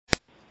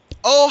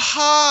Oh,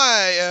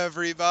 hi,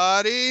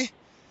 everybody.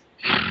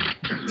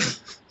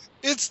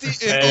 It's the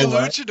Hey, Indie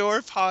what?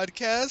 Luchador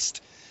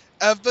Podcast,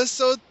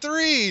 Episode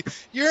 3.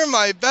 You're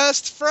my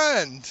best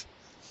friend.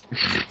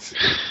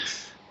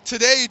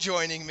 Today,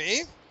 joining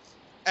me,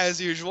 as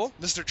usual,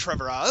 Mr.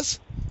 Trevor Oz.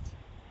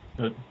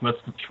 That's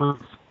the truth.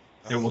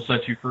 It Oh, will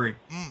set you free.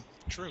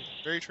 true.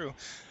 Very true.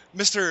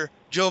 Mr.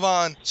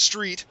 Jovan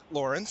Street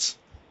Lawrence.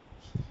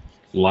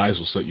 Lies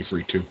will set you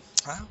free too.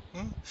 Ah,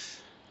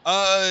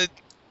 Uh,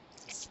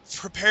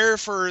 prepare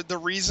for the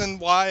reason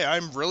why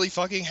I'm really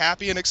fucking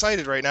happy and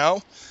excited right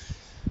now.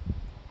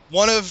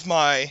 One of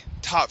my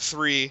top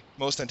 3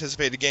 most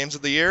anticipated games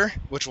of the year,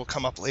 which will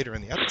come up later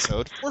in the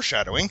episode,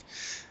 foreshadowing,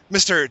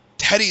 Mr.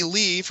 Teddy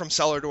Lee from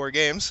Cellar Door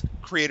Games,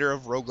 creator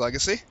of Rogue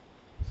Legacy,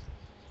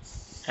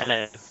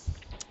 Hello.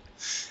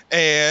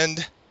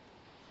 and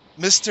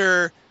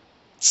Mr.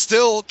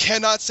 Still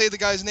cannot say the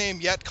guy's name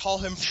yet, call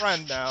him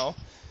friend now,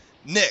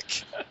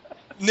 Nick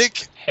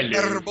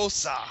Hello.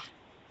 Barbosa.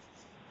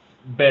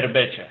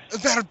 Berbecha.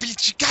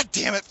 Barbici, god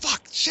damn it,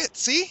 fuck, shit,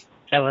 see?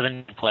 That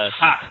wasn't close.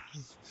 Ha!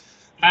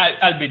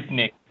 I'll beat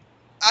Nick.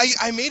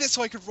 I made it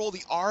so I could roll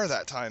the R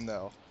that time,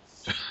 though.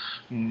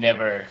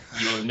 Never.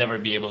 You will never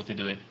be able to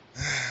do it.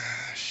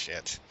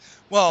 Shit.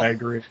 Well, I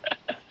agree.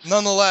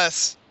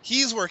 nonetheless,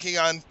 he's working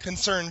on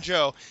Concern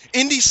Joe,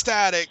 Indie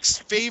Static's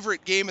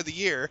favorite game of the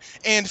year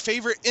and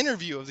favorite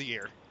interview of the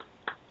year.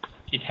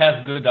 It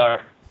has good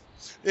art.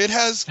 It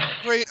has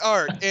great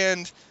art,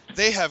 and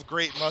they have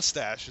great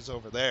mustaches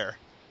over there.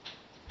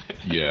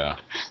 Yeah.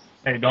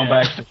 Hey, don't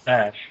bash the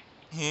stash.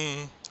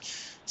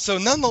 So,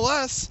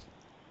 nonetheless,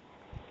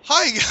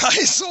 hi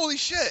guys, holy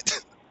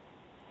shit.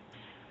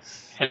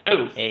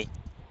 Hello. Hey.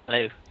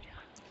 Hello.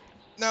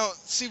 Now,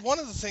 see, one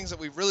of the things that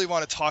we really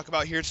want to talk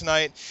about here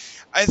tonight,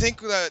 I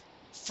think that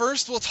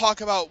first we'll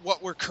talk about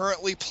what we're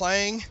currently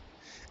playing,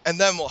 and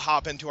then we'll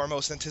hop into our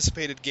most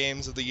anticipated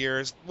games of the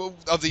year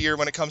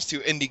when it comes to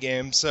indie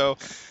games. So,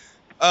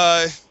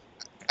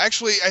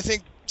 actually, I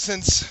think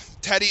since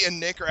Teddy and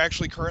Nick are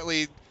actually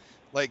currently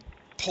like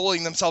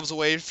pulling themselves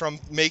away from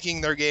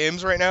making their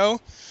games right now,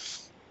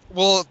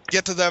 we'll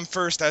get to them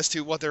first as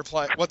to what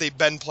they've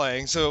been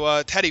playing.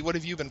 So, Teddy, what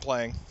have you been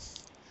playing?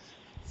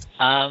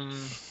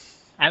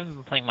 I haven't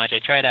been playing much. I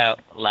tried out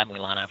La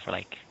Mulana for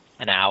like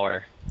an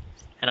hour,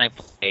 and I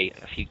play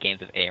a few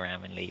games of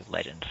ARAM and League of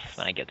Legends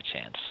when I get the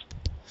chance.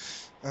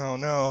 Oh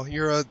no,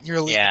 you're a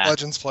League Yeah. of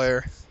Legends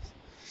player.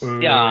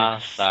 Yeah,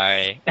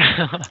 sorry.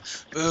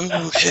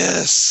 Ooh,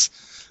 hiss.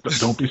 But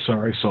don't be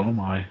sorry, so am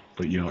I.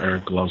 But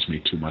Eric loves me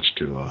too much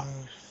to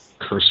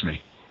curse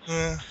me.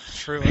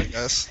 True, I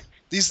guess.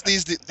 These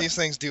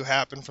things do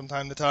happen from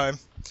time to time.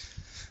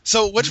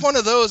 So, which one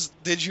of those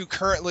did you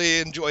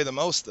currently enjoy the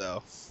most,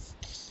 though?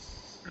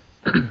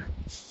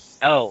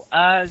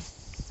 I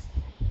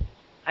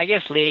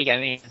guess League, I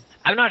mean,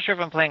 I'm not sure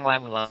if I'm playing La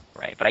Mulana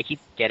right, but I keep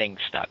getting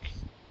stuck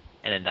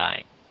and then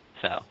dying,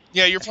 so.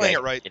 Yeah, you're playing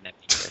it right.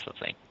 Or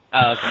something.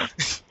 Oh, okay.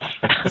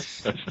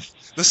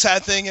 The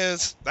sad thing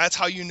is, that's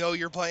how you know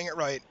you're playing it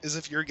right, is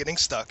if you're getting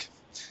stuck.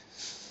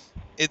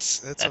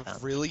 It's a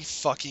really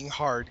fucking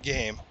hard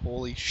game.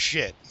 Holy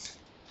shit.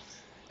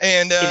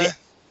 And, Is it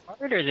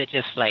hard, or is it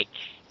just, like,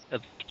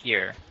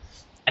 obscure?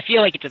 I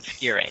feel like it's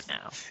obscure right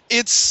now.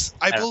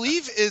 I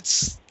believe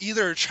it's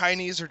either a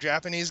Chinese or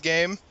Japanese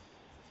game.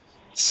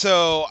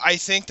 So I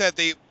think that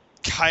they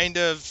kind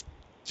of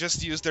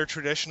just use their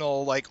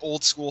traditional, like,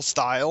 old school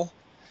style.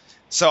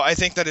 So I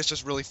think that it's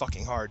just really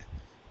fucking hard.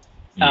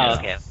 Oh,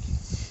 okay.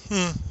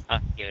 I'll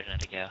give it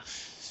another go.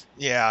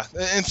 Yeah.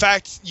 In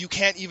fact, you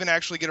can't even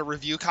actually get a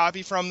review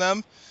copy from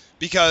them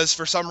because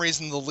for some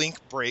reason the link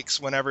breaks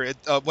whenever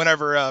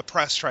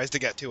press tries to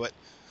get to it.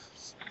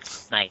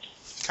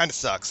 Nice. Kind of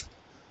sucks.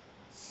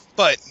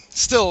 But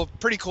still,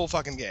 pretty cool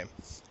fucking game.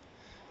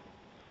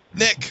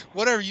 Nick,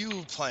 what are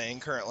you playing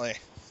currently?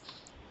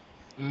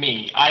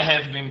 Me. I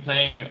have been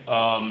playing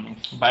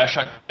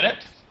Bioshock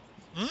Infinite.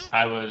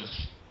 I was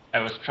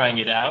trying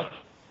it out.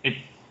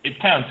 It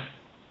counts,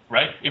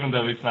 right? Even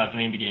though it's not an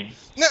indie game.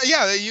 No,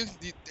 yeah,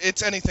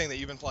 it's anything that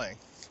you've been playing.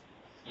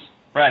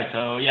 Right,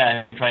 so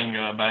yeah, I'm trying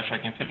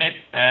Bioshock Infinite,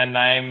 and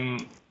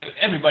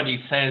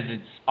everybody says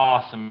it's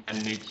awesome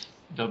and it's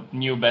the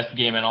new best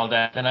game and all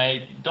that, and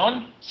I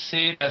don't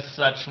see it as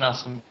such an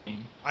awesome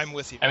game. I'm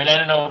with you. I mean, I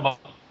don't know about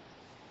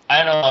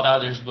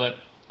others, but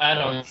I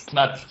don't know, it's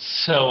not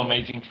so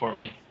amazing for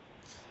me.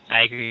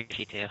 I agree with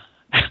you too.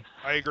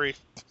 I agree.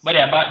 But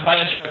yeah,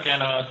 Bioshock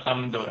and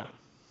some Dota.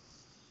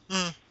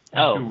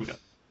 Oh. Dota.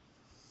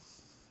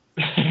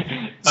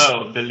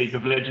 Oh, the League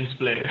of Legends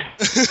player.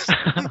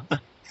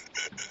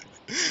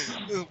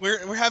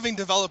 We're having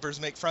developers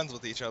make friends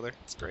with each other.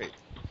 It's great.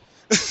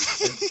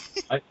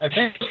 I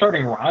think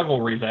starting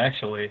rivalries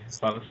actually,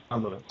 by the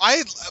sound of it.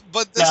 I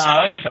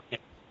Okay.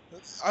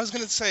 was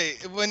gonna say,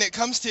 when it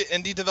comes to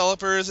indie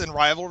developers and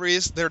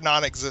rivalries, they're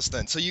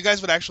non-existent. So you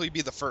guys would actually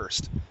be the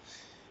first.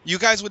 You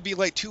guys would be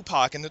like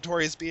Tupac and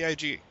Notorious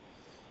B.I.G.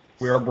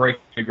 We are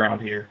breaking the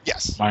ground here.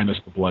 Yes. Minus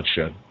the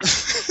bloodshed.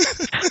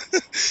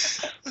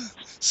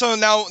 So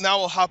now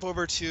we'll hop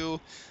over to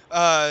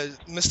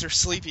Mr.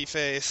 Sleepy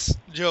Face,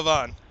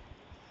 Jovan.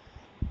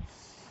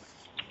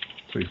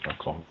 Please don't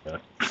call me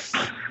that.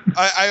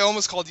 I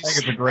almost called you. I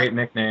think it's a great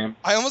nickname.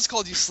 I almost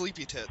called you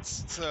Sleepy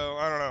Tits. So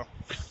I don't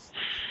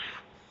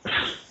know.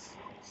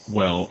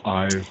 Well,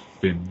 I've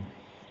been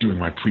doing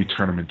my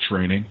pre-tournament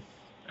training,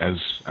 as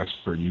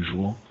per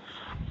usual.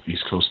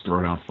 East Coast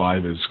Throwdown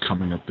 5 is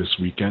coming up this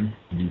weekend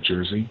in New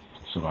Jersey,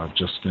 so I've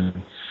just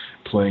been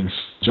playing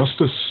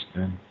Justice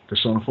and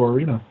Persona 4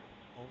 Arena,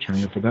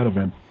 training up for that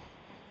event.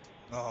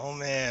 Oh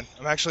man,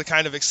 I'm actually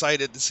kind of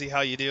excited to see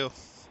how you do.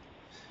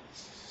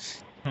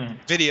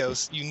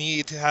 Videos. You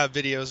need to have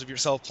videos of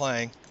yourself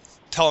playing.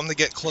 Tell them to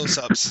get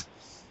close-ups.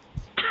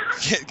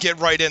 get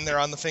right in there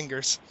on the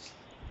fingers.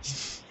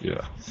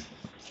 Yeah.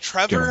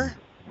 Trevor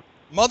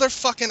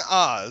motherfucking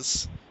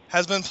Oz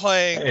has been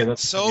playing Hey,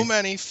 that's so funny.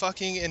 many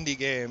fucking indie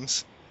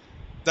games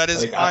that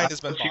his Like, mind has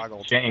been put you to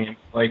boggled. shame.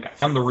 Like,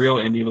 I'm the real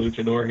indie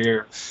luchador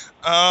here.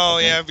 Oh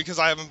Okay. yeah, because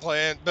I haven't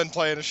been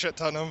playing a shit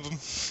ton of them.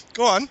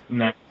 Go on,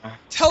 Nah.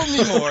 tell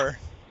me more.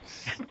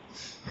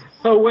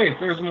 Oh wait,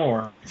 there's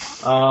more.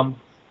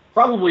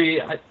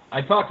 Probably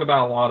I talked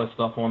about a lot of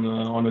stuff on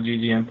the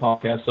GGN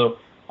podcast, so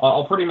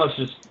I'll pretty much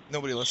just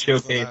Nobody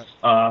listens to showcase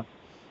that.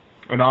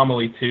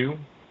 Anomaly 2,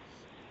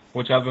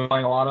 which I've been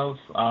playing a lot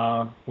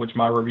of, which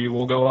my review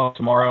will go up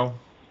tomorrow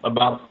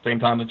about the same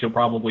time that you'll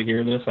probably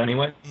hear this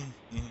anyway.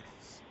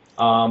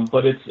 Mm-hmm.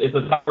 But it's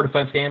a tower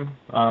defense game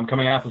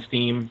coming out of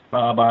Steam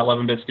by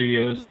 11-Bit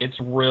Studios. It's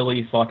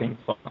really fucking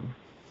fun.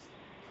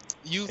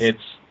 You've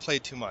It's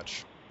played too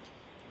much.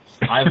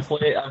 I've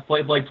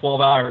played like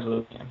 12 hours of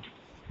this game.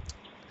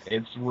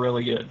 It's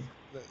really good.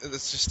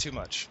 It's just too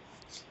much.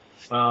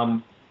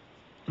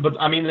 But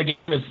I mean, the game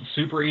is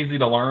super easy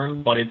to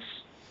learn, but it's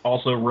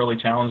also really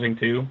challenging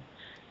too,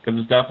 because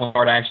it's definitely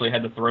hard. I actually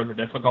had to throw the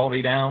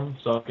difficulty down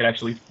so I could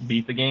actually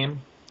beat the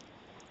game.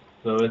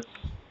 So it's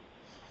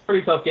a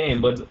pretty tough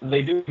game, but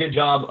they do a good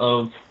job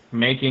of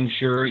making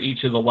sure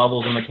each of the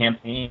levels in the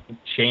campaign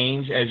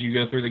change as you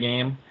go through the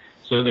game,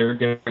 so they're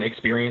different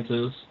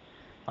experiences.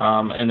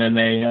 And then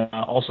they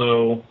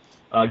also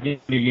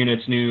give new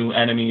units, new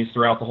enemies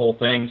throughout the whole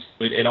thing.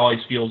 So it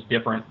always feels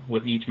different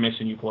with each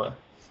mission you play.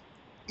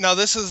 Now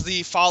this is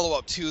the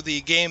follow-up to the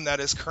game that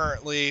is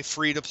currently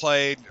free to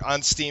play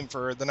on Steam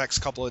for the next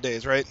couple of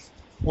days, right?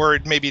 Or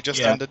it maybe just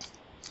Yeah. ended.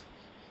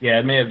 Yeah,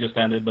 it may have just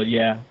ended, but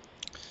yeah,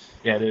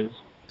 it is.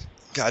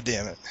 God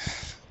damn it.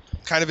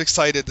 Kind of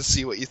excited to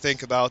see what you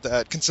think about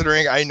that,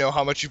 considering I know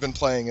how much you've been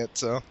playing it,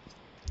 so.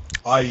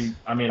 I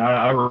mean,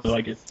 I really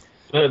like it.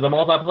 The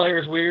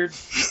multiplayer is weird,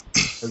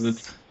 because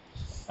it's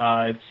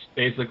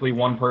basically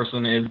one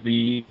person is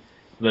the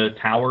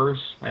towers,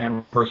 and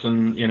one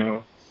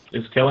person,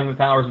 is killing the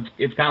towers.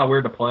 It's kind of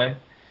weird to play.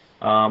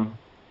 I don't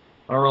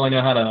really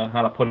know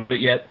how to put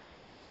it yet.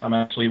 I'm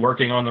actually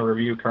working on the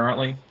review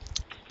currently.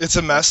 It's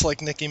a mess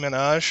like Nicki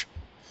Minaj.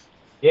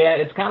 Yeah,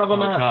 it's kind of a Oh,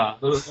 mess.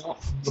 God.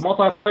 The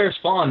multiplayer is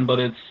fun, but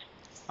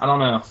I don't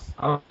know.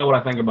 I don't know what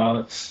I think about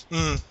it.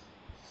 Mm.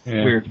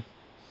 Yeah. Weird.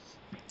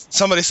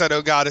 Somebody said,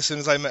 oh god, as soon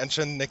as I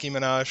mentioned Nicki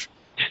Minaj.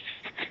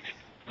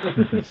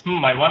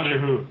 I wonder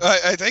who.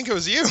 I think it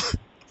was you.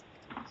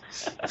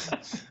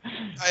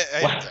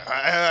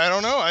 I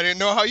don't know. I didn't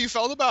know how you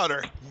felt about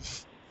her.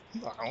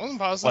 I wasn't What a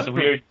positive.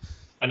 weird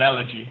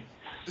analogy.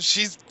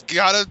 She's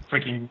got a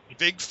Freaking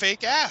big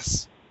fake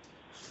ass.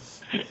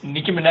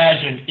 Nicki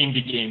Minaj and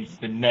indie games,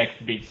 the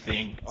next big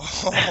thing.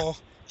 Oh,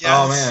 yes.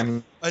 Oh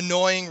man.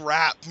 Annoying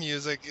rap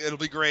music. It'll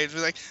be great. It'll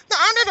be like, no.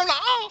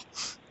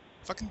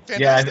 Fucking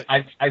Yeah,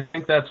 fantastic. I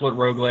think that's what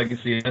Rogue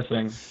Legacy is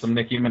missing. Some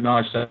Nicki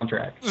Minaj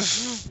soundtrack.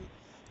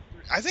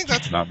 I think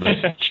that's Not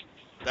me.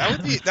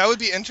 that would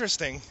be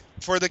interesting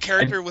for the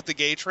character with the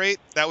gay trait.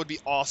 That would be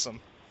awesome.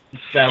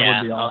 That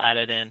yeah, would be I'll awesome. add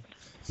it in.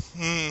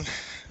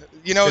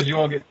 You know, Because you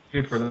won't get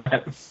sued for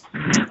that.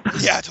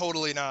 yeah,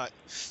 totally not.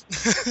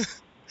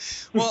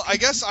 Well, I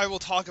guess I will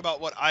talk about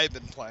what I've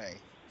been playing.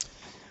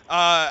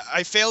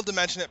 I failed to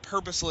mention it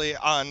purposely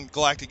on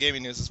Galactic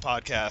Gaming News'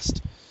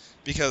 podcast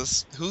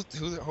because who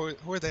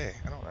are they?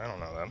 I don't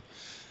know them.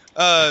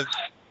 I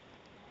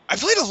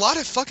played a lot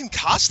of fucking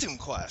Costume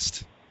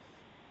Quest,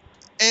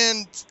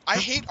 and I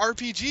hate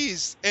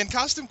RPGs, and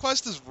Costume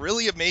Quest is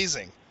really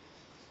amazing.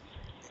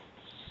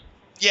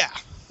 Yeah.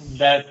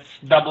 That's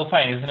Double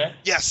Fine, isn't it?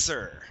 Yes,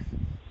 sir.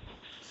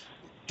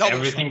 Double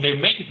Everything they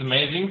make is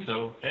amazing,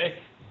 so hey.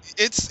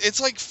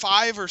 It's like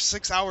 5 or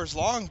 6 hours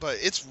long, but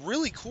it's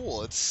really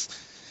cool. It's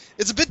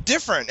a bit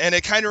different, and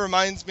it kind of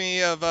reminds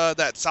me of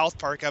that South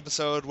Park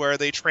episode where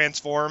they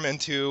transform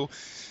into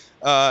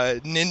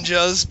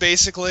ninjas,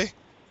 basically.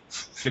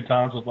 Good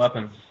times with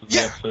weapons. is the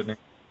Yeah. episode name.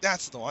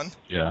 That's the one.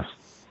 Yeah.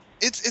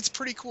 It's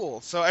pretty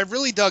cool. So I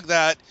really dug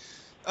that.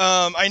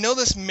 I know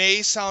this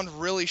may sound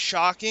really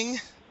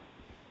shocking.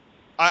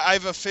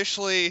 I've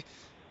officially,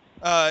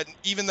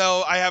 even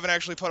though I haven't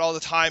actually put all the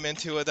time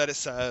into it that it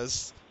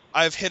says,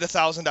 I've hit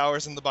 1,000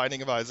 hours in The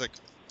Binding of Isaac.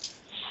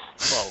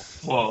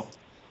 Whoa.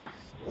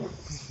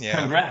 Yeah.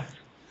 Congrats.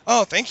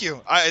 Oh, thank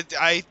you.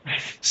 I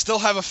still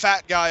have a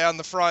fat guy on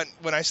the front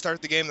when I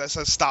start the game that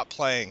says stop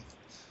playing.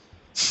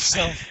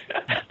 So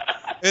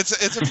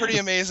It's a pretty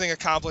amazing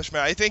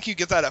accomplishment. I think you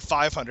get that at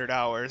 500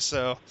 hours,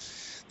 so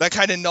that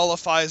kind of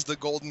nullifies the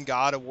Golden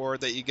God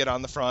Award that you get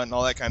on the front and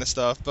all that kind of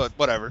stuff. But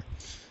whatever.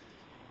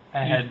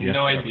 I had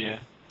no idea.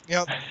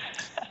 Yep.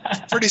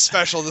 Pretty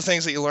special, the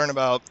things that you learn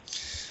about.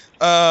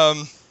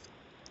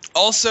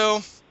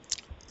 Also,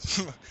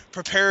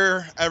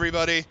 prepare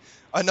everybody.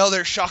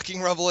 Another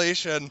shocking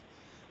revelation.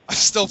 I'm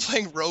still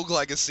playing Rogue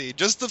Legacy.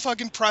 Just the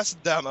fucking press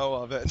demo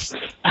of it.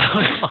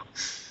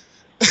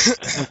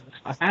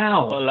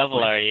 Ow! What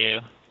level are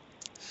you?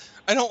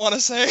 I don't want to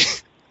say.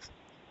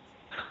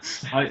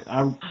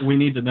 We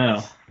need to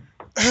know.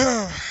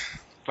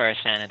 For our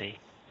sanity.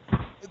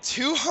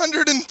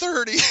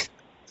 230.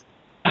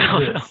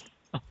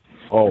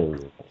 Oh.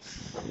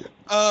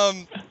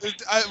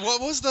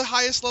 What was the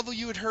highest level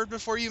you had heard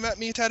before you met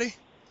me, Teddy?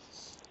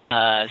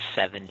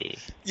 70.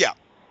 Yeah.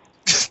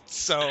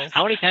 So.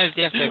 How many times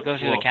do you have to go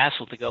through Whoa. the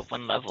castle to go up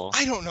one level?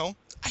 I don't know.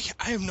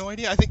 I have no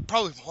idea. I think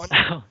probably one.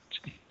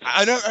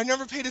 I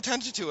never paid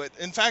attention to it.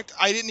 In fact,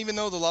 I didn't even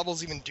know the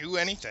levels even do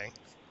anything.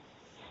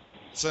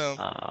 So.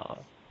 Oh.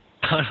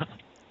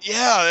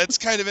 Yeah, that's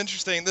kind of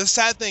interesting. The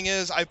sad thing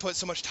is, I put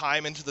so much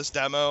time into this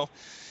demo,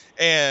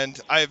 and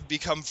I've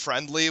become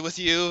friendly with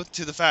you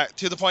to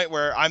the point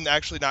where I'm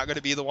actually not going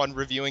to be the one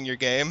reviewing your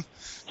game,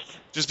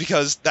 just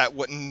because that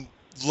wouldn't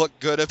look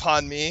good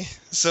upon me.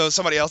 So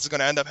somebody else is going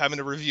to end up having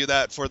to review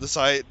that for the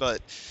site.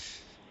 But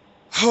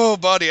oh,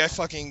 buddy, I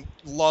fucking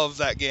love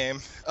that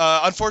game.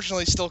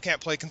 Unfortunately, still can't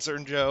play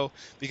Concerned Joe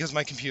because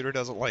my computer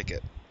doesn't like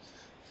it.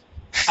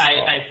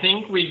 I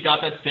think we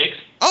got that fixed.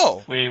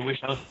 Oh, We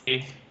shall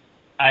see.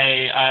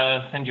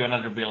 I'll send you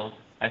another build.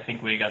 I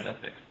think we got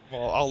that fixed.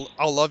 well,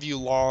 I'll love you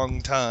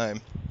long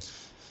time.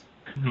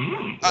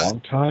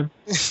 Long time?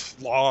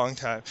 Long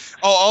time.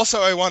 Oh,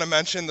 also, I want to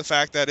mention the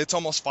fact that it's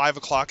almost 5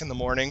 o'clock in the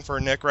morning for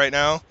Nick right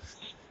now,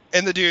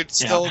 and the dude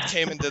still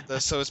came and did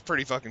this, so it's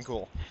pretty fucking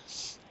cool.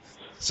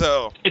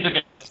 So. It's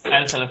okay.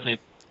 I'll celebrate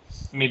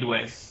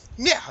midway.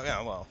 Yeah,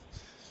 well,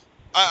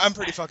 I'm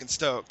pretty fucking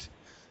stoked.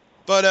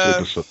 But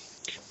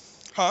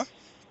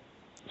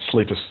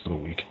Sleepest of the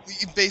week.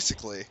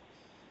 basically.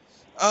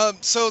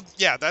 So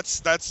yeah,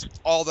 that's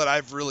all that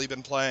I've really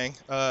been playing.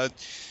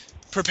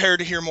 Prepare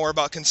to hear more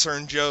about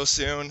Concerned Joe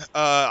soon.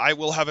 I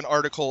will have an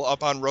article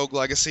up on Rogue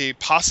Legacy.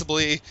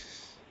 Possibly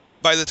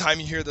by the time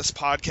you hear this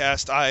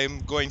podcast,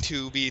 I'm going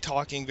to be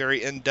talking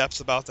very in depth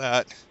about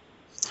that.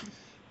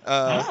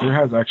 There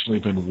has actually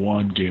been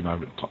one game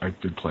I've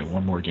been playing.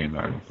 One more game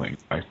that I've been playing.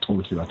 I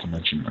totally forgot to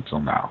mention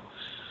until now.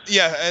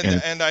 Yeah,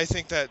 and I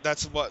think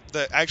that's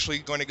actually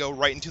going to go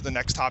right into the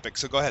next topic.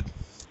 So go ahead.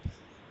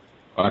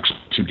 Actually,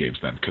 2 games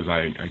then, because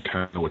I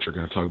kind of know what you're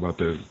going to talk about.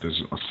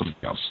 There's something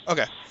else.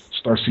 Okay.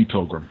 Starseed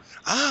Pilgrim.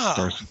 Ah.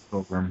 Starseed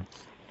Pilgrim.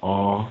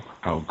 Oh,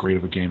 how great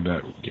of a game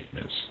that game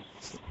is.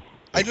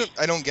 I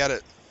don't get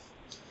it.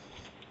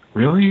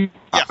 Really?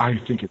 Yeah. I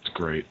think it's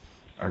great.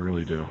 I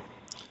really do.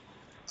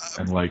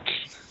 And like,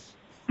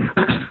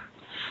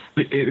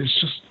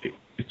 it's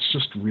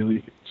just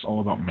really, it's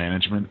all about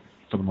management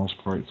for the most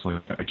part. It's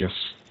like, I guess,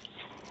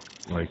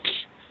 like,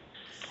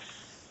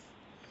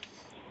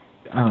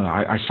 I don't know.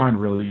 I find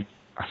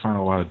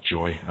a lot of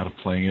joy out of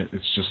playing it.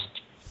 It's just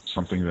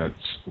something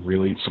that's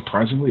really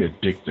surprisingly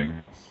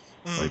addicting.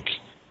 Like,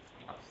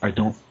 I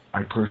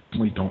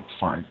personally don't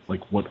find,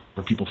 like, what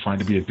people find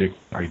to be addicting,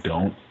 I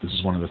don't. This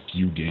is one of the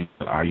few games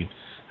that I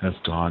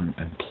have gone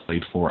and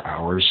played for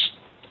hours.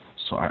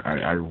 So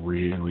I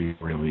really,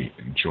 really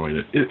enjoyed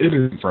it. It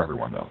isn't for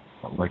everyone, though.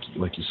 Like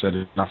you said,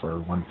 it's not for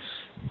everyone.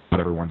 Not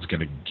everyone's going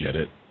to get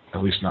it.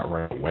 At least not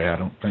right away, I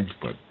don't think.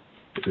 But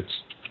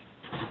it's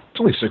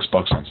only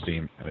 $6 on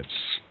Steam, and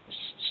it's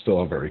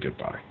still a very good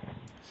buy.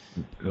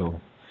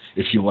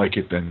 If you like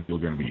it, then you're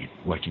going to be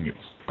liking it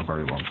for a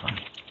very long time.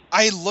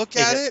 I look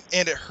at it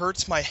and it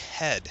hurts my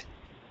head.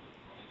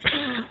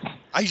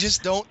 I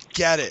just don't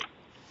get it.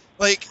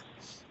 Like,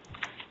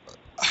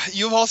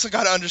 you've also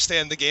got to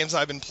understand the games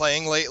I've been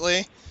playing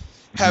lately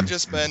have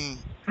just been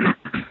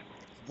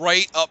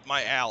right up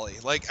my alley.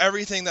 Like,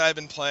 everything that I've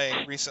been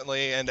playing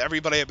recently and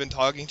everybody I've been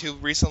talking to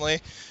recently,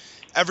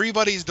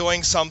 everybody's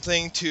doing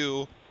something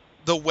to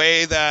the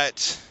way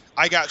that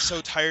I got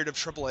so tired of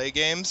AAA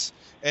games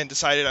and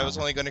decided I was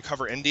only going to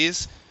cover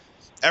indies.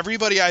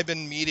 Everybody I've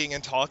been meeting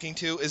and talking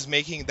to is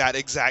making that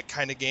exact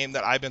kind of game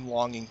that I've been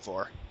longing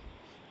for.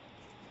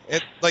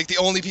 Like, the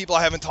only people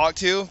I haven't talked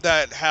to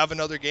that have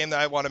another game that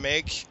I want to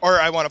make, or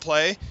I want to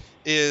play,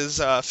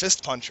 is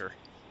Fist Puncher.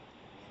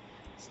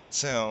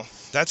 So,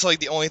 that's, like,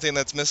 the only thing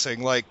that's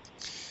missing. Like,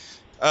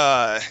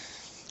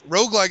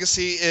 Rogue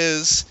Legacy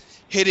is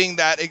hitting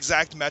that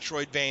exact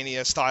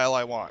Metroidvania style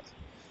I want.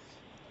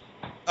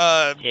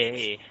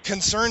 Yay.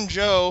 Concerned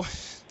Joe,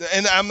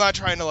 and I'm not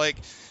trying to, like,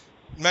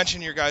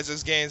 mention your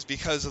guys' games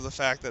because of the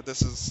fact that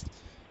this is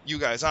you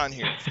guys on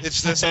here.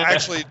 It's just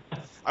actually,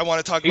 I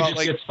want to talk He about, just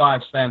like, gets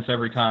 5 cents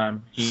every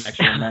time he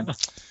actually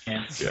meant.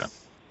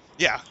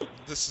 Yeah.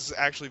 this is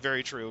actually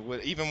very true.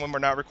 Even when we're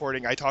not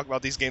recording, I talk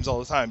about these games all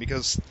the time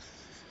because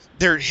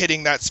they're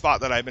hitting that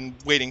spot that I've been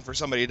waiting for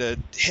somebody to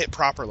hit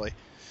properly.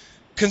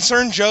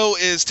 Concerned Joe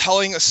is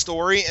telling a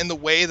story in the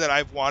way that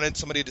I've wanted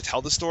somebody to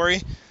tell the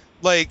story.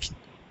 Like,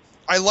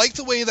 I like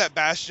the way that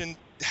Bastion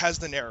has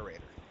the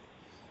narrator,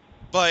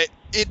 but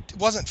it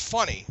wasn't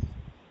funny.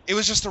 It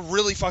was just a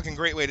really fucking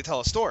great way to tell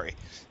a story.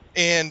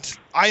 And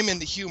I'm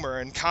into humor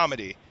and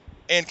comedy,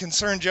 and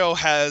Concerned Joe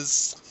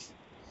has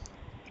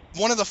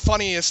one of the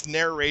funniest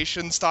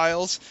narration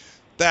styles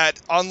that,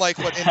 unlike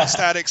what Indie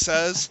Static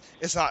says,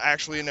 it's not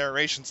actually a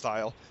narration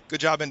style. Good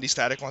job, Indie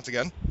Static, once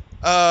again.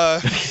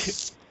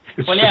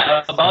 Well,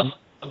 yeah,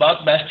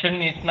 about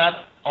Bastion, it's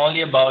not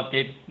only about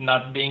it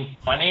not being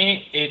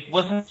funny. It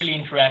wasn't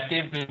really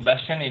interactive in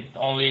Bastion. It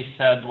only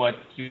said what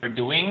you were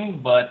doing,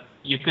 but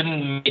you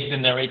couldn't make the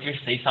narrator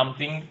say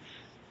something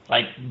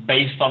like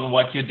based on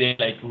what you did,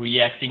 like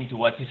reacting to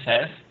what he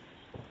says.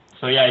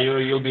 So yeah,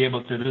 you'll be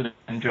able to do that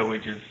in Joe,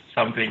 which is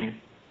something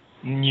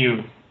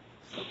new.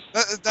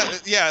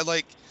 Yeah,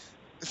 like,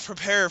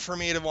 prepare for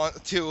me to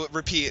want to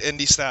repeat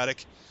Indie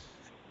Static.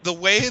 The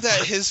way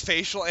that his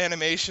facial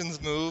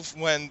animations move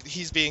when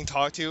he's being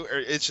talked to,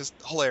 it's just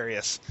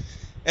hilarious.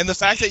 And the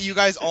fact that you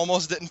guys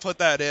almost didn't put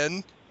that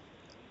in,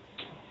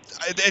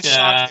 it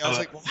shocked me. I was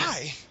like,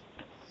 why?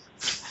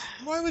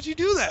 Why would you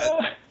do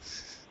that?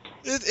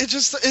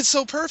 It's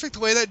so perfect the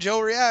way that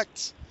Joe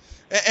reacts.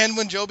 And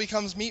when Joe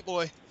becomes Meat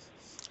Boy,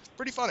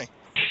 pretty funny.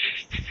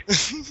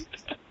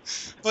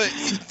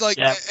 But, like,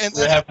 yeah, and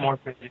we have more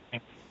crazy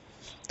things.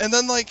 And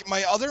then, like,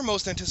 my other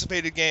most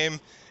anticipated game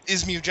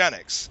is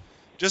Mugenics.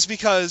 Just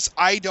because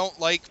I don't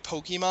like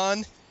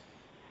Pokemon,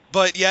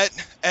 but yet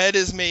Ed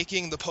is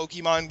making the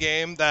Pokemon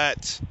game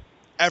that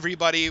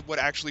everybody would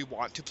actually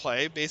want to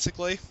play,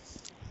 basically.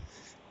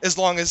 As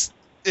long as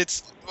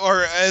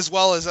as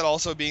well as it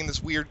also being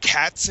this weird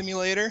cat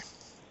simulator.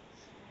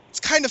 It's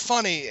kind of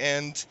funny,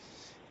 and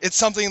it's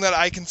something that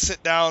I can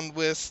sit down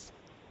with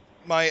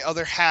my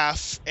other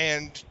half,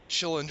 and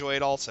she'll enjoy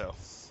it also.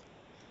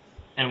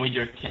 And with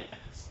your cat.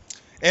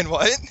 And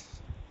what?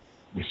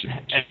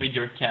 And with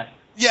your cat.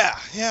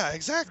 Yeah,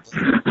 exactly.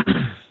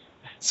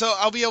 So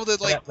I'll be able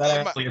to, like...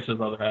 That actually is his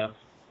other half.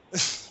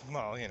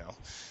 Well, you know.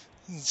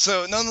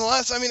 So,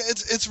 nonetheless, I mean,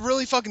 it's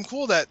really fucking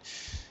cool that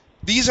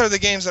these are the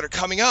games that are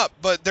coming up,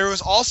 but there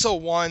was also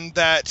one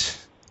that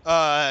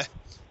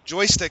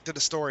Joystick did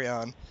a story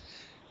on,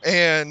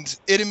 and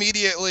it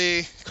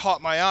immediately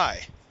caught my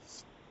eye.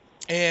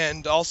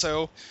 And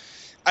also,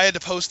 I had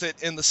to post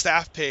it in the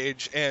staff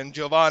page, and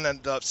Jovan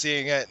ended up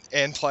seeing it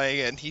and playing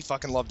it, and he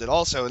fucking loved it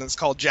also, and it's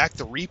called Jack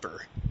the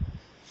Reaper.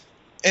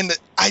 And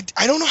I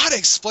don't know how to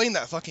explain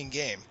that fucking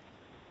game.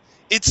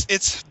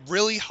 It's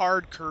really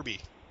hard Kirby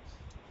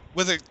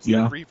with a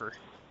Reaper.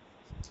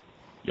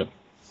 Yep.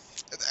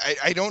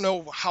 I don't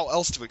know how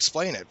else to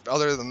explain it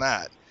other than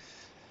that.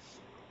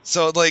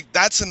 So, like,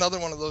 that's another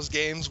one of those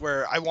games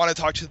where I want to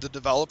talk to the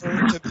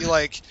developer to be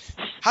like,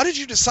 how did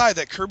you decide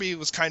that Kirby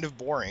was kind of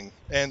boring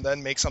and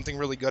then make something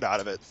really good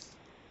out of it?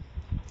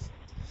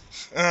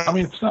 I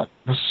mean, it's not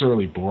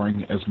necessarily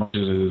boring as much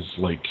as it is,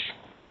 like,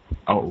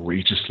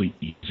 outrageously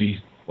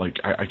easy. Like,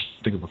 I can't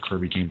think of a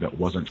Kirby game that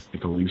wasn't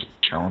the least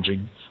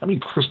challenging. I mean,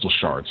 Crystal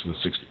Shards for the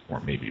 64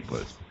 maybe,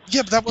 but...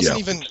 Yeah, but that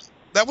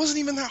wasn't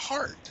even that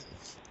hard.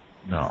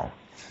 No.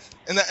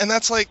 And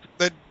that's, like,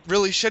 the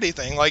really shitty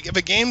thing. Like, if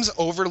a game's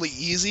overly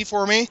easy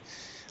for me,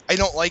 I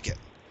don't like it.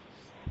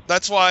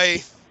 That's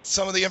why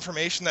some of the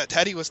information that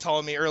Teddy was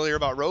telling me earlier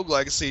about Rogue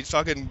Legacy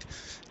fucking...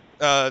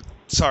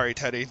 sorry,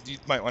 Teddy, you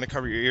might want to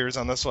cover your ears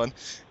on this one.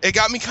 It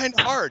got me kind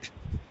of hard.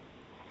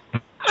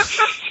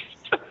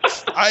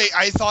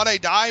 I thought I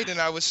died and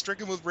I was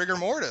stricken with rigor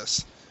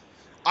mortis.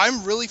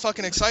 I'm really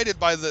fucking excited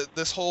by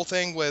this whole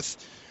thing with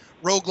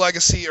Rogue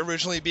Legacy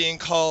originally being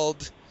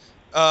called,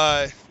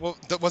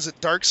 was it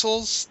Dark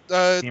Souls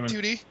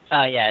 2D?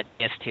 Yeah,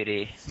 it's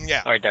 2D.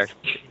 Yeah. Or Dark.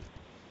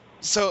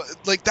 So,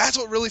 like, that's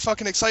what really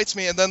fucking excites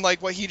me. And then,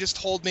 like, what he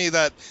just told me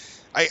that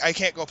I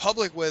can't go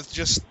public with,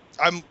 just,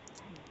 I'm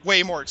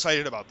way more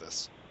excited about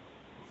this.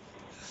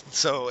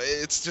 So,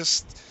 it's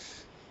just,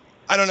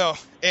 I don't know.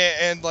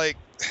 And like,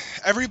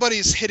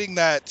 everybody's hitting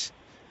that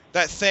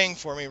thing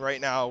for me right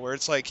now where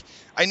it's like,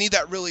 I need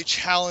that really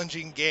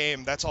challenging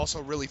game that's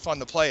also really fun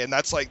to play. And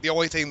that's, like, the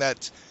only thing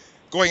that's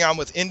going on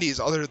with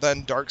indies other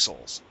than Dark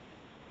Souls.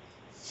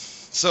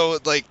 So,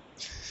 like,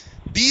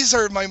 these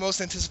are my most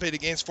anticipated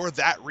games for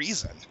that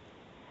reason.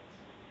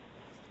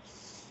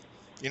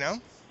 You know?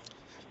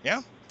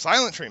 Yeah?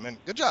 Silent treatment.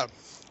 Good job.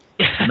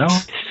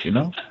 You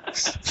know?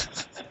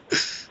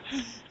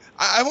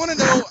 I want to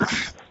know...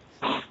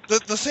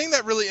 The thing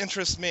that really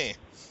interests me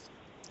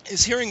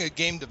is hearing a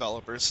game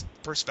developer's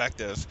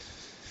perspective.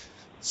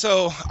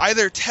 So,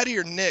 either Teddy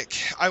or Nick,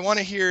 I want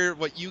to hear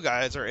what you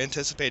guys are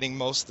anticipating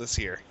most this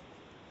year.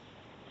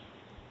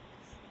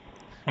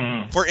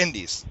 For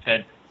indies.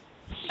 Teddy?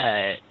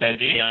 Sure.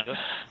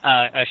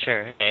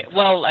 Okay.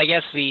 Well, I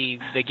guess the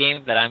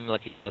game that I'm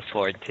looking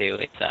forward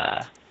to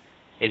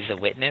is The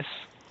Witness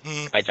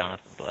by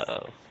Jonathan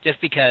Blow.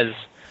 Just because,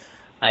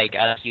 like,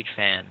 I'm a huge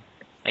fan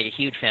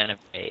of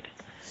Raid,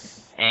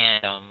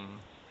 and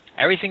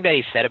everything that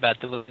he said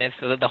about The Witness,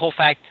 so the whole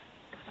fact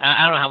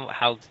I don't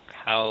know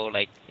how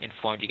like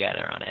informed you guys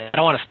are on it. I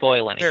don't want to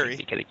spoil anything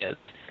because he does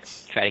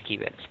try to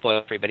keep it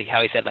spoil free. But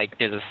how he said like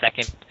there's a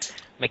second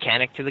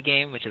mechanic to the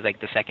game, which is like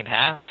the second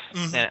half,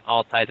 and it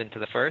all ties into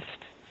the first,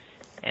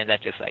 and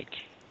that just like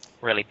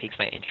really piques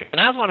my interest.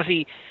 And I also want to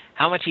see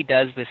how much he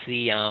does with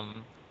the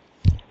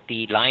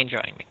line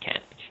drawing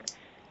mechanic,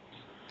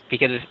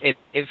 because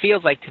it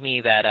feels like to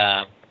me that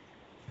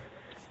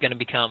it's going to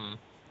become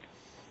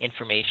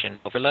information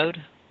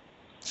overload,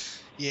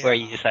 where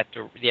you just have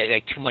to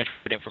like too much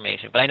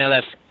information. But I know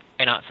that's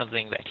not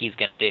something that he's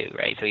going to do,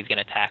 right? So he's going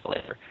to tackle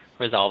it or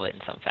resolve it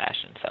in some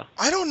fashion. So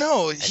I don't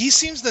know. He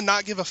seems to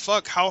not give a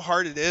fuck how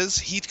hard it is.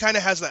 He kind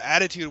of has the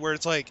attitude where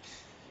it's like,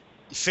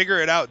 figure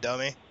it out,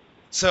 dummy.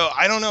 So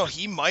I don't know.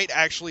 He might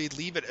actually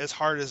leave it as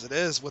hard as it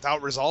is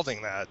without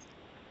resolving that.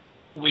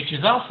 Which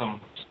is awesome.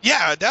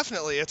 Yeah,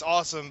 definitely. It's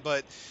awesome,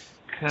 but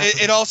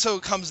it also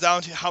comes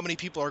down to how many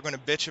people are going to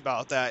bitch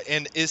about that,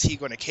 and is he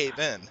going to cave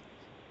in?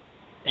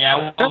 Yeah,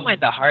 well, I don't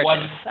mind the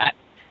hardness.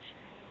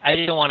 I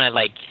didn't want to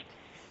like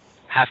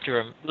have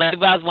to like that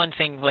was one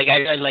thing. Like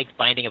I liked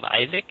Binding of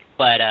Isaac,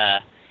 but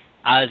I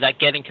was like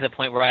getting to the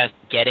point where I was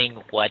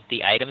getting what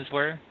the items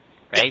were,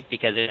 right?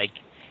 Because it, like,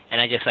 and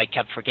I just like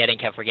kept forgetting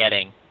because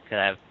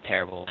I have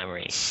terrible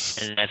memory.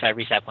 And as I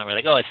reached that point, where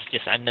like, oh, it's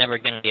just I'm never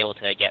gonna be able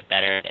to get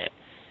better at it.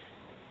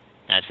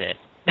 That's it.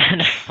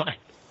 I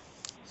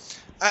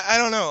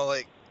don't know.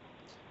 Like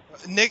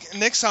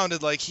Nick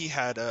sounded like he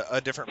had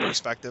a different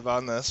perspective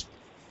on this.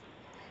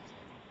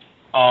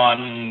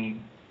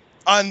 On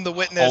the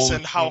Witness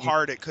and how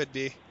hard it could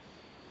be.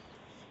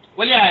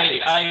 Well, yeah,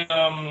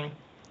 I'm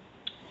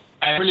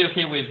really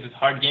okay with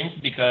hard games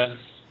because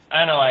I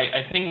don't know.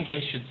 I think they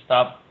should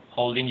stop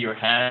holding your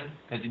hand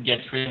because it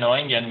gets really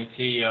annoying, and we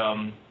see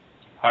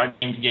hard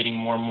games getting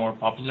more and more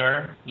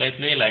popular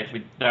lately, like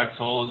with Dark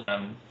Souls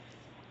and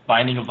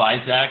Binding of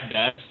Isaac.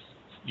 That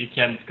you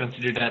can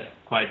consider that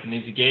quite an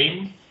easy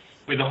game.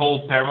 With the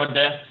whole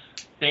permadeath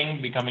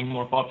thing becoming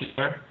more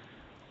popular.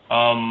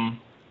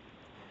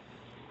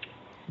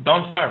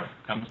 Don't Starve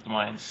comes to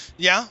mind.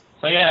 Yeah.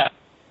 So yeah,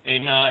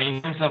 in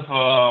terms of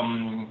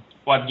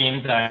what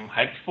games I'm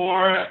hyped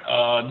for,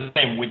 the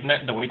same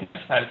The Witness,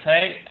 I'd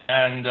say,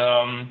 and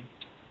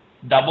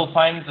Double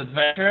Fine's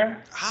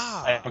Adventure.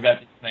 I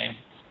forgot its name.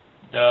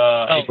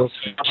 It's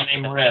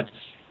name Red.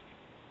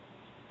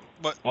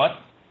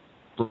 What?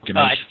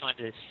 I just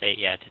wanted to say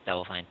to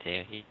Double Fine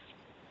too.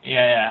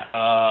 Yeah,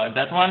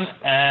 that one,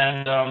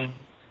 and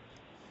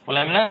well,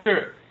 I'm not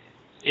sure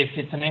if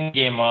it's an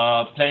in-game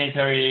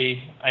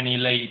Planetary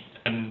Annihilate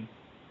and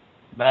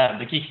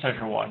the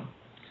Kickstarter one.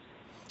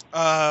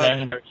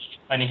 Planetary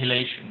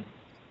Annihilation,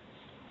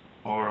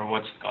 or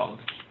what's it called?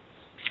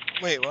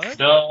 Wait, what?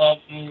 The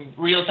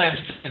real-time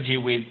strategy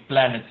with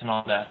planets and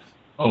all that.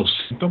 Oh,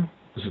 Sanctum?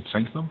 Is it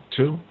Sanctum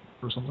 2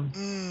 or something?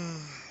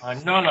 No,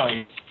 it's not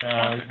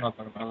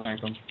talking about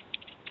Sanctum.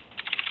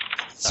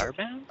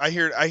 Starbound? I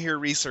hear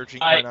researching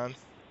going on.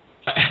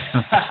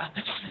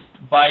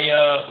 By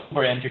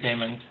for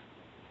Entertainment.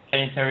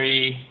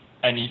 Planetary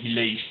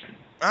Annihilation.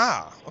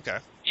 Okay.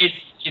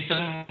 It's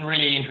a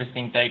really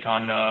interesting take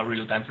on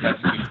real-time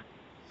strategy.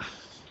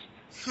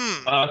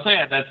 So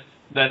yeah,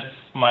 that's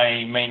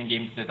my main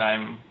games that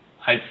I'm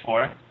hyped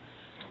for.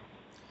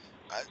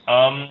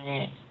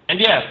 And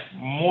yeah,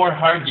 more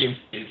hard games.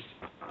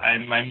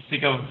 I'm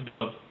sick of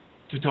the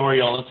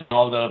tutorials and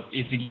all the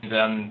easy games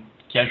and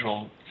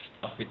casual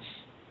stuff.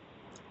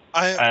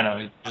 I don't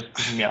know. It's just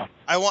pissing me off.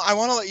 I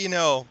want to let you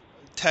know,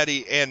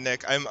 Teddy and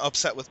Nick, I'm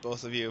upset with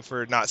both of you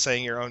for not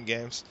saying your own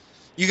games.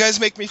 You guys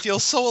make me feel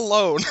so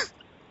alone.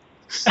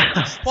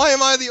 Why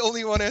am I the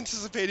only one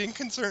anticipating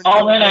concern?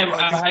 Oh man,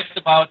 I'm hyped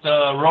about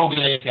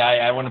Roguelike.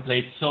 I want to play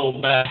it so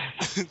bad.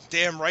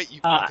 Damn right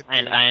you.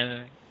 And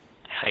I'm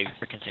hyped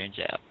for Concern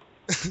Joe.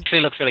 It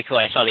actually looks really cool.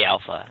 I saw the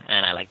alpha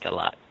and I liked it a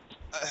lot.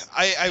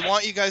 I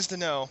want you guys to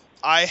know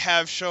I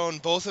have shown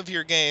both of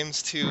your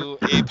games to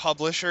a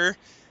publisher,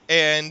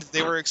 and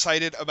they were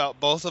excited about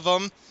both of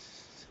them.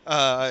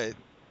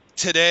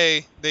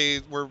 Today they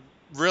were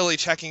really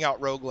checking out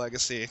Rogue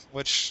Legacy,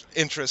 which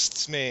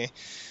interests me.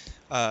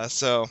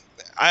 So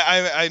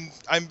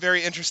I'm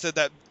very interested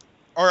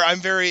I'm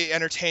very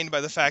entertained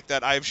by the fact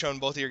that I've shown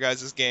both of your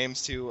guys'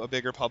 games to a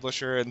bigger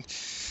publisher, and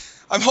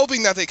I'm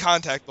hoping that they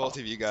contact both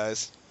of you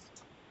guys.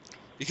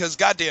 Because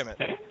goddamn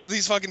it,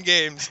 these fucking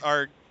games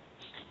are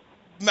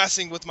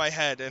messing with my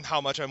head and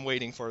how much I'm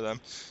waiting for them.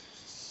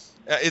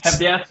 Have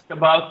they asked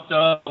about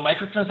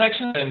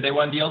microtransactions and they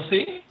want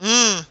DLC?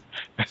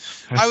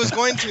 I was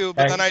going to,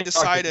 but then I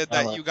decided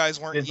that you guys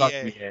weren't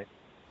EA.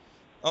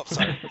 Oh,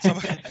 sorry.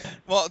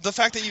 Well, the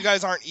fact that you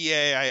guys aren't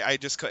EA, I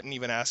just couldn't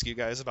even ask you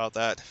guys about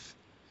that.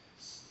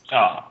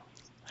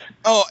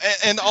 Oh,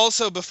 and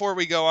also before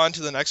we go on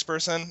to the next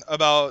person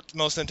about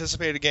most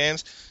anticipated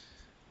games,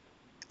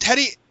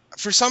 Teddy,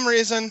 for some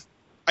reason,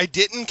 I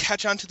didn't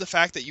catch on to the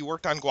fact that you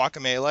worked on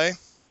Guacamelee.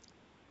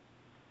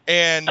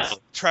 And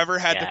Trevor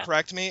had to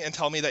correct me and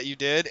tell me that you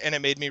did, and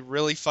it made me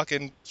really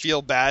fucking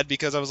feel bad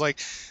because I was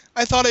like,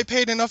 I thought I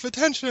paid enough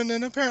attention,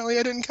 and apparently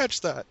I didn't catch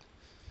that.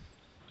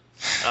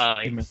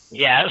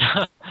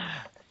 Yeah.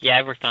 Yeah,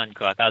 I worked on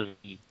Goak. That was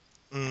the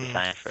Mm.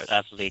 design for it.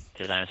 That's the lead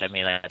designers. I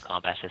made like a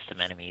combat system,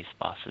 enemies,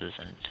 bosses,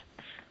 and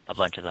a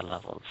bunch of the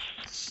levels.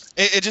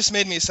 It just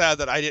made me sad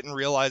that I didn't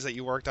realize that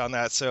you worked on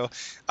that. So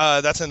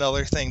that's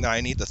another thing that I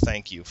need to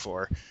thank you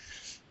for.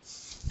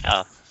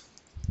 Oh,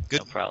 Good.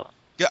 no problem.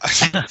 Yeah,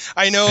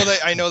 I know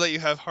that you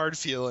have hard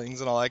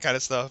feelings and all that kind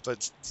of stuff,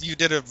 but you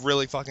did a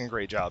really fucking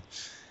great job.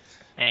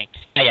 Thanks.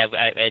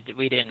 Yeah,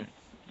 we didn't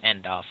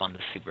end off on the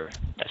super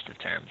best of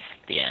terms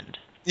at the end.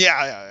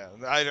 Yeah.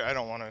 I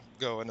don't want to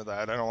go into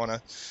that. I don't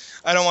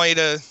want you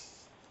to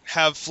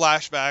have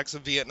flashbacks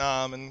of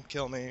Vietnam and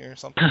kill me or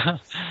something.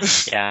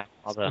 Yeah,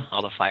 all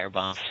the fire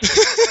bombs.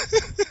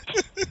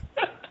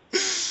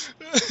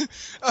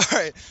 All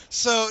right.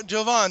 So,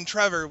 Jovan,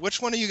 Trevor,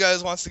 which one of you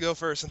guys wants to go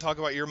first and talk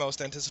about your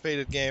most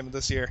anticipated game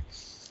this year?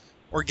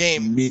 Or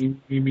game?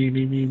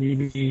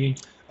 Me.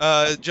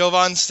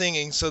 Jovan's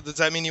singing, so does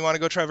that mean you want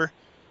to go, Trevor?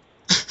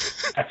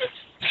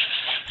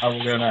 I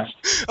will go next.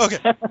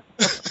 Okay.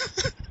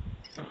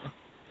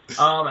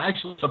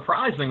 Actually,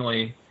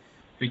 surprisingly,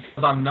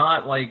 because I'm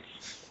not like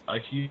a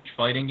huge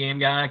fighting game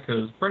guy,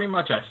 because pretty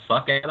much I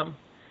suck at them.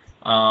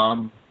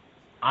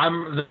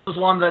 This is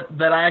one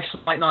that I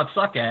actually might not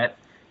suck at,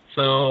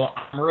 so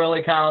I'm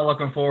really kind of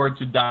looking forward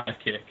to Dive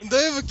Kick.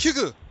 Dive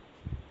Kick.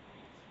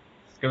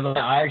 Because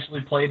I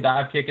actually played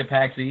Dive Kick at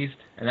PAX East,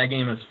 and that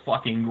game is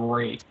fucking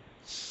great.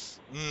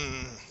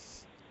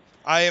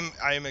 I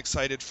am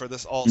excited for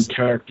this New also.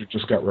 character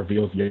just got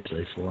revealed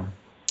yesterday for him.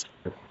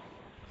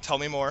 Tell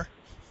me more.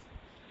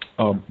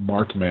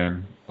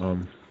 Markman,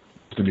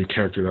 the new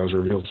character that was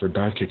revealed for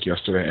Dive Kick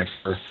yesterday. And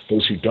for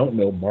those who don't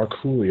know, Mark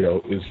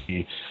Julio is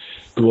the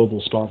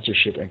global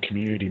sponsorship and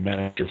community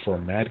manager for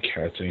Mad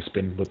Catz, and he's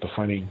been with the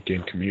fighting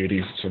game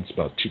community since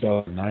about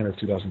 2009 or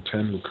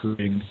 2010,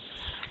 recruiting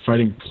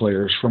fighting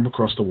players from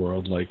across the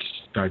world like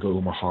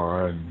Daigo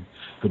Umehara and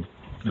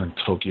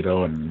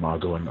Tokido and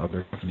Mago and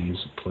other Japanese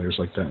players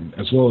like that,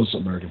 as well as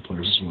American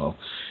players as well.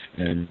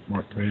 And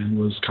Markman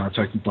was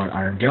contacted by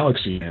Iron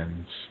Galaxy,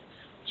 and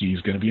he's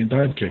going to be in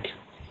Dive Kick.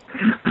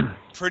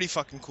 Pretty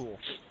fucking cool.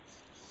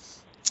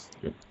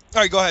 Yep.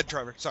 All right, go ahead,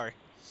 Trevor. Sorry.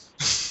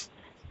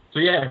 So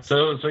yeah,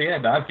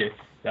 Dive Kick.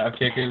 Dive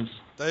Kick is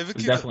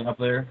definitely up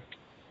there.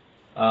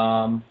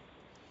 Trying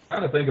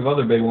to think of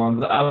other big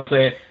ones. I would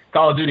say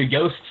Call of Duty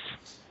Ghosts.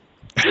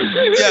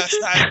 Yes,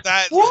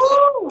 that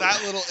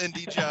little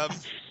indie gem.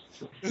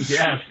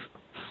 Yes.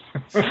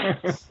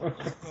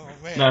 Oh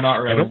man. No,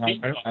 not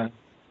really.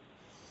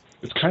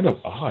 It's kind of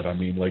odd. I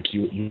mean, like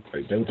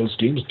those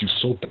games do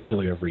so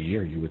badly every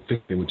year. You would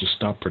think they would just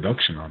stop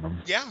production on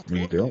them. Yeah. I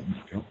mean, they don't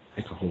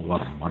make a whole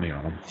lot of money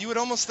on them. You would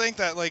almost think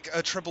that like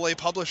a AAA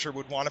publisher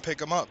would want to pick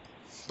them up,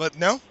 but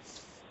no.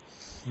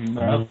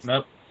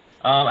 Nope.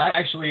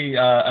 Actually,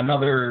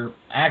 another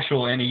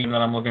actual indie game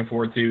that I'm looking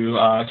forward to,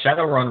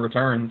 Shadowrun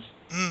Returns.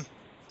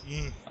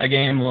 That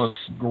game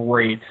looks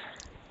great,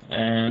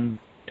 and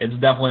it's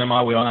definitely in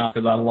my wheelhouse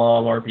because I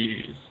love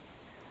RPGs.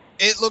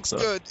 It looks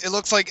good. It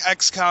looks like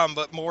XCOM,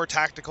 but more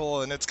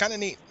tactical, and it's kind of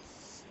neat.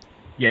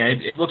 Yeah,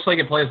 it looks like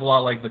it plays a lot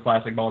like the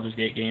classic Baldur's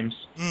Gate games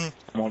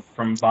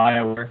from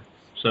BioWare.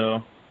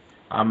 So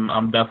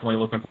I'm definitely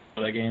looking forward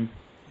to that game.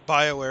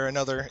 BioWare,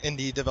 another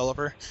indie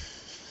developer.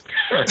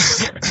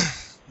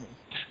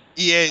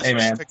 EA is hey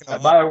man, picking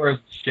them up. BioWare's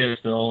shit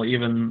still,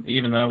 even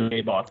though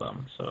they bought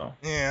them. So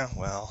yeah,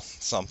 well,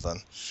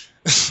 something.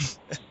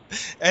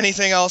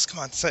 Anything else? Come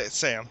on,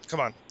 Sam. Come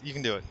on, you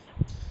can do it.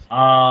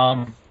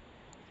 I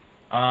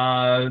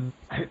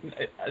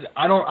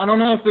don't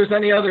know if there's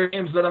any other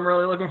games that I'm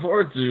really looking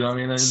forward to. I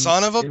mean,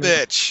 son of a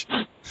bitch.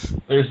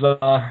 There's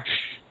that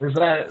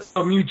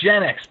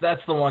Mugenics.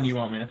 That's the one you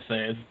want me to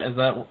say. Is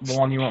that the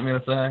one you want me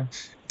to say?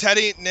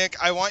 Teddy, Nick,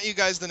 I want you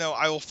guys to know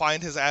I will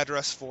find his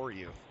address for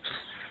you.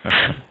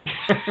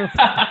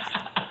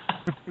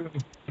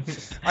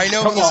 I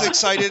know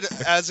he's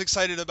as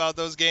excited about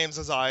those games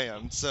as I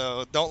am,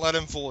 so don't let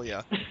him fool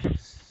you.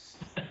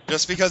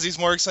 Just because he's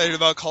more excited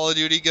about Call of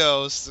Duty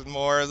Ghosts and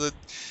more of the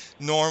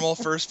normal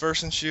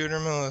first-person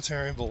shooter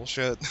military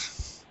bullshit.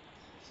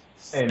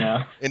 Hey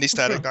now.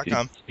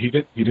 IndieStatic.com. He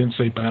didn't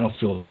say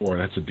Battlefield 4.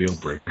 That's a deal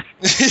breaker.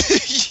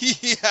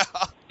 Yeah.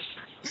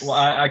 Well,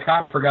 I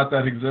kind of forgot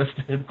that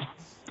existed.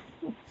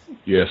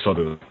 Yeah, so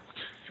did,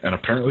 and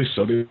apparently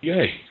so did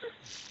EA.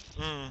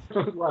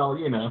 Well,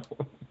 you know.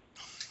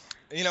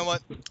 You know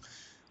what?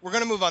 We're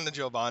gonna move on to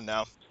Jovan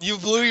now. You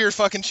blew your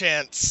fucking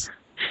chance.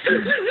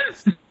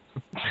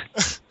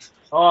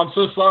 Oh, I'm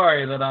so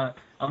sorry that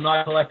I'm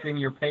not collecting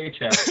your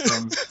paychecks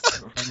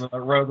from the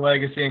Rogue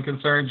Legacy and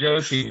Concerned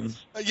Joe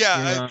teams.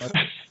 Yeah.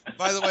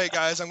 By the way,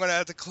 guys, I'm gonna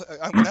have to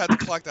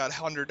collect that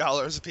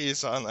 $100 a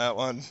piece on that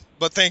one.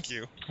 But thank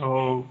you.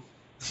 Oh.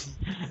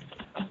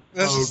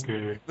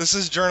 This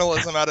is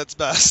journalism at its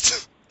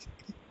best.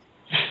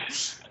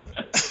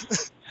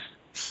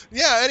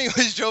 Yeah.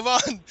 Anyways,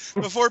 Jovan,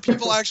 before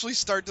people actually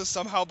start to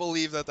somehow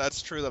believe that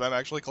that's true, that I'm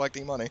actually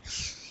collecting money.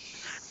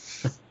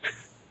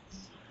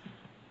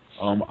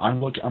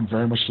 I'm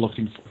very much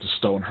looking forward to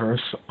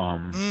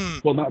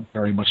Stonehearth. Well, not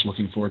very much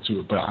looking forward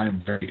to it, but I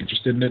am very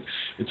interested in it.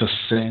 It's a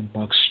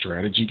sandbox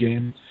strategy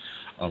game.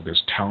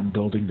 There's town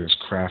building, there's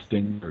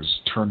crafting,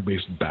 there's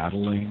turn-based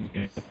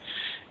battling,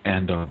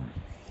 and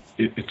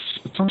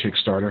it's on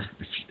Kickstarter.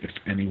 If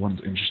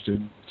anyone's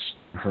interested,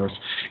 Stonehearth.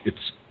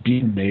 It's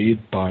being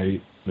made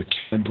by the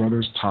Cannon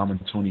brothers, Tom and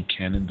Tony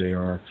Cannon.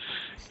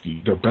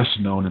 They're best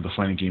known in the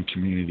fighting game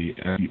community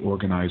as the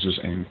organizers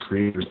and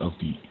creators of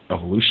the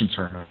Evolution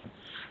tournament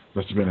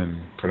that's been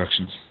in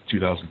production since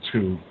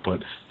 2002,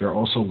 but they're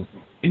also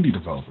indie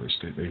developers.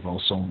 They've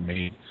also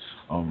made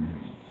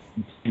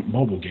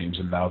mobile games,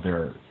 and now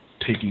they're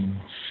taking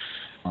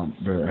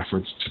their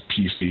efforts to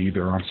PC.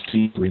 They're on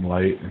Steam,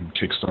 Greenlight, and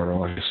Kickstarter,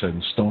 like I said,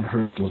 and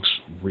Stonehearth looks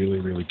really,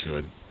 really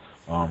good.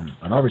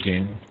 Another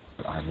game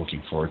that I'm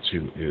looking forward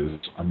to is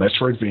a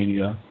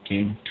Metroidvania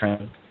game,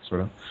 kind of,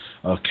 sort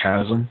of,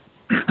 Chasm.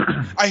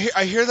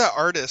 I hear that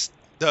artist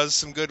does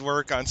some good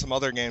work on some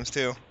other games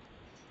too.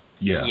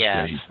 Yeah.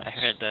 I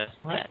heard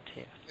that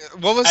too.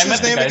 What was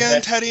his name again,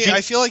 that- Teddy?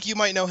 I feel like you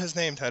might know his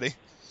name, Teddy.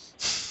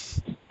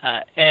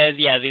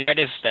 The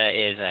artist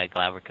is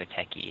Glauber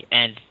Kotecki,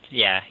 and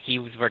he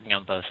was working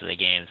on both of the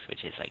games,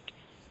 which is like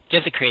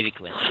just a crazy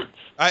coincidence.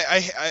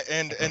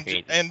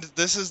 And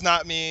this is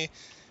not me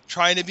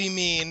trying to be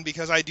mean,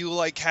 because I do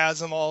like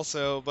Chasm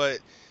also, but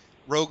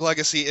Rogue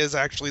Legacy is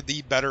actually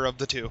the better of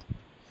the two.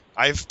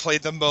 I've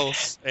played them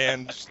both,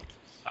 and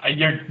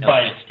You're No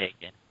biased. offense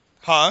taken.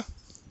 huh?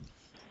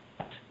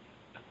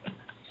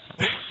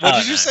 What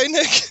did you say,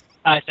 Nick?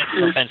 I said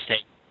no offense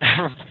taken.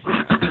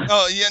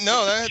 Oh yeah,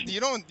 no, you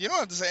don't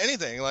have to say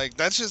anything. Like,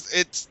 that's just,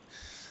 it's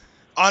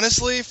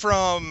honestly,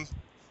 from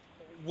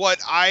what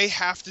I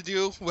have to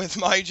do with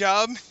my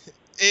job,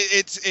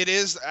 it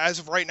is, as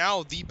of right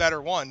now, the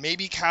better one.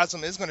 Maybe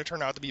Chasm is going to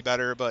turn out to be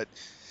better, but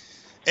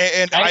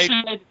I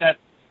played that.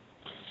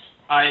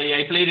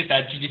 I played it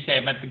at GDC. I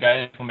met the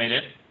guys who made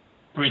it.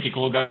 Pretty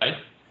cool guys.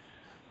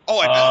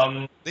 I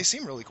bet. They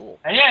seem really cool.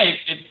 And yeah,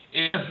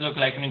 it does look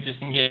like an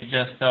interesting game.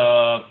 Just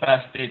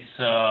passed its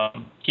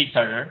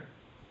Kickstarter.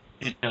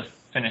 It just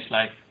finished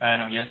like, I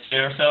don't know, yesterday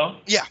or so.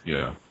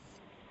 Yeah.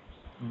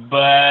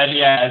 But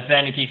yeah, as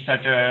any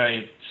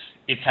Kickstarter,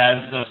 it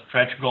has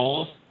stretch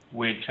goals,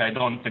 which I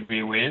don't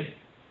agree with.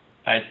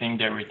 I think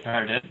they're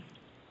retarded.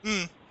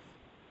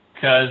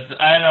 Because,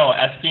 I don't know,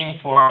 asking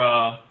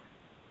for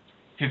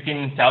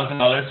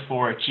 $15,000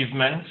 for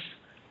achievements,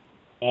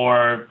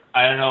 or,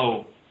 I don't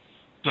know,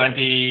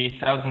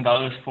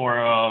 $20,000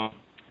 for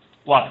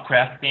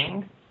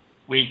crafting,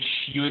 which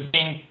you would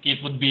think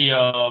it would be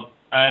a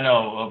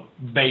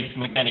base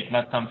mechanic,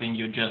 not something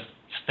you just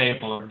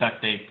staple or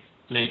duct tape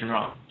later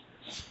on.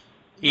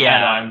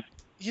 Yeah.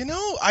 You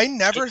know, I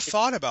never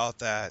thought about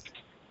that.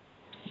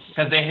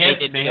 Because they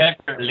have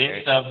a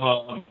list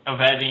of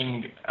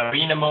adding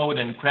arena mode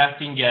and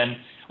crafting, and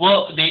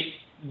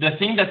the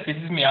thing that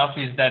pisses me off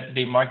is that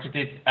they market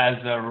it as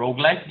a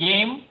roguelike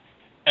game,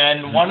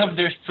 and one of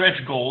their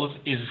stretch goals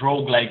is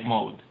roguelike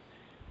mode,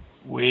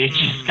 which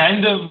is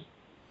kind of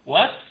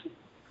what?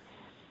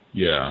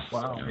 Yeah.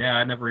 Wow. Yeah,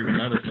 I never even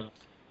noticed that.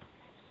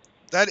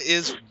 That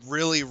is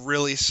really,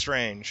 really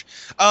strange.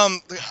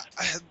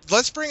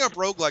 Let's bring up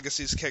Rogue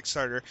Legacy's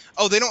Kickstarter.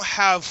 Oh, they don't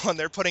have one.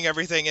 They're putting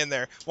everything in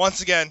there.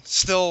 Once again,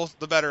 still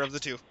the better of the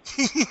two.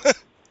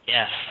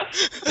 Yes.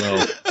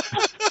 Well,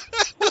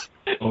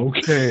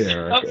 okay,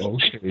 Eric.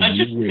 Okay,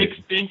 you win.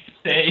 Big thing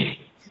to say.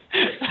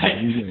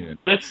 You win.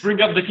 Let's bring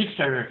up the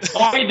Kickstarter.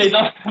 Oh wait, they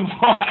don't have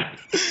one.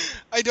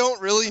 I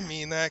don't really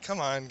mean that.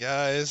 Come on,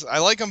 guys. I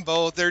like them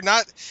both. They're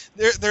not.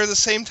 They're the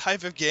same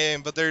type of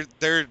game, but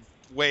they're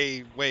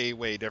way, way,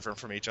 way different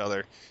from each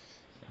other.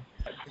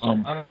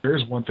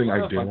 There's one thing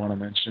I did want to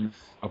mention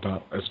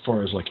about as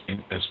far as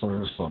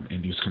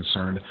indie's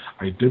concerned.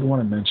 I did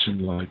want to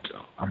mention,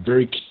 I'm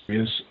very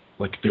curious.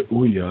 The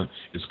Ouya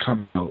is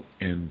coming out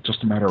in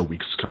just a matter of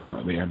weeks, coming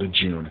out at the end of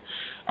June.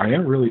 I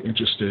am really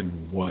interested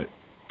in what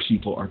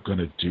people are going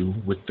to do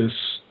with this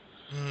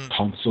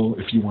console,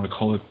 if you want to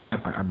call it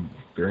that. I'm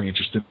very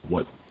interested in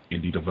what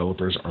indie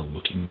developers are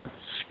looking at,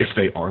 if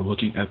they are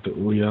looking at the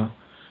Ouya,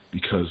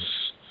 because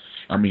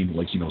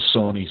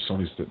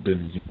Sony's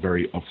been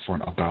very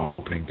upfront about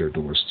opening their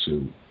doors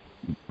to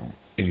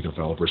indie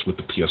developers with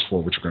the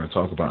PS4, which we're going to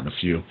talk about in a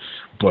few.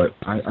 But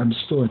I'm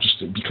still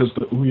interested because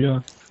the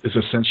Ouya is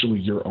essentially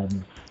your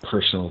own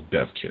personal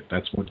dev kit.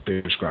 That's what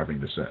they're describing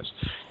this as.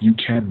 You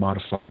can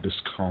modify this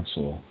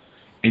console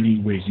any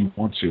way you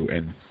want to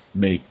and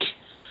make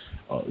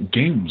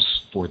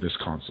games for this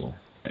console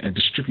and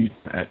distribute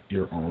at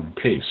your own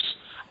pace.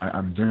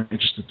 I'm very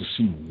interested to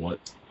see what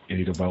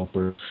any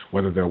developer,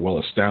 whether they're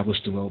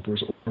well-established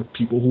developers or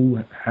people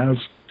who haven't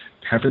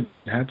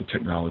had the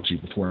technology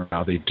before,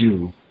 now they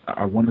do.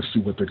 I want to see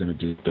what they're going to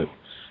do with it,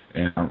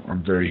 and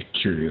I'm very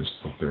curious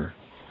what their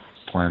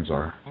plans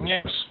are.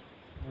 Yeah.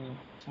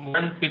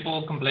 Weren't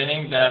people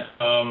complaining that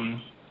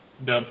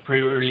the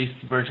pre-release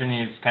version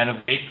is kind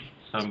of big,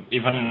 so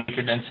even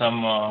bigger than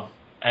some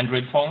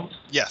Android phones?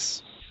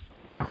 Yes.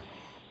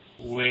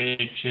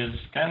 Which is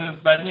kind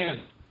of bad news.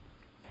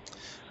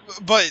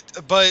 But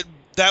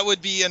that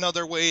would be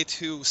another way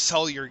to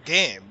sell your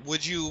game.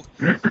 Would you?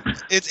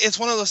 It's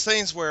one of those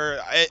things where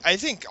I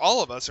think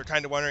all of us are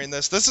kind of wondering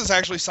this. This is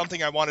actually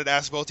something I wanted to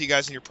ask both of you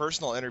guys in your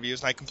personal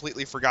interviews, and I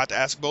completely forgot to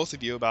ask both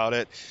of you about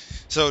it.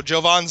 So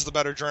Jovan's the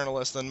better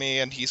journalist than me,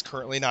 and he's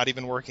currently not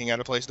even working at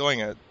a place doing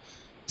it.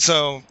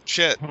 So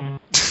shit.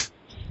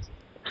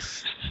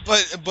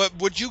 But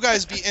would you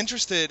guys be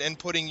interested in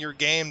putting your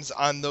games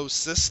on those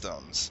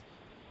systems?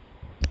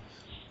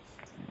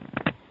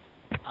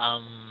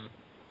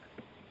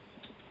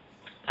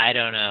 I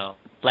don't know.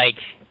 Like,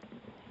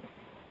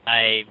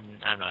 I'm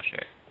not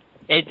sure.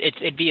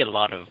 It'd be a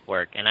lot of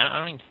work, and I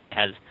don't think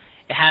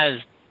it has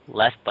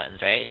less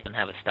buttons, right? It doesn't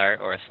have a start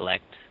or a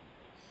select.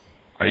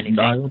 I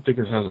don't think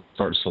it has a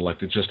start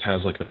select. It just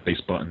has like the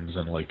base buttons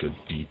and like a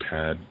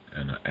D-pad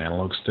and an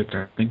analog stick.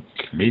 I think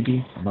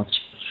maybe. I'm not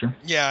sure.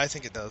 Yeah, I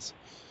think it does.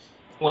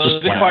 Well, the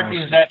big part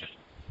is that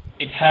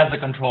it has a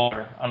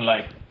controller,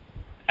 unlike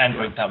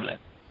Android tablet.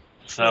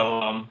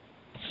 So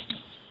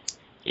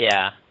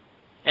yeah,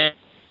 and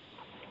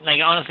like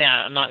honestly,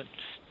 I'm not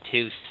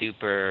too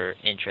super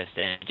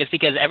interested in it, just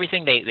because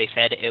everything they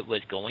said it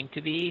was going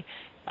to be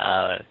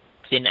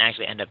didn't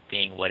actually end up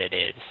being what it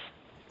is.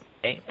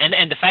 Okay?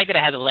 And the fact that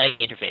it has a leg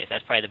interface,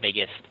 that's probably the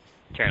biggest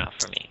turnoff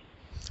for me.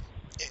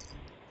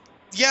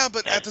 Yeah,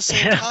 but at the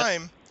same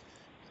time,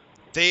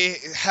 they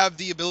have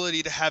the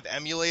ability to have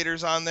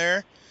emulators on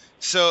there.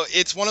 So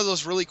it's one of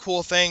those really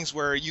cool things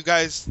where you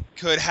guys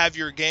could have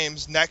your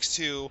games next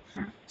to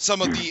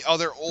some of the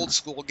other old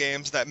school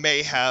games that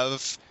may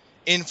have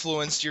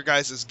influenced your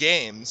guys'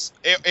 games.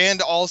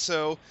 And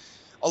also,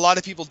 a lot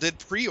of people did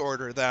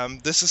pre-order them.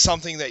 This is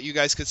something that you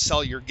guys could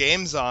sell your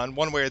games on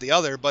one way or the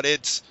other, but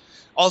it's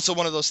also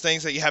one of those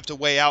things that you have to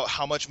weigh out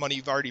how much money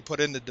you've already put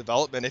into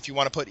development if you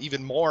want to put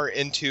even more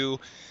into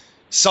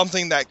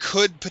something that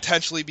could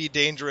potentially be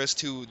dangerous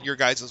to your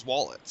guys'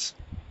 wallets.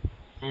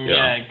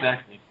 yeah,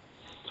 exactly.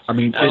 I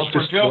mean,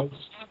 for Joe.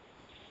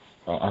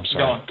 I'm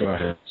sorry. Go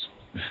ahead.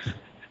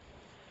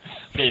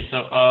 Okay,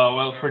 so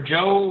well, for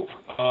Joe,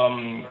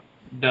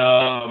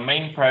 the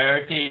main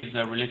priority is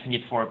releasing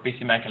it for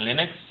PC, Mac, and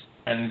Linux,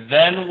 and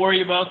then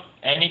worry about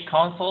any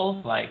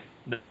console like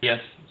the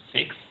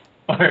PS6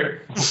 or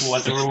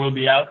whatever will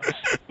be out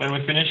when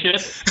we finish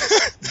it.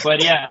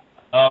 But yeah,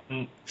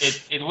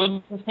 it will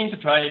be interesting to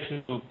try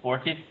to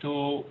port it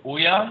to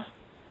Ouya,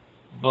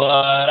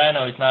 but I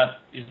know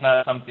it's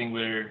not something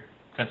we're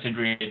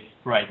considering it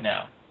right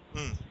now.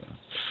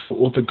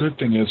 Well, the good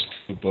thing is,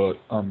 but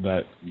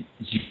that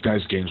you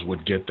guys' games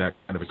would get that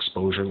kind of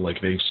exposure.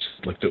 Like the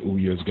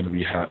Ouya is going to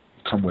be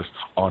come with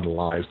on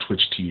live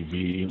Twitch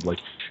TV. Like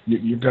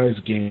your guys'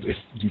 games, if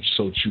you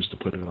so choose to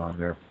put it on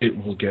there, it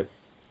will get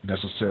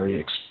necessary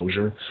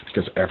exposure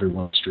because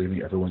everyone's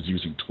streaming, everyone's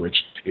using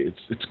Twitch.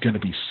 It's going to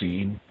be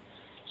seen.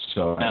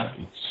 So Yeah.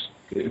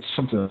 it's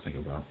something to think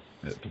about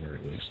at the very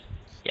least.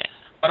 Yeah.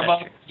 What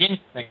about games?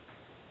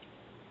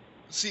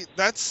 See,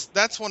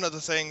 that's one of the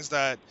things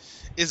that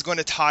is going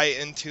to tie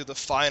into the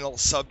final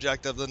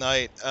subject of the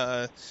night.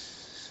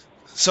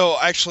 So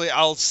actually,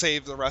 I'll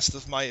save the rest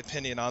of my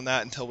opinion on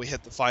that until we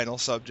hit the final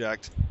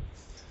subject.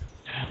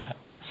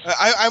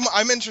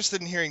 I'm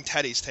interested in hearing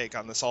Teddy's take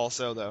on this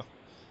also, though.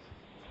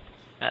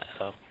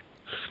 Uh-oh.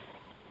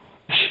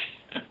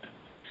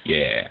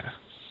 Yeah.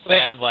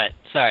 Wait, what?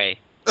 Sorry.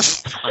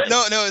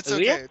 No, it's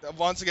okay.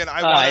 Once again,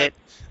 I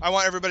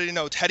want everybody to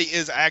know Teddy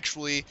is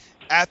actually,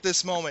 at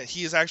this moment,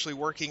 he is actually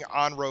working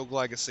on Rogue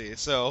Legacy.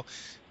 So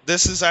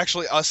this is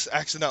actually us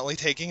accidentally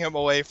taking him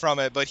away from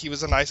it, but he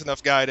was a nice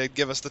enough guy to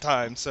give us the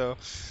time. So,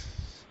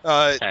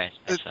 Sorry.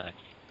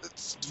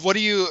 what do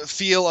you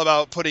feel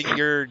about putting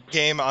your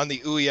game on the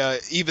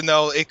Ouya, even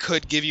though it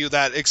could give you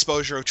that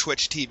exposure of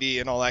Twitch TV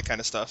and all that kind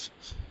of stuff?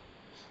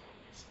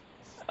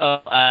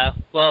 Oh,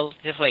 well,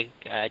 just like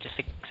I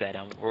said,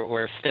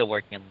 we're still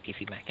working on the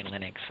PC, Mac, and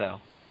Linux,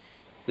 so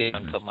we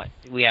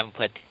haven't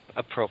put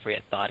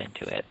appropriate thought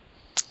into it.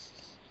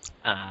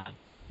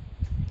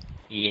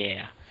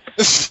 Yeah.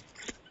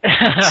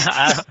 Yeah,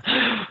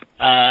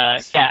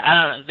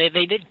 I don't know.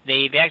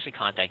 They actually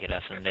contacted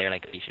us, and they're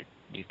like,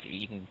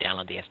 you can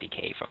download the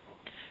SDK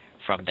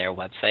from their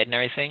website and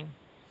everything,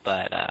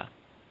 but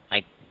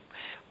like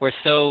we're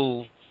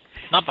so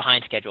not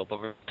behind schedule, but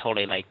we're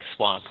totally like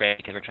swamped, right?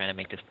 Because we're trying to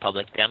make this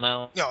public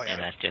demo,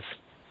 and that just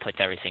puts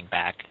everything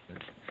back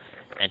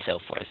and so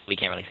forth. We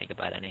can't really think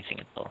about anything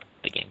until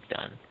the game's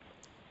done.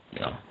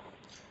 So.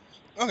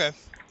 Okay,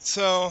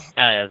 so.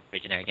 That was a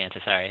pretty generic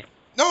answer. Sorry.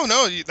 No,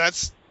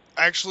 that's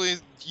actually,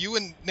 you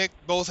and Nick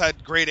both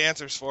had great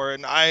answers for it,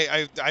 and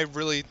I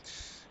really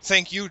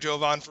thank you,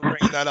 Jovan, for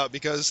bringing that up,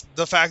 because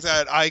the fact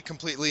that I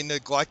completely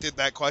neglected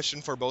that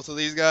question for both of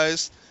these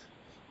guys,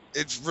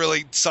 it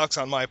really sucks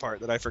on my part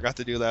that I forgot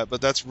to do that, but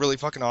that's really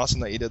fucking awesome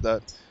that you did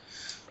that.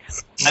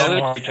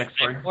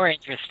 I'm more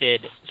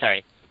interested.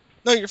 Sorry.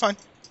 No, you're fine.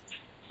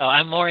 Oh,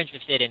 I'm more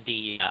interested in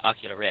the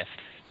Oculus Rift.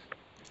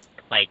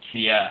 Like,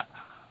 yeah,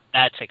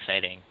 that's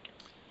exciting.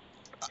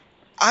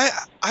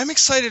 I'm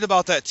excited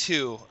about that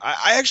too.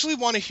 I actually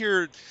want to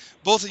hear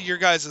both of your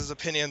guys'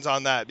 opinions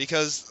on that,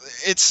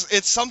 because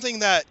it's something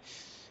that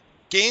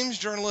games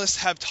journalists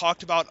have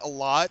talked about a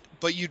lot,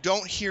 but you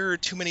don't hear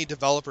too many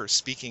developers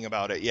speaking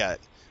about it yet,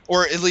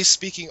 or at least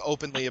speaking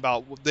openly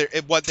about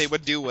what they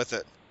would do with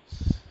it.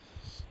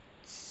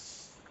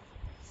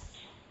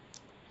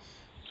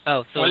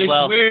 Oh, so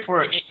Well, it's weird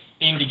for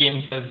indie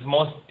games because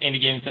most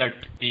indie games are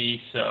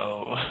 3D,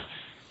 so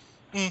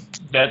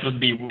that would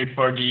be weird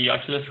for the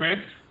Oculus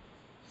Rift.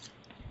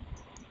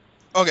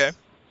 Okay,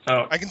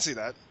 So I can see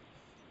that.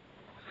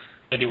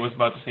 Eddie was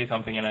about to say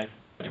something and I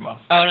cut him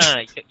off. Oh,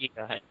 no, you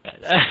go ahead.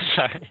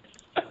 Sorry.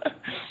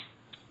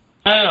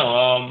 I don't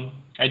know.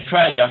 I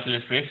tried the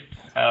Oculus Rift.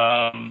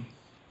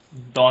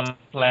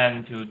 Don't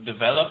plan to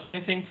develop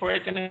anything for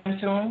it anytime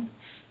soon,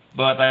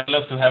 but I'd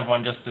love to have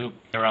one just to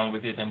play around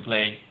with it and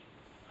play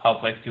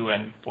Half-Life 2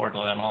 and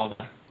Portal and all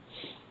that.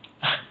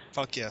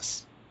 Fuck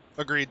yes.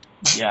 Agreed.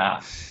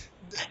 Yeah.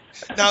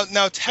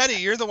 Now, Teddy,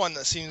 you're the one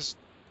that seems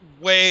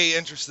way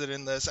interested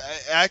in this.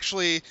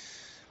 Actually,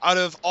 out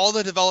of all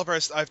the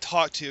developers I've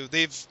talked to,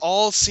 they've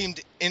all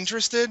seemed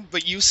interested,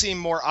 but you seem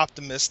more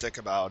optimistic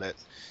about it.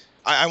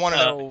 I want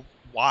to know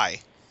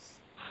why.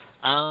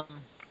 I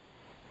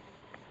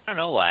don't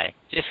know why.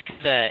 Just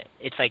because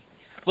it's like,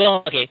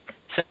 well, okay.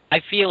 So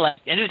I feel like,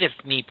 and this is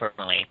just me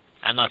personally.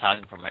 I'm not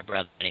talking for my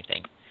brother or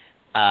anything.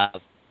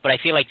 But I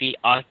feel like the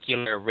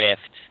Ocular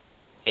Rift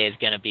is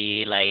gonna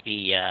be like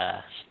the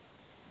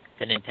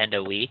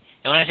Nintendo Wii.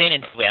 And when I say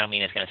Nintendo Wii, I don't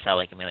mean it's gonna sell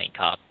like 1 million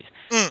copies,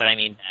 but I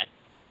mean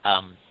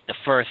that the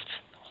first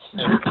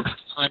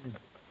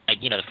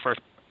the first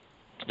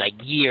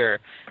year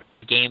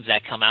games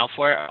that come out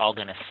for it are all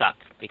gonna suck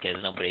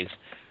because nobody's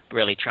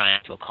really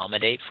trying to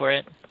accommodate for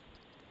it.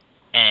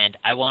 And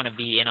I want to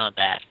be in on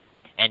that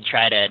and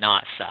try to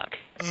not suck.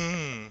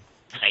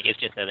 Like, it's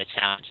just a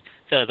challenge.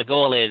 So the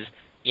goal is,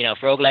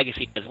 for Rogue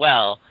Legacy as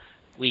well,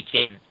 we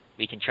can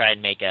try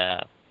and make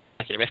a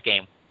Oculus Rift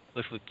game,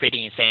 which would be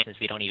pretty insane since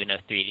we don't even know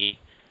 3D.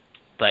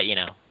 But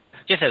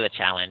just as a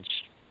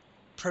challenge.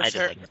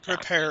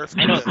 Prepare for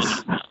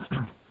this.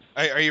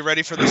 Are you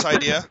ready for this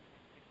idea?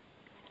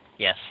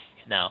 Yes.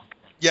 No.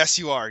 Yes,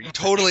 you are. You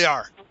totally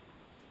are.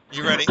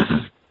 You ready?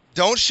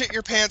 Don't shit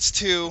your pants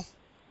too.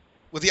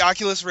 With the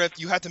Oculus Rift,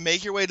 you have to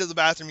make your way to the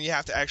bathroom. You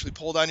have to actually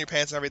pull down your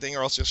pants and everything,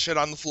 or else you'll shit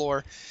on the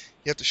floor.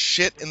 You have to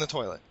shit in the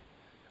toilet.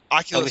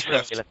 Oculus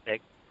Rift.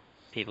 Realistic.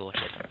 People will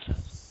shit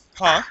themselves.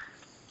 Huh?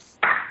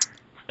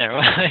 Never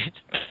mind.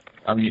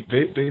 I mean,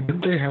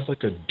 didn't they have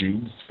like a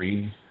Doom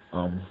 3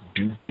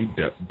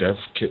 dev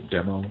kit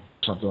demo,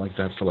 something like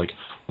that, for like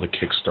the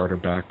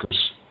Kickstarter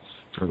backers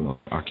for the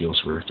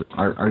Oculus Rift?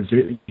 I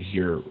did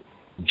hear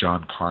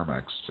John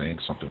Carmack saying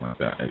something like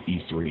that at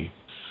E3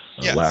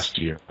 last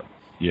year.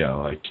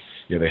 Yeah,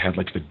 they had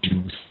like the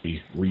Doom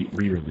 3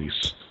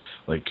 re-release,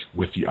 like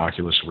with the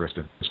Oculus Rift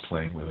and was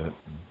playing with it.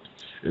 And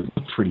it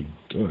looked pretty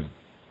good.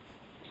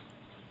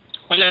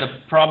 Well,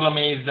 the problem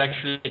is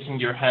actually getting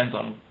your hands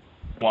on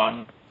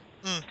one.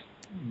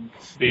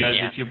 Because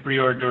if you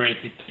pre-order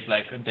it, it takes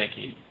like a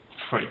decade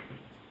for it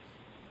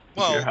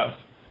to your house.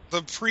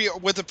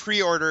 With the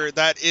pre-order,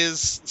 that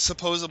is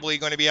supposedly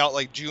going to be out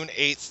like June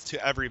 8th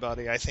to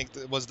everybody. I think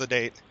that was the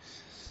date.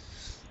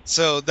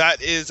 So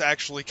that is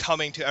actually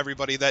coming to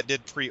everybody that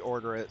did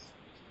pre-order it.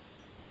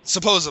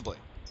 Supposedly.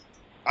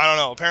 I don't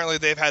know. Apparently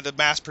they've had to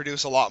mass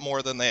produce a lot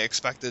more than they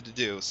expected to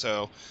do.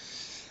 So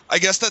I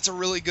guess that's a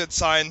really good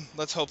sign.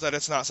 Let's hope that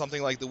it's not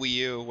something like the Wii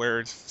U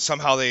where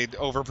somehow they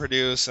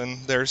overproduce and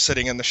they're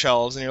sitting in the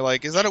shelves and you're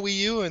like, is that a Wii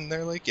U? And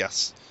they're like,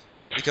 yes.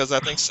 Because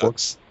that thing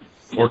sucks.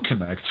 Or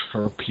Kinect,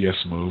 or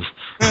PS Move.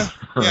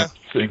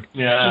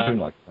 Something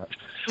like that.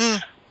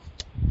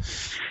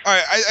 All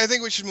right, I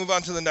think we should move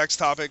on to the next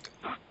topic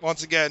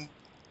once again,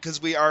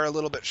 because we are a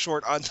little bit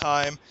short on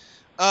time.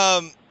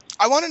 I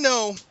want to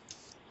know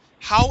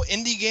how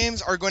indie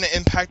games are going to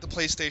impact the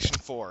PlayStation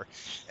 4.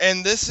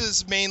 And this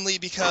is mainly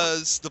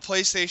because the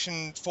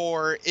PlayStation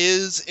 4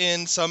 is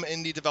in some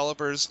indie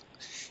developers'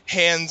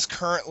 hands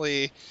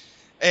currently,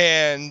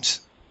 and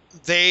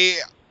they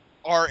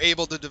are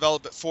able to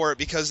develop it for it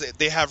because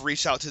they have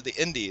reached out to the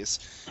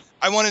indies.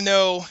 I want to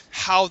know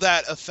how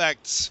that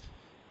affects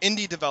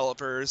indie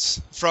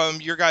developers from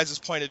your guys'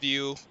 point of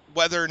view,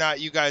 whether or not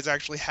you guys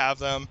actually have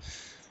them,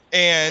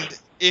 and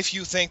if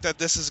you think that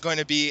this is going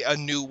to be a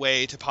new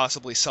way to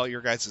possibly sell your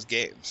guys'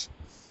 games.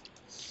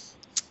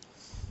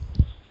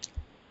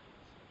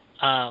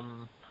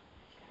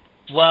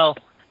 Well,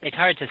 it's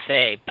hard to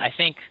say. I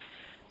think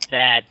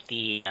that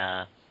the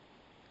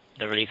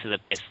release of the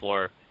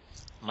PS4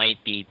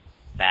 might be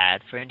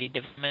bad for indie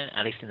development,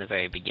 at least in the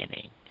very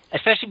beginning.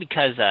 Especially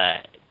because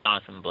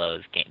Jonathan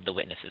Blow's game, The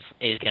Witnesses,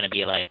 is going to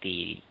be like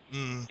the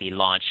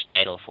launch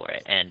title for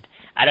it. And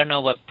I don't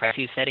know what price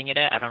he's setting it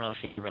at. I don't know if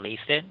he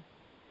released it,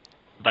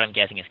 but I'm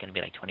guessing it's going to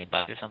be like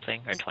 $20 or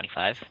something, or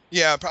 25.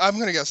 Yeah, I'm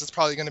going to guess it's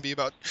probably going to be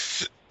about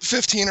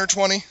 15 or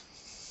 20.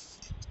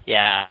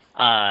 Yeah,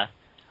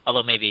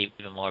 although maybe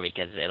even more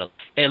because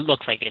it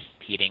looks like it's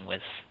competing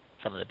with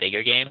some of the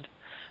bigger games.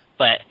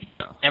 But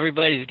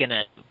everybody's going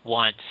to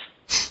want,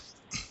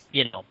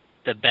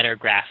 the better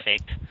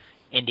graphic,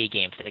 indie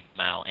games that come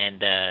out, and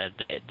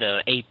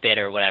the 8-bit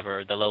or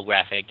whatever, the low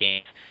graphic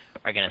games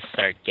are gonna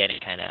start getting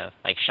kind of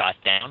like shot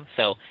down.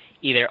 So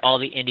either all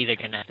the indies are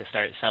gonna have to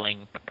start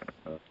selling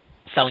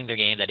their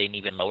games at an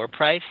even lower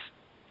price,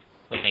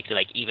 which makes it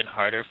like even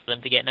harder for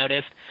them to get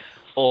noticed,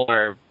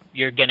 or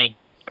you're gonna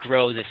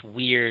grow this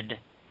weird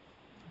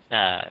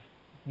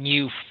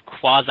new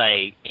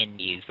quasi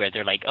indies where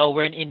they're like, oh,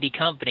 we're an indie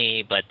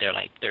company, but they're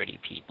like 30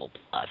 people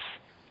plus,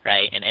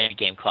 right? And every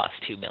game costs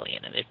 $2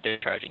 million, and they're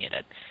charging it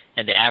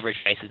and the average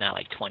price is now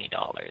like $20.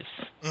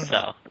 Mm-hmm.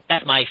 So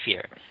that's my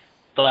fear.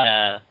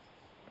 But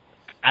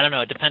I don't know.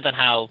 It depends on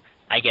how,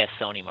 I guess,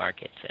 Sony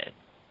markets it.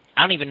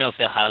 I don't even know if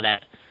they'll have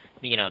that,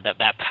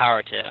 that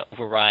power to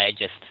override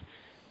just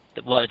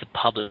what the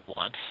public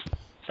wants.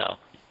 So.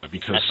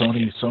 Because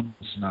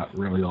Sony's not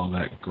really all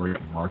that great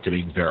at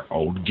marketing their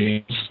own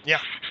games.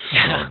 Yeah. So,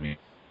 I mean,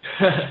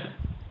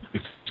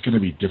 it's going to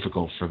be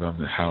difficult for them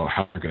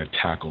how they're going to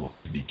tackle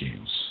indie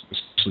games,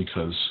 especially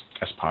because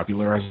as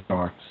popular as they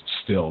are,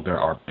 still there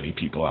are many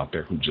people out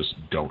there who just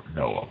don't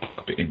know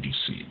about the indie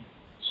scene.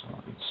 So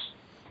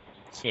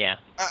it's. Yeah.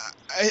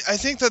 I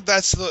think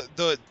that's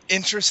the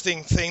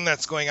interesting thing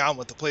that's going on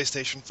with the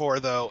PlayStation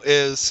 4, though,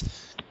 is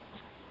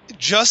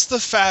just the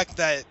fact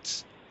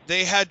that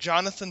they had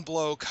Jonathan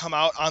Blow come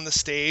out on the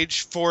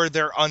stage for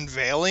their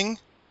unveiling.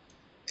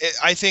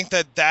 I think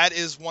that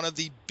is one of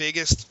the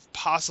biggest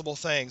possible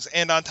things.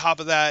 And on top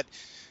of that,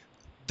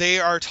 they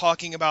are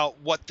talking about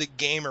what the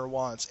gamer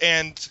wants.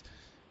 And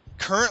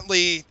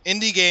currently,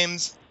 indie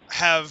games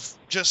have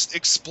just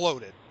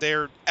exploded.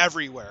 They're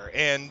everywhere.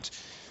 And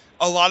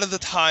a lot of the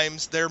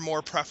times, they're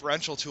more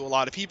preferential to a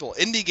lot of people.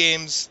 Indie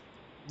games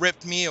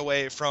ripped me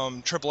away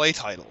from AAA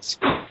titles,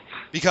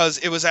 because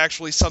it was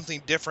actually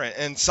something different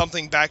and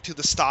something back to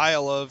the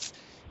style of,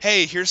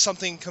 hey, here's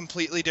something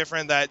completely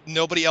different that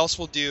nobody else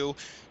will do.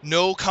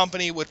 No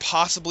company would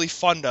possibly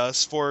fund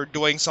us for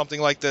doing something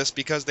like this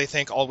because they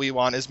think all we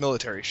want is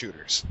military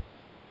shooters.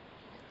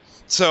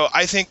 So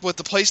I think with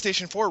the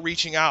PlayStation 4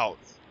 reaching out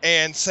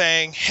and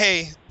saying,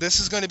 hey, this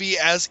is going to be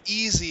as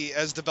easy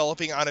as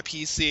developing on a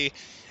PC,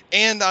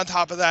 and on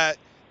top of that,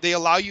 they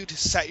allow you to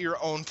set your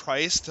own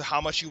price to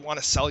how much you want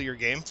to sell your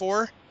game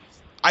for,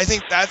 I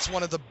think that's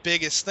one of the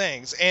biggest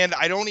things. And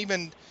I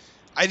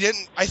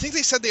think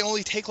they said they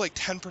only take like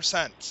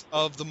 10%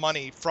 of the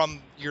money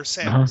from your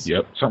sales.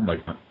 Yep, something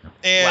like that.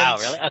 And wow,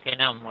 really? Okay,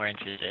 now I'm more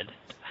interested.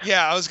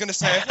 Yeah, I was going to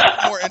say, I think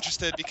I'm more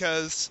interested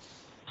because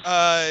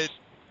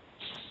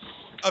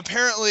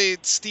apparently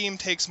Steam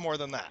takes more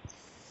than that.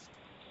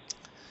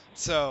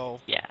 So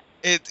yeah,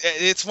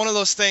 it's one of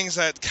those things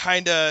that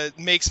kind of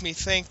makes me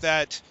think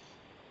that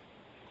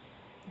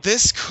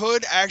this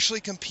could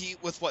actually compete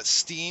with what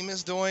Steam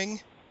is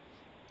doing,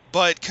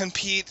 but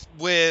compete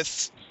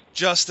with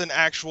just an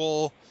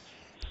actual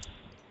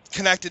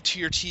connected to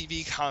your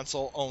TV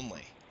console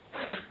only.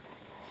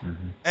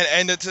 Mm-hmm.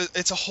 And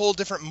it's a whole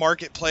different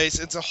marketplace.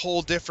 It's a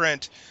whole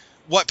different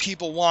what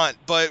people want.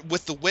 But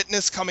with The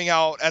Witness coming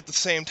out at the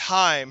same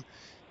time,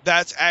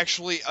 that's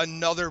actually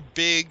another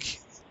big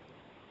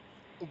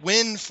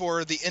win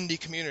for the indie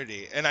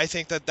community. And I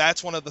think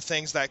that's one of the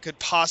things that could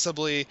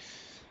possibly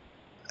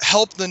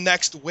help the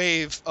next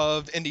wave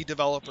of indie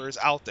developers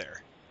out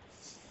there.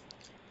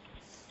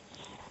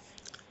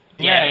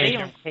 Yeah, they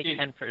don't take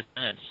 10%.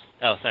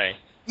 Oh, sorry.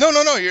 No,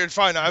 you're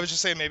fine. I was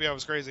just saying maybe I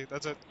was crazy.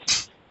 That's it.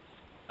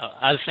 Oh,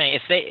 I was saying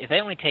if they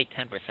only take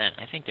 10%,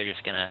 I think they're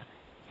just gonna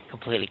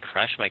completely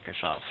crush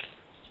Microsoft.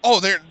 Oh,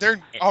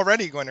 they're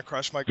already going to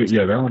crush Microsoft.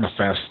 Yeah, they're on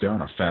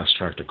a fast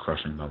track to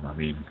crushing them. I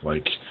mean,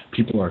 like,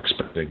 people are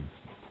expecting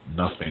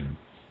nothing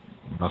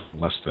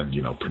less than,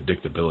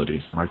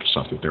 predictability from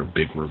Microsoft with their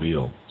big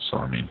reveal. So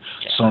I mean,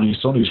 yeah.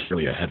 Sony's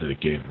really ahead of the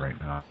game right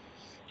now.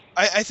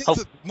 I think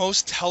the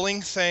most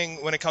telling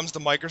thing when it comes to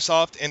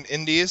Microsoft and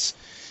indies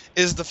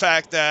is the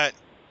fact that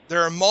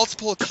there are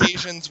multiple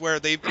occasions where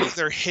they've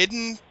either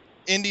hidden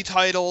indie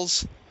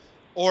titles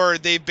or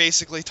they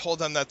basically told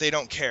them that they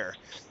don't care.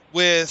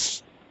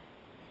 With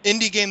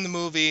Indie Game the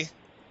Movie,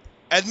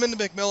 Edmund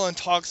McMillen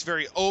talks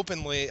very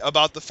openly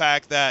about the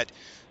fact that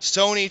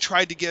Sony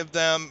tried to give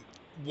them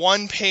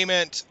one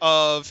payment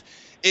of,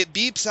 it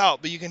beeps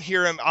out, but you can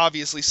hear him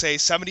obviously say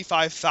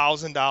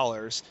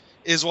 $75,000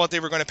 is what they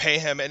were going to pay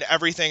him, and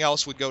everything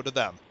else would go to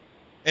them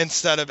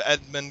instead of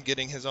Edmund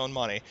getting his own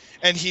money.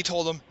 And he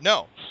told them,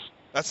 no,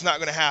 that's not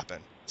going to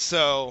happen.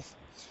 So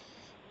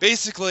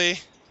basically,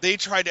 they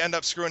tried to end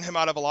up screwing him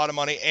out of a lot of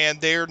money, and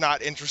they're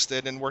not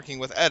interested in working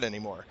with Ed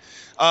anymore.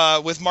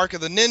 With Mark of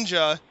the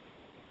Ninja,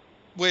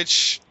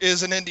 which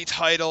is an indie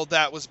title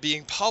that was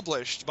being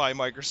published by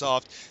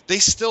Microsoft, they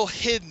still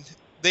hid.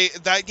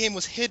 That game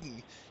was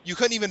hidden. You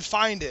couldn't even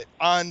find it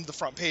on the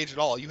front page at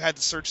all. You had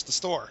to search the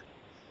store.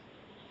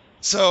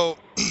 So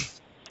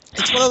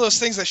it's one of those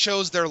things that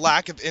shows their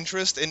lack of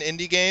interest in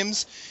indie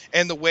games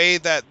and the way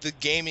that the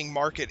gaming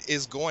market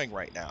is going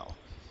right now.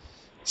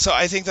 So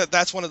I think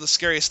that's one of the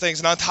scariest things.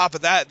 And on top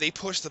of that, they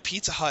push the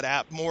Pizza Hut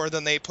app more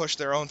than they push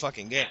their own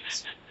fucking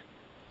games.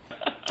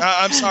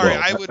 I'm sorry,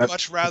 well, I would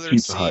much rather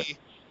see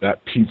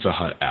that Pizza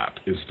Hut app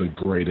is the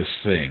greatest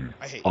thing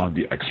I hate on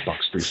the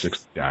Xbox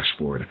 360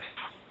 dashboard.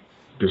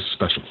 There's a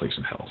special place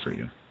in hell for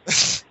you.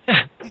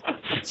 God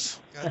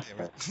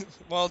damn it.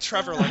 Well,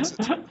 Trevor likes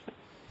it too.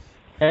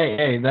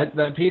 Hey,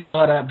 that Pizza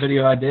Hut app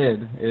video I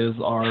did is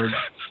our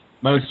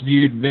most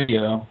viewed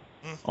video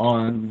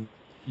on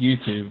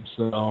YouTube.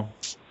 So,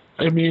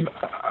 I mean,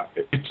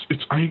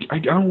 I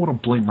don't want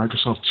to blame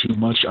Microsoft too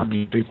much. I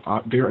mean,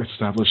 they're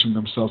establishing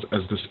themselves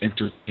as this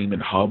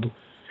entertainment hub,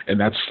 and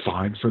that's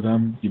fine for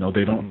them. You know,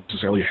 they don't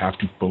necessarily have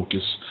to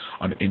focus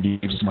on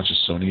indie games as much as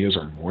Sony is,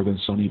 or more than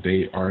Sony.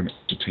 They are an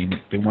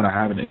entertainment. They want to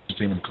have an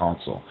entertainment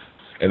console,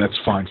 and that's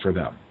fine for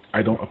them.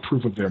 I don't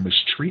approve of their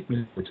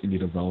mistreatment with indie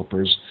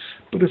developers,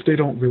 but if they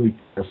don't really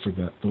care for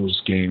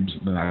those games,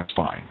 then that's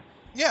fine.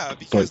 Yeah,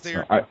 because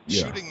they're yeah.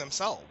 shooting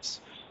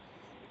themselves.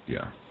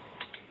 Yeah.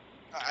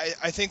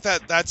 I think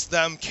that's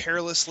them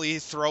carelessly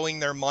throwing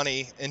their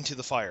money into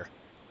the fire.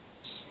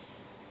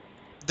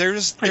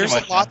 There's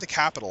a lot to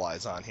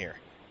capitalize on here.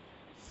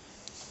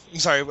 I'm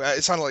sorry,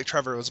 it sounded like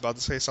Trevor was about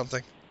to say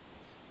something.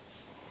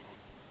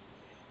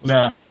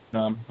 No,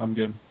 I'm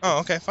good. Oh,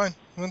 okay, fine.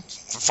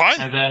 Fine.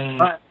 And then,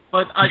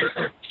 but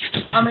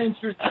I'm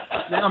interested.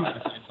 Now I'm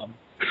gonna say something.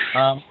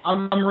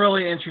 I'm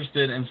really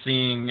interested in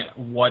seeing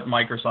what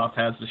Microsoft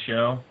has to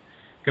show,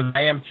 because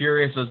I am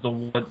curious as to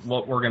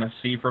what we're gonna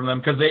see from them.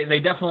 Because they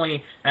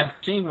definitely, after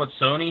seeing what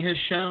Sony has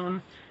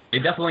shown, they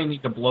definitely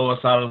need to blow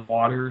us out of the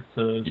water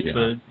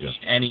to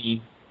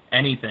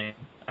anything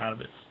out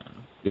of it.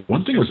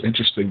 One thing that was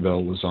interesting though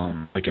was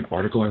like an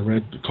article I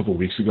read a couple of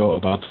weeks ago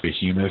about the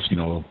Behemoth, you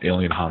know,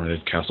 Alien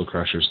Hominid, Castle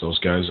Crashers, those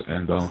guys,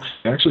 and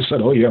they actually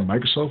said, oh yeah,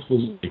 Microsoft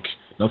was like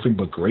nothing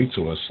but great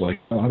to us. Like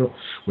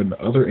when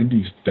other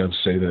indie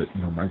devs say that,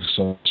 you know,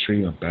 Microsoft is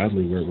treating them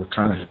badly, we're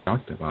kind of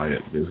shocked by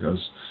it,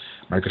 because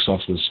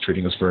Microsoft was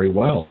treating us very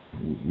well.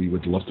 We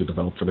would love to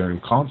develop for their new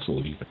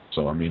console even.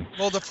 So I mean,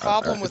 well, the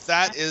problem with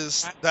that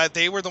is that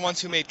they were the ones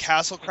who made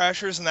Castle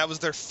Crashers, and that was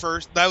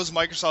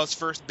Microsoft's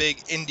first big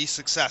indie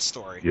success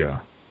story. Yeah.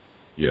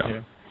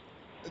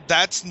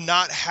 That's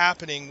not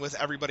happening with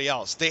everybody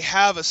else. They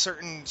have a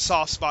certain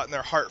soft spot in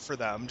their heart for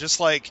them, just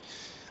like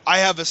I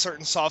have a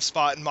certain soft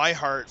spot in my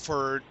heart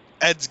for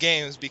Ed's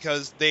games,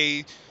 because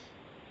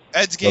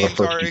Ed's games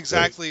are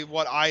exactly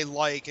what I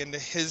like, and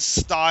his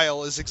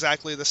style is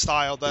exactly the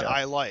style that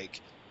I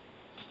like.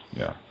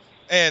 Yeah.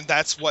 And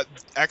that's what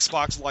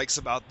Xbox likes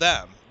about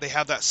them. They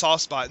have that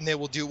soft spot, and they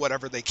will do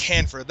whatever they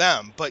can for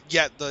them. But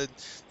yet the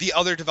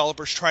other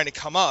developers trying to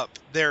come up,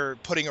 they're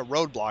putting a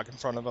roadblock in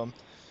front of them.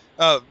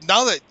 Now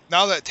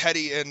that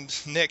Teddy and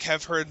Nick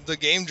have heard the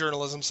game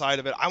journalism side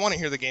of it, I want to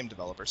hear the game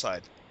developer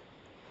side.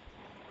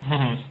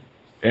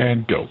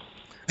 And go.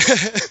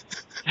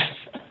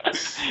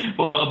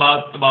 Well,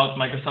 about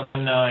Microsoft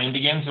and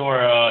indie games, or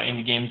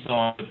indie games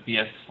on the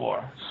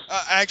PS4?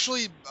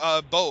 Actually,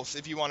 both,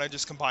 if you want to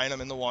just combine them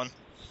into one.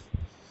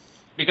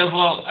 Because,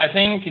 well, I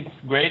think it's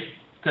great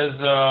because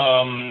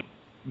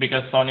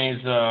Sony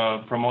is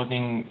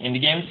promoting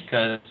indie games,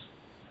 because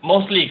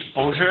mostly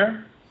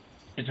exposure.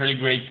 It's really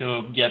great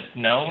to get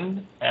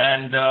known,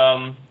 and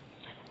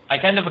I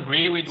kind of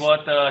agree with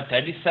what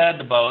Teddy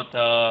said about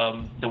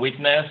The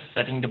Witness,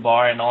 setting the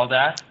bar and all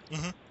that.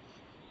 Mm-hmm.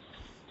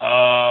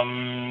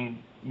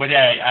 But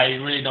yeah, I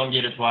really don't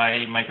get it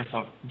why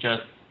Microsoft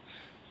just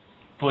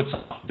puts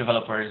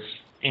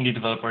indie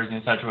developers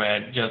in such a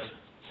way, just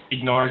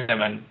ignores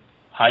them and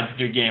hides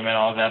their game and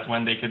all that,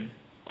 when they could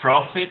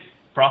profit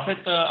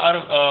out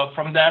of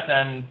from that,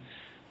 and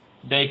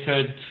they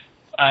could,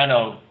 I don't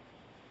know,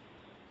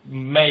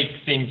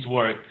 make things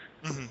work.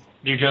 Mm-hmm.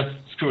 They're just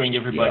screwing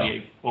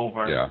everybody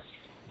over. Yeah,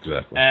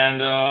 exactly.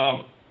 And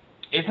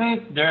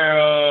isn't there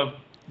a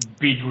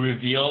big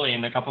reveal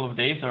in a couple of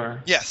days,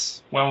 or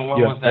yes? When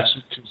was that? Next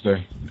week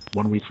Tuesday.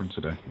 1 week from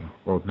today. Yeah.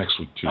 Or next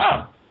week Tuesday.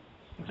 Ah,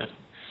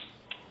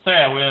 so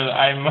yeah, well,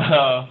 I'm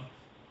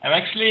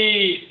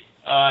actually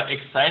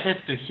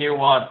excited to hear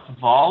what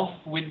Valve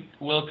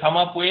will come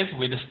up with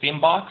the Steam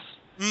box,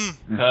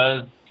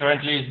 because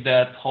currently it's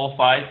that whole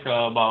fight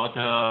about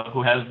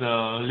who has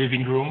the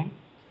living room.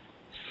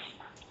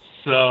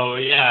 So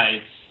yeah,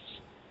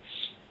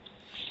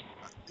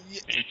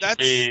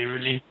 that's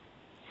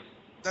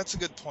a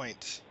good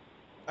point.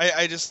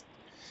 I just,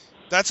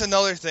 that's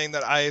another thing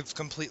that I've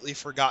completely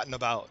forgotten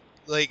about.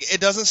 Like, it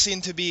doesn't seem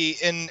to be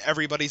in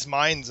everybody's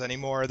minds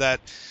anymore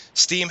that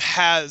Steam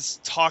has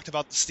talked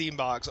about the Steam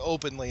box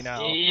openly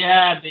now.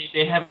 Yeah,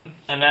 they haven't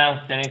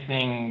announced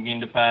anything in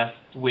the past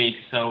week,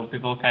 so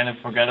people kind of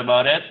forgot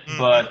about it. Mm-hmm.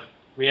 But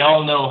we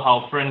all know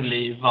how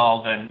friendly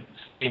Valve and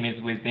Steam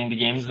is with indie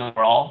games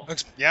overall.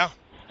 Yeah.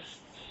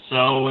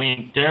 So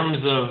in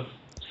terms of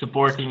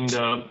supporting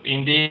the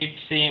indie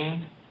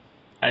scene,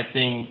 I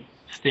think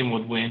Steam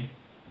would win.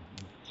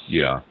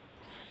 Yeah.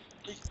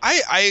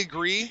 I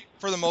agree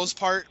for the most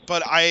part,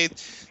 but I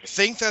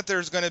think that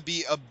there's going to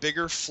be a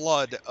bigger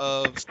flood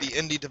of the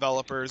indie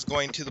developers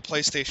going to the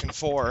PlayStation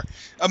 4,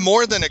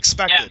 more than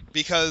expected,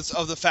 because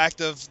of the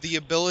fact of the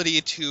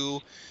ability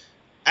to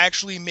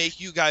actually make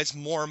you guys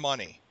more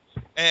money.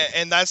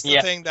 And that's the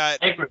thing that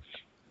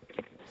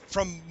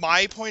from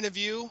my point of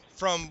view,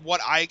 from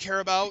what I care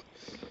about,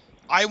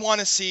 I want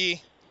to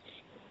see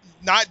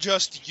not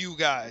just you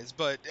guys,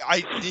 but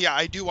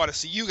I do want to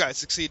see you guys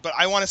succeed, but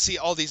I want to see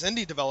all these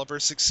indie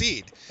developers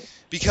succeed,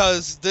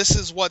 because this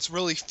is what's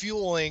really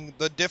fueling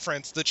the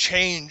difference, the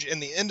change in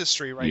the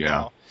industry right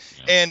now.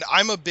 And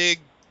I'm a big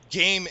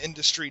game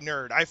industry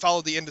nerd. I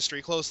follow the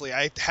industry closely.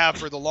 I have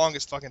for the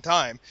longest fucking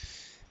time.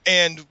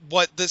 And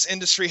what this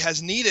industry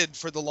has needed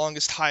for the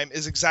longest time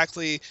is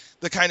exactly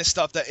the kind of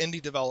stuff that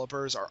indie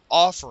developers are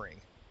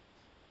offering.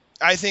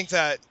 I think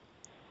that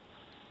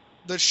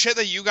the shit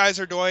that you guys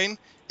are doing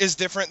is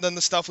different than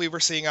the stuff we were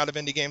seeing out of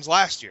indie games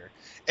last year.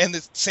 And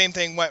the same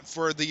thing went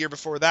for the year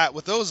before that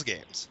with those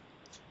games.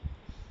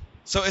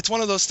 So it's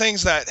one of those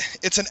things that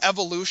it's an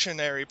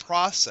evolutionary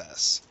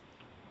process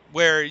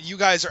where you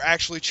guys are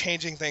actually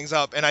changing things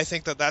up, and I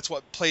think that that's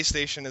what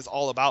PlayStation is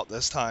all about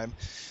this time.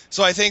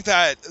 So I think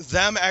that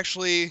them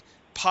actually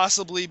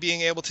possibly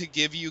being able to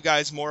give you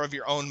guys more of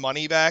your own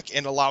money back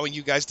and allowing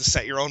you guys to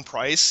set your own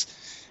price.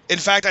 In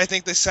fact, I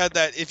think they said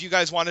that if you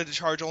guys wanted to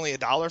charge only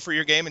 $1 for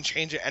your game and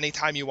change it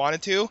anytime you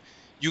wanted to,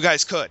 you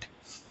guys could.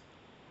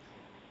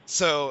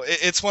 So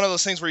it's one of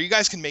those things where you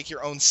guys can make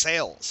your own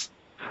sales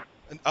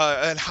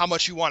and how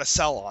much you want to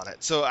sell on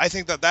it. So I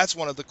think that that's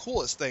one of the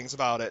coolest things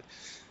about it.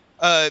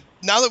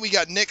 Now that we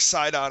got Nick's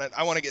side on it,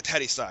 I want to get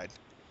Teddy's side.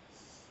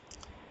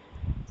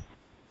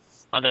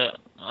 On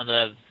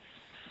the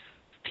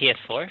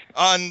PS4?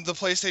 On the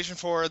PlayStation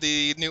 4,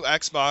 the new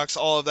Xbox,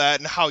 all of that,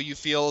 and how you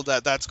feel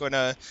that that's going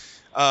to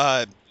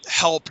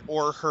help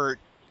or hurt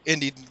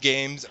indie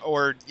games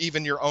or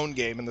even your own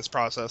game in this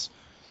process.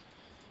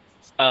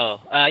 Oh,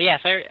 yeah,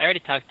 so I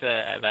already talked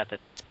about the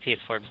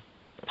PS4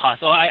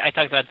 I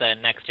talked about the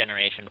next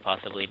generation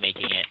possibly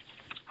making it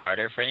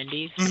harder for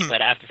indies,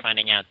 but after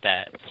finding out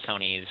that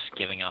Sony is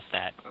giving off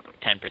that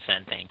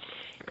 10% thing,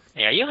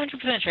 are you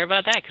 100% sure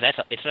about that? Because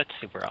that's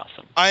super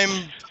awesome.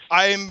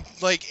 I'm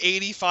like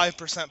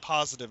 85%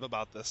 positive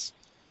about this.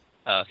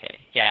 Oh, okay.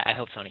 Yeah, I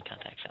hope Sony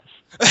contacts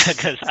us.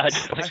 Because I'll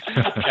just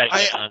try to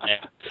get on there.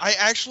 I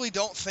actually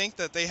don't think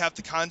that they have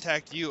to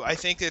contact you. I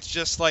think it's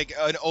just like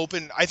an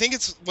open... I think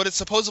it's what it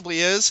supposedly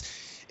is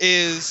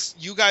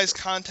you guys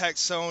contact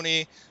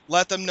Sony,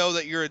 let them know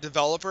that you're a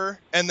developer,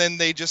 and then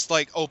they just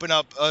like open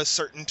up a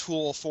certain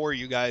tool for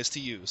you guys to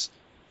use.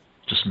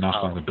 Just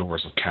knock on the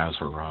doors of Kaz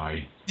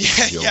Hirai.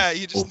 Yeah,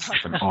 you just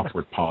with an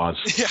awkward pause.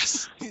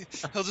 Yes,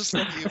 he'll just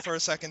look at you for a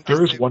second.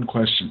 There is one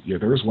question. Yeah,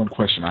 there is one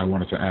question I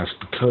wanted to ask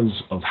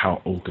because of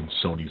how open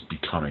Sony's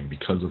becoming,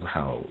 because of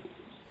how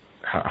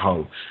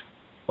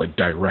like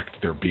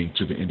direct they're being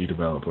to the indie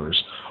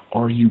developers.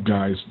 Are you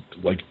guys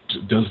like?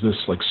 Does this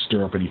like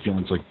stir up any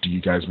feelings? Like, do you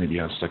guys maybe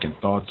have second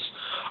thoughts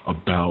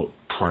about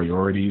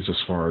priorities as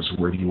far as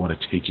where do you want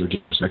to take your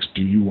games next?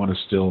 Do you want to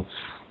still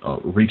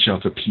reach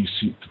out to the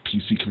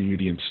PC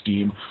community and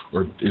Steam,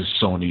 or is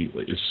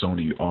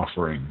Sony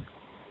offering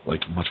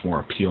like much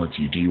more appealing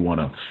to you? Do you want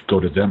to go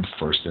to them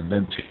first and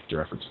then take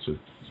your efforts to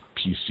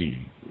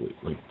PC?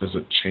 Like, does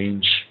it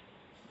change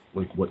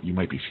like what you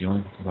might be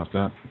feeling about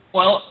that?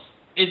 Well,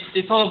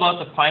 it's all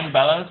about the fine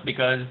balance,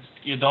 because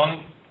you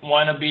don't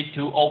want to be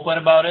too open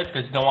about it,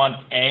 because you don't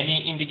want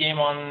any indie game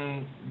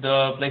on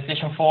the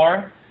PlayStation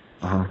 4.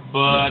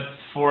 But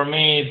for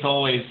me, it's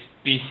always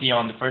PC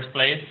on the first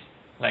place,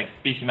 like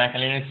PC, Mac,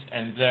 and Linux,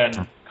 and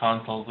then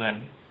consoles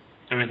and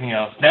everything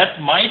else. That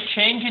might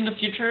change in the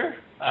future.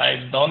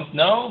 I don't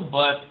know,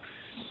 but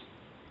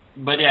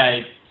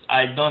yeah,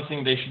 I don't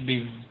think they should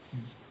be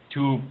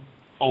too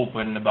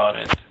open about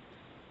it.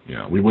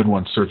 Yeah, we would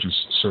want Surgeon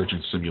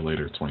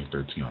Simulator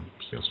 2013 on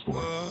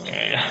PS4.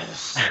 Yeah.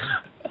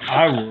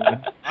 I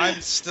would.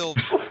 I'm still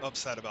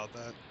upset about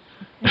that.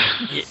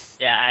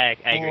 Yeah,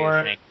 I agree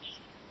with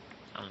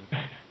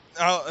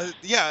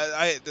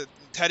Nick.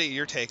 Teddy,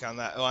 your take on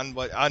that,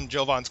 on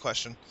Jovan's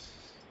question.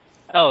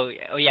 Oh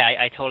yeah,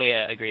 I totally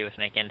agree with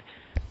Nick, and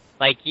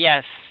like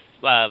yes,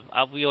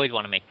 we always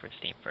want to make for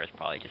Steam first,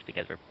 probably just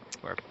because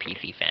we're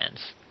PC fans.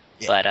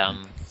 Yeah.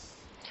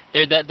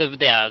 But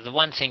the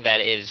one thing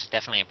that is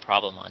definitely a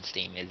problem on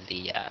Steam is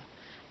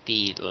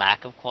the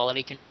lack of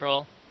quality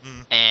control.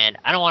 And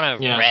I don't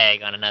want to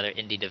rag on another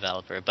indie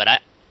developer,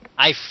 but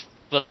I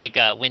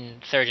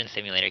when Surgeon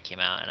Simulator came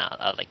out, and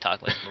I was like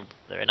talking with my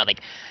brother, and I'm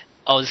like,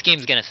 oh, this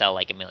game's gonna sell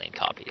like 1 million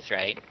copies,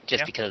 right?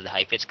 Just because of the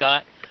hype it's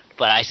got.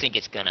 But I think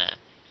it's gonna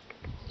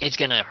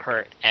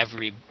hurt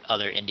every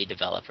other indie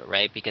developer,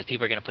 right? Because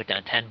people are gonna put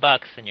down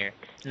 $10,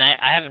 and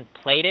I haven't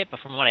played it,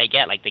 but from what I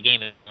get, like the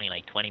game is only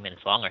like 20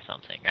 minutes long or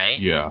something, right?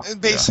 Yeah.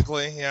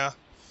 Basically, yeah.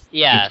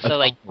 Yeah. So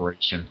like.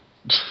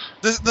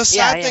 The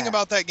sad thing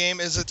about that game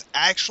is it's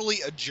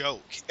actually a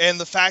joke, and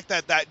the fact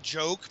that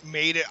joke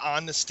made it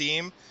onto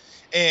Steam,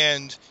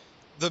 and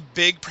the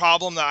big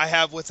problem that I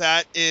have with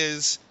that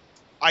is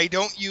I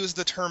don't use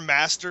the term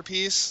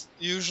masterpiece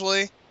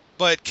usually,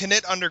 but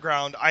Knit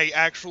Underground, I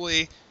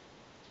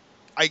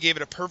gave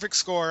it a perfect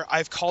score.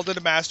 I've called it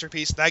a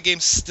masterpiece. That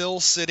game's still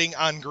sitting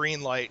on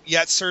Greenlight,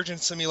 yet Surgeon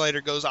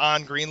Simulator goes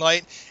on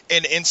Greenlight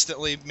and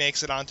instantly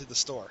makes it onto the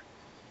store.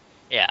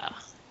 Yeah.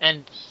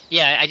 And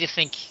yeah, I just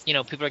think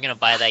people are gonna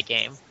buy that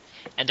game,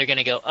 and they're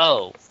gonna go,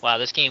 oh wow,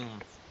 this game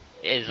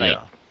is like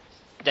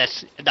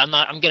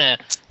I'm gonna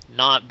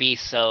not be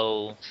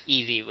so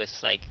easy with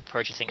like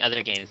purchasing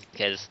other games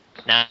because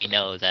now you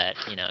know that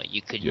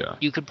you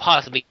could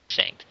possibly get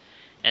shanked,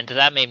 and so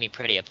that made me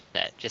pretty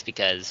upset just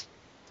because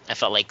I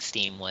felt like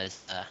Steam needs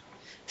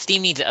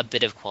a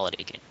bit of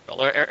quality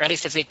control, or at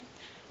least if it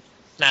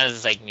not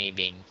as like me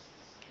being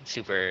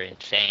super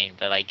insane,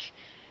 but like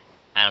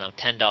I don't know,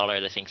 $10.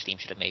 I think Steam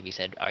should have maybe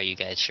said, "Are you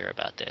guys sure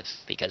about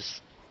this?"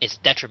 Because it's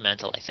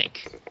detrimental, I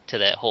think, to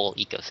the whole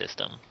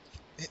ecosystem.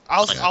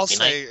 I'll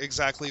say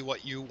exactly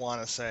what you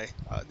want to say.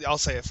 I'll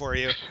say it for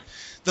you.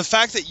 The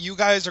fact that you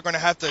guys are going to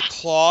have to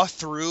claw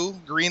through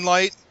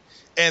Greenlight,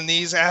 and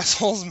these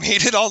assholes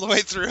made it all the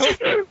way through.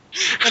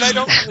 And I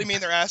don't really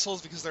mean they're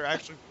assholes because they're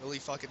actually really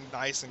fucking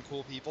nice and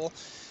cool people.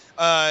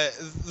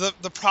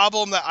 The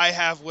problem that I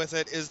have with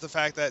it is the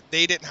fact that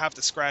they didn't have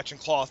to scratch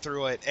and claw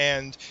through it,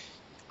 and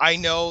I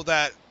know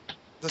that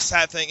the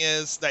sad thing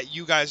is that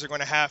you guys are going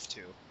to have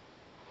to.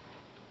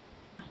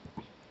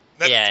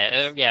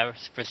 Yeah,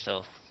 we're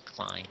still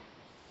fine.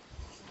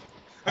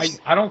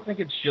 I don't think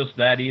it's just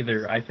that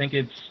either. I think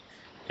it's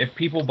if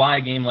people buy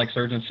a game like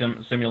Surgeon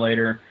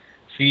Simulator,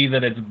 see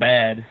that it's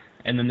bad,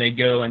 and then they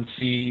go and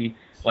see,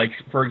 like,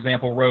 for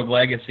example, Rogue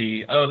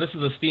Legacy. Oh, this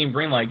is a Steam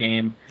Greenlight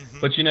game,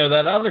 but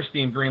that other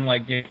Steam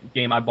Greenlight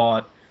game I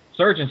bought,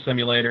 Surgeon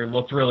Simulator,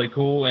 looked really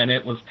cool, and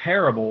it was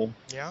terrible.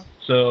 Yeah.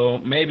 So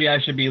maybe I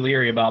should be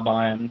leery about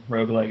buying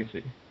Rogue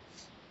Legacy.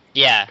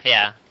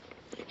 Yeah.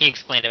 He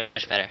explained it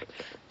much better.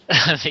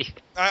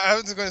 I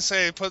was going to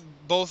say, put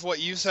both what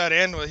you said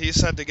and what he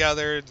said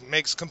together. It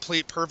makes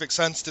complete, perfect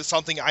sense to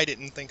something I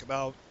didn't think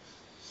about.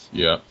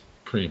 Yeah,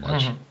 pretty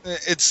much.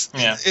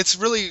 It's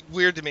really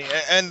weird to me,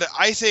 and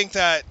I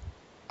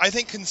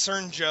think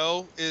Concerned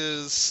Joe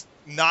is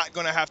not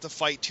going to have to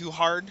fight too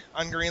hard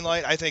on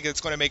Greenlight. I think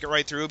it's going to make it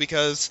right through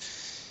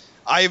because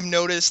I've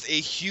noticed a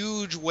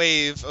huge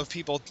wave of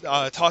people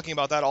talking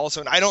about that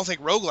also, and I don't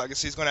think Rogue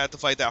Legacy is going to have to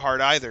fight that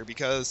hard either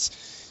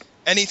because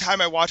anytime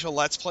I watch a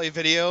Let's Play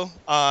video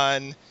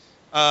on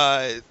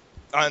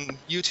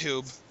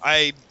YouTube,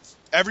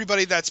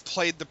 everybody that's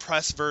played the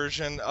press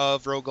version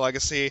of Rogue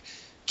Legacy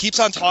keeps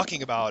on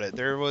talking about it.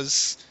 There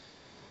was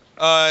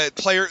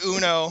Player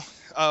Uno,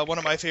 one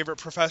of my favorite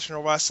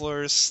professional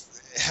wrestlers,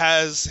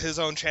 has his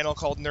own channel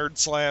called Nerd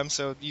Slam,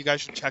 so you guys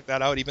should check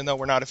that out, even though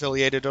we're not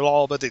affiliated at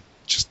all, but it's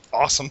just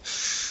awesome.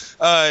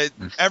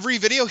 Every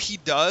video he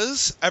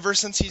does, ever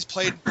since he's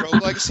played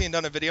Rogue Legacy and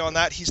done a video on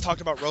that, he's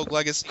talked about Rogue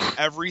Legacy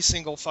every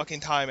single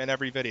fucking time in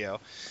every video.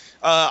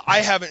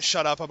 I haven't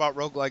shut up about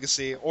Rogue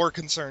Legacy or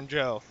Concerned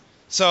Joe.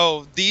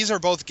 So these are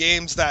both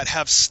games that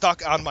have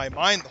stuck on my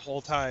mind the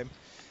whole time.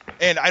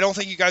 And I don't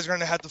think you guys are going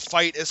to have to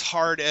fight as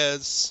hard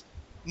as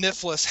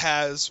Niflus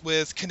has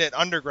with Knit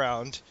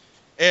Underground.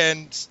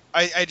 And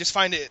I just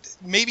find it,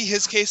 maybe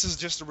his case is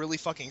just a really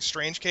fucking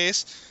strange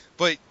case,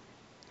 but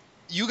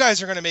you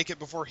guys are going to make it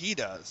before he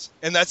does.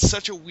 And that's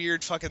such a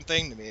weird fucking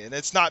thing to me. And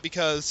it's not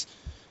because,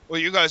 well,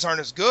 you guys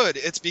aren't as good.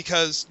 It's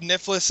because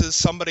Niflus is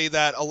somebody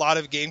that a lot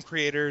of game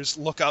creators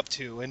look up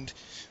to and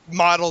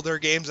model their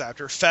games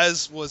after.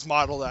 Fez was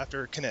modeled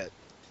after Knit.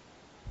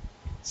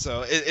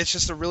 So it's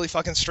just a really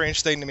fucking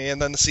strange thing to me. And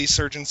then to see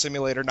Surgeon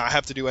Simulator not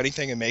have to do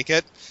anything and make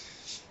it,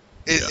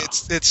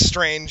 it's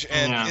strange,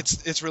 and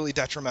it's really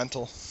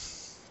detrimental.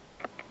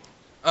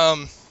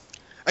 I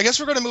guess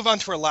we're going to move on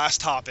to our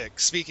last topic,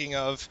 speaking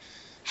of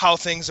how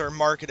things are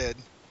marketed.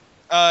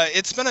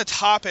 It's been a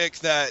topic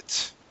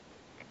that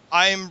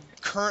I'm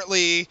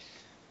currently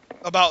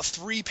about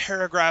 3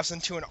 paragraphs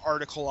into an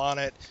article on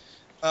it.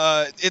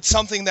 It's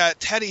something that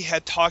Teddy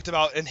had talked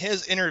about in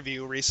his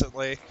interview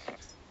recently,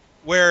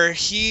 where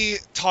he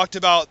talked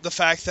about the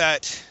fact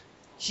that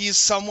he's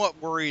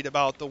somewhat worried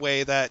about the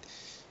way that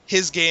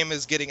his game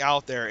is getting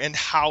out there and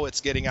how it's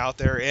getting out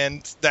there,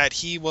 and that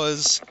he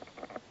was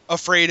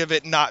afraid of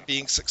it not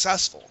being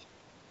successful.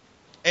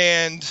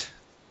 And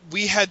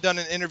we had done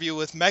an interview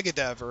with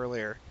Megadev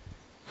earlier,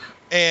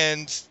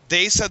 and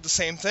they said the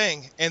same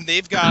thing, and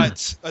they've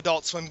got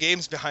Adult Swim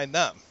Games behind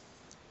them,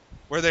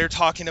 where they're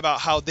talking about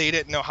how they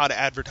didn't know how to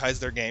advertise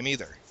their game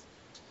either.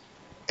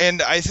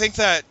 And I think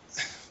that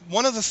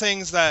one of the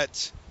things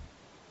that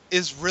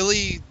is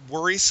really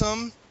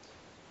worrisome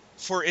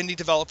for indie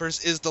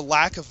developers is the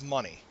lack of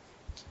money.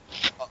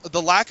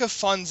 The lack of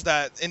funds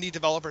that indie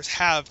developers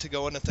have to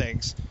go into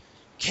things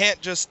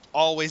can't just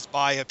always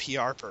buy a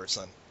PR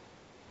person.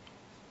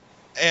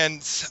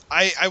 And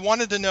I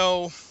wanted to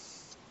know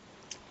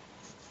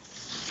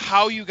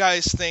how you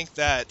guys think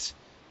that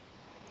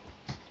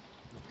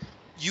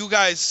you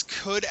guys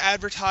could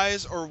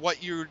advertise, or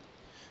what you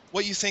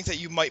think that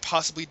you might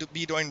possibly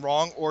be doing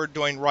wrong or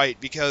doing right,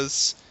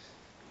 because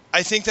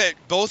I think that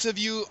both of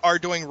you are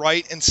doing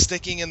right and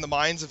sticking in the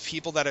minds of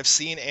people that have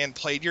seen and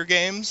played your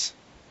games.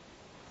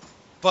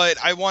 But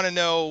I want to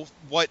know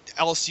what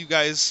else you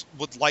guys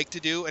would like to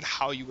do and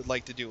how you would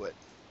like to do it.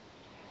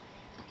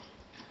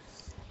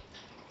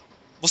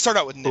 We'll start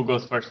out with Nick. Who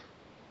goes first?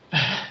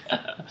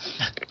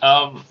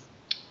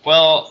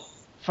 Well,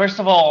 first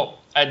of all,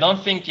 I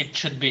don't think it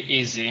should be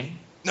easy.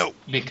 No.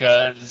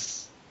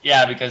 Because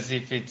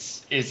if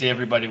it's easy,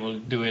 everybody will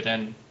do it,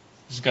 and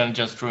it's gonna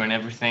just ruin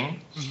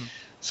everything. Mhm.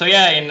 So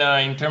yeah,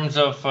 in terms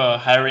of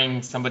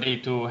hiring somebody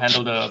to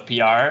handle the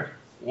PR,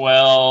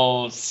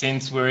 well,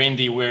 since we're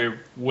indie,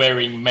 we're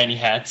wearing many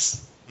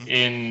hats.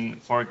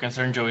 For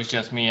Concern Joe, it's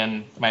just me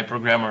and my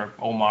programmer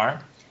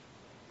Omar,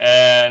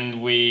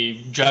 and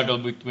we juggle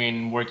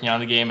between working on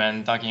the game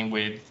and talking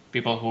with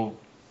people who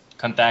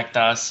contact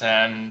us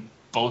and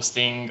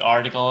posting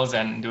articles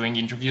and doing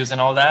interviews and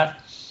all that.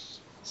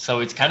 So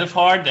it's kind of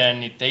hard,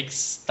 and it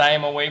takes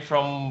time away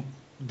from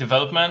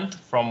development,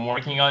 from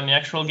working on the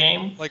actual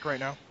game. Like right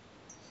now.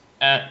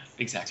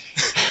 Exactly.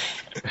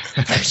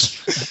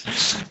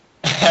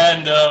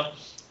 And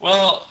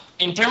well,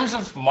 in terms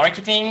of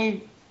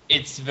marketing,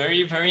 it's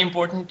very, very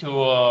important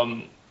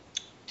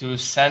to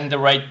send the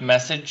right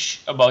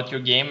message about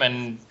your game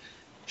and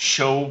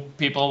show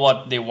people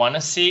what they want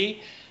to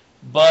see.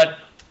 But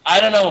I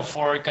don't know,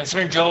 for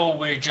Concern Joe,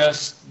 we're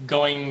just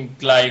going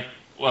like,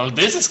 well,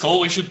 this is cool,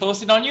 we should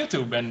post it on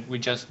YouTube, and we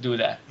just do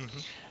that. Mm-hmm.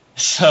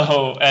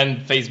 So,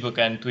 and Facebook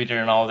and Twitter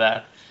and all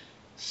that.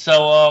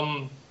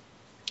 So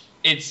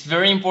it's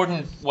very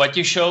important what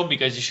you show,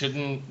 because you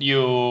shouldn't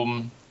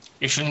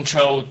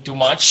show too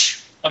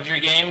much of your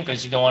game,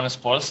 because you don't want to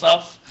spoil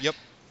stuff. Yep.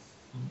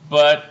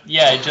 But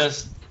yeah,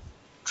 just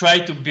try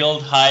to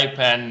build hype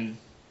and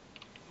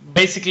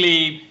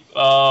basically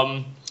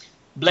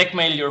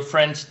blackmail your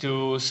friends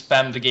to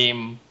spam the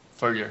game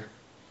further.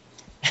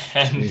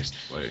 And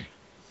Basically,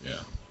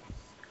 yeah.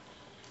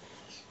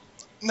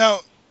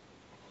 Now,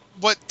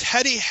 what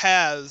Teddy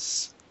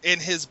has in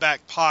his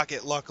back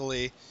pocket,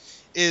 luckily,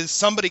 is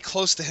somebody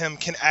close to him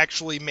can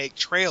actually make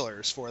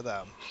trailers for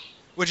them,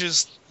 which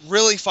is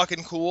really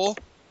fucking cool,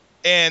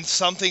 and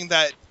something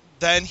that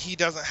then he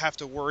doesn't have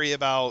to worry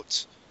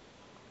about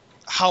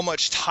how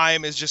much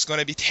time is just going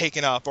to be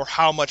taken up or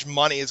how much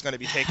money is going to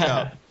be taken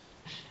up,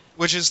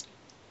 which is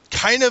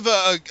kind of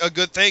a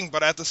good thing,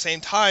 but at the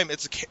same time,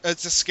 it's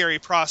a scary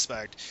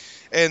prospect.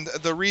 And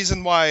the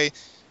reason why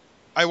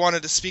I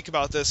wanted to speak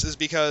about this is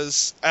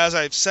because, as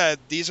I've said,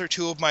 these are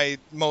two of my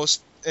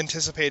most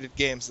anticipated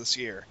games this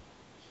year,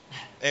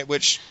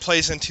 which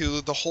plays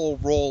into the whole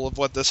role of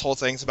what this whole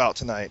thing's about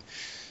tonight.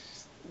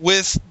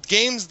 With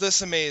games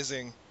this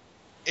amazing,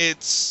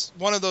 it's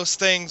one of those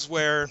things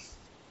where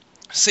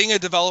seeing a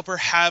developer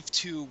have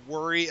to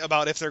worry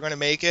about if they're going to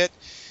make it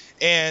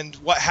and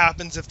what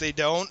happens if they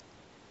don't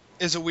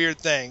is a weird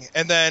thing.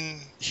 And then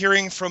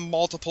hearing from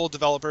multiple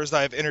developers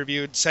that I've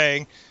interviewed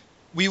saying,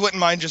 we wouldn't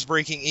mind just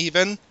breaking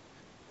even,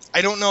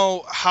 I don't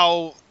know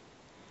how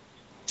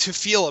to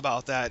feel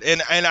about that.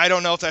 And I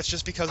don't know if that's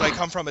just because I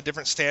come from a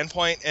different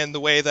standpoint and the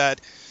way that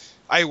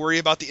I worry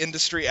about the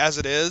industry as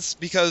it is,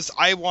 because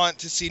I want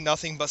to see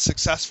nothing but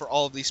success for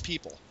all of these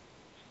people.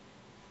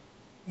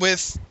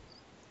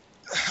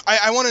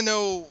 I want to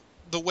know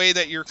the way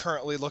that you're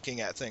currently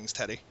looking at things,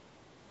 Teddy.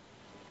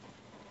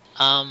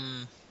 I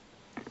don't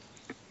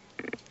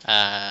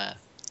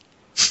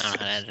know how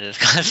to answer this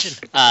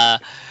question.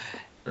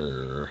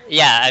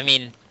 Yeah, I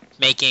mean,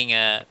 making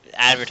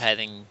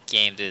advertising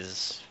games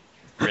is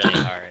really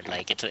hard.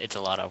 Like, it's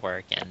a lot of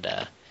work, and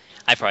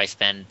I probably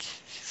spend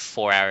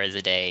 4 hours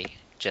a day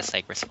just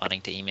like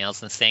responding to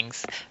emails and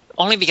things.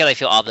 Only because I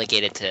feel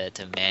obligated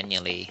to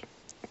manually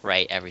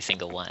write every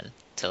single one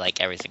to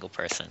like every single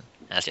person.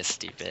 That's just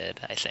stupid,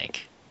 I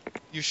think.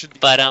 You should be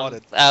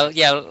applauded.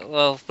 Yeah,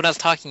 well, what I was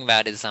talking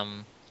about is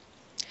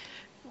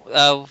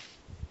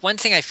one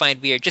thing I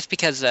find weird, just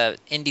because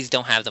indies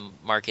don't have the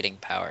marketing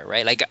power,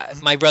 right? Like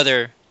my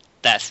brother,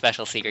 that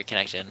Special Secret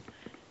Connection,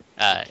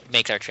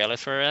 makes our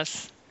trailers for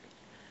us,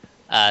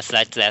 so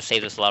that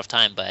saves us a lot of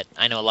time. But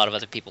I know a lot of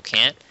other people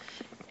can't,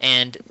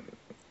 and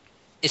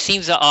it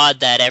seems odd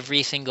that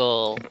every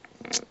single,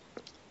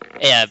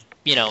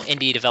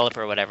 indie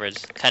developer or whatever is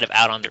kind of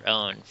out on their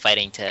own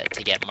fighting to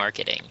get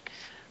marketing.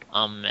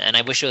 And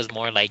I wish it was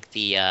more like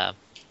the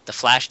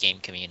Flash game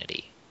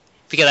community.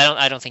 Because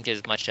I don't think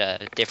there's much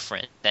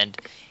different. And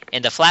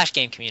in the Flash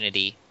game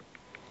community,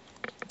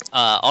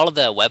 all of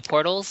the web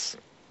portals,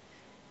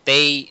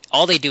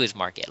 all they do is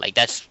market. Like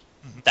that's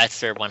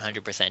their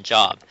 100%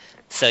 job.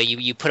 So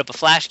you put up a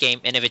Flash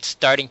game, and if it's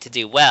starting to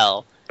do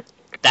well,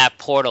 that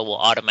portal will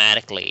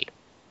automatically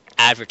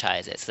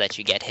advertise it so that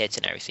you get hits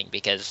and everything.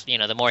 Because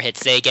the more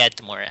hits they get,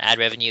 the more ad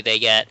revenue they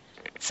get.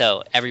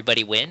 So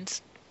everybody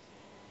wins.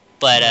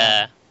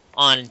 But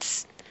on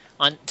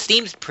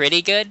Steam's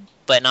pretty good,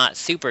 but not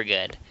super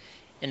good,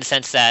 in the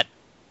sense that,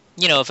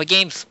 if a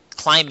game's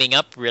climbing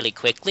up really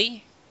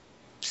quickly,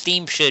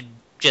 Steam should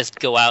just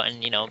go out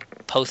and,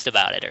 post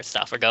about it or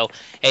stuff, or go,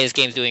 hey, this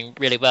game's doing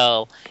really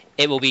well,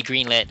 it will be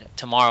greenlit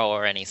tomorrow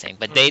or anything.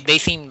 But they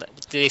seem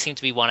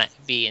to want to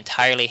be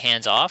entirely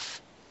hands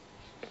off,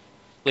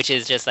 which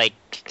is just like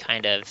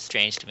kind of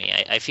strange to me.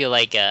 I feel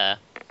like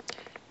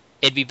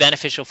it'd be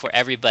beneficial for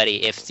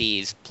everybody if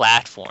these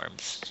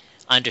platforms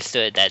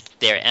understood that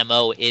their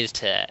MO is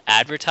to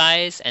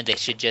advertise, and they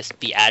should just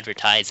be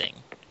advertising,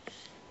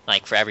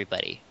 like, for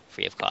everybody,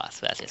 free of cost.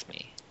 That's just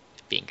me.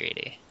 being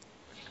greedy.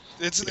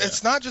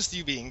 It's not just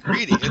you being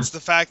greedy. It's the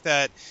fact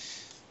that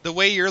the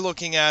way you're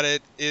looking at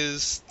it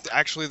is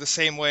actually the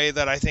same way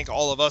that I think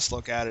all of us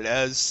look at it,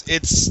 as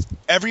it's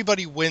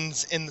everybody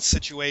wins in the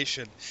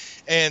situation,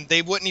 and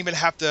they wouldn't even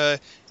have to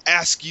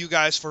ask you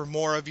guys for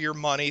more of your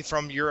money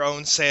from your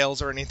own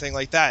sales or anything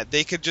like that.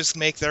 They could just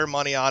make their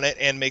money on it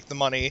and make the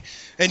money,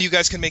 and you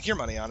guys can make your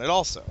money on it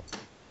also.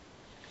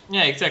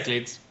 Yeah, exactly.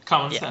 It's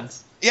common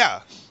sense.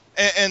 Yeah,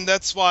 and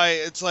that's why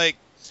it's like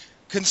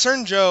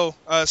Concerned Joe,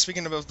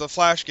 speaking of the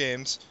Flash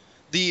games,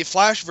 the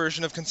Flash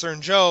version of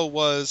Concerned Joe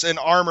was an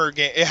Armor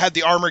game. It had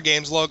the Armor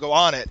Games logo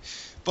on it.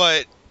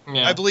 But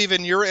I believe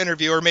in your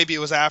interview, or maybe it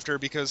was after,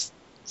 because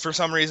for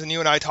some reason you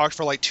and I talked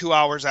for like 2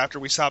 hours after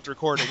we stopped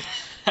recording.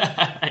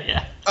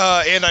 Yeah.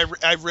 And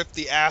I ripped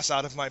the ass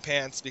out of my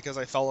pants because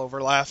I fell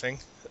over laughing.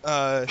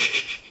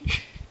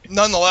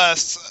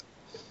 Nonetheless,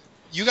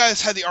 you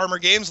guys had the Armor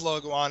Games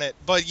logo on it,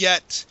 but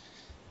yet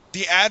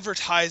the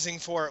advertising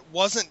for it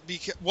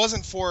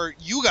wasn't for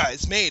you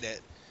guys made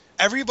it.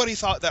 Everybody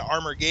thought that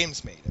Armor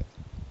Games made it.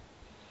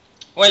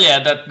 Well,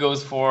 yeah, that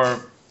goes for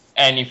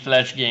any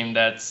Flash game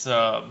that's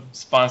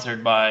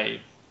sponsored by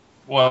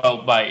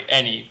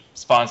any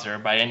sponsor,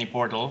 by any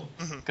portal,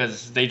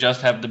 because they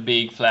just have the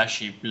big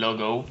flashy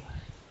logo,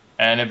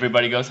 and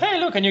everybody goes, "Hey,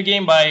 look, a new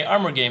game by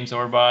Armor Games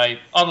or by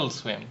Adult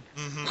Swim."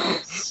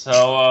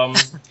 So,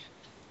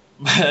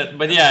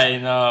 but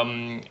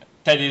yeah,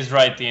 Teddy is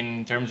right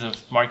in terms of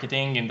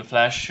marketing in the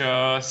Flash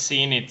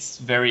scene. It's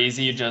very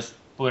easy. You just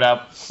put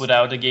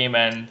out a game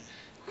and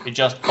it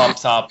just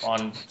pops up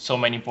on so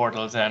many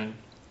portals and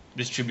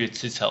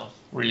distributes itself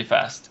really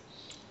fast.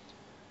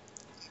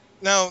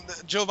 Now,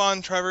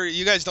 Jovan, Trevor,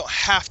 you guys don't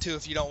have to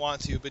if you don't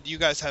want to, but do you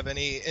guys have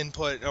any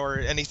input or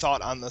any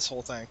thought on this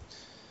whole thing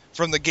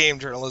from the game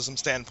journalism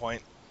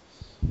standpoint?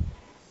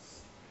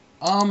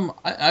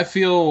 I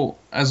feel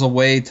as a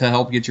way to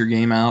help get your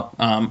game out,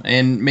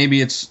 and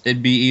maybe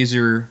it'd be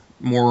easier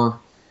more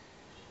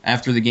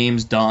after the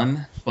game's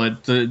done,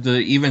 but to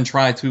even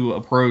try to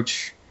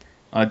approach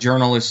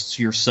journalists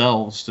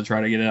yourselves to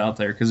try to get it out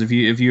there, because if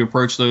you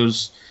approach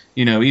those,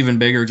 even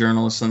bigger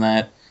journalists than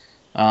that,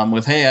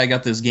 with, hey, I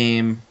got this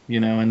game,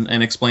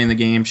 and explain the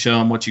game, show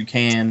them what you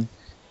can,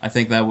 I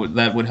think that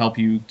would help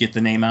you get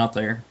the name out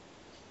there.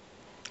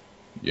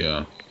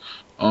 Yeah.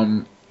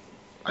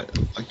 I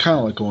kind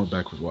of like going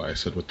back with what I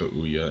said with the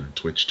Ouya and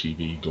Twitch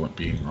TV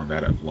being on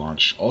that at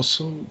launch.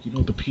 Also,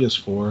 the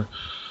PS4,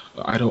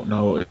 I don't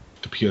know if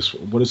the PS4,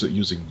 what is it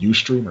using,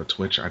 Ustream or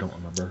Twitch? I don't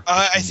remember.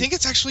 I think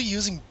it's actually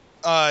using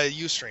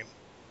Ustream.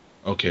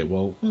 Okay,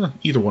 well,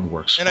 either one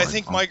works. And fine. I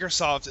think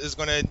Microsoft is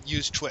going to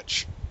use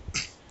Twitch.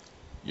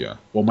 Yeah,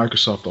 well,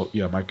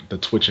 Microsoft, the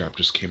Twitch app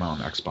just came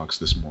out on Xbox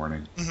this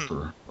morning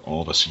for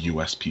all of us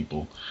US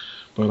people.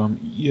 But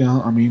yeah,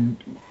 I mean,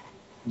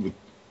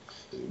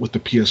 with the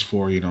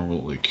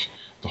PS4, like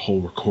the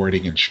whole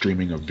recording and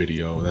streaming of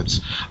video,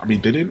 they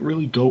didn't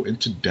really go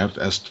into depth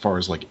as far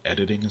as like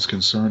editing is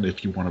concerned.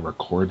 If you want to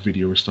record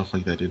video or stuff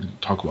like that, they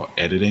didn't talk about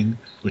editing,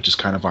 which is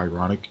kind of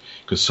ironic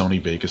because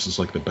Sony Vegas is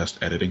like the best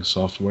editing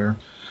software.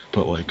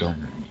 But like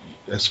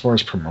as far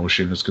as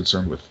promotion is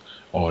concerned with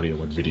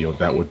audio and video,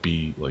 that would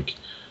be like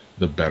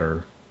the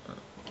better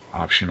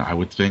option, I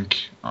would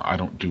think. I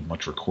don't do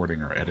much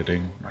recording or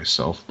editing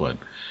myself, but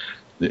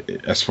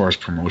as far as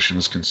promotion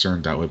is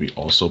concerned, that would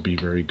also be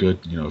very good.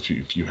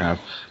 If you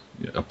have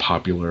a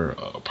popular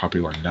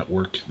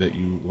network that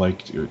you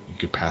like, you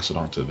could pass it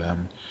on to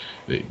them.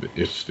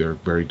 If they're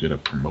very good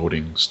at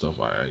promoting stuff,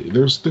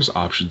 there's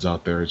options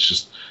out there. It's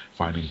just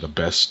finding the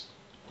best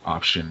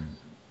option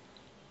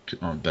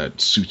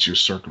that suits your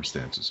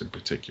circumstances in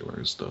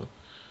particular is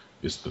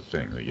the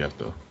thing that you have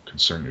to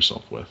concern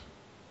yourself with.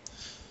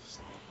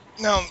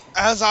 Now,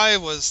 as I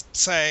was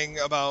saying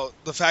about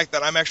the fact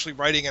that I'm actually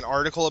writing an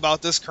article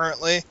about this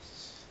currently,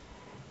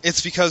 it's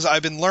because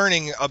I've been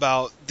learning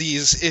about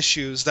these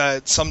issues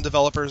that some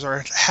developers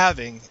are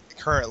having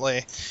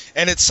currently,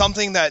 and it's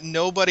something that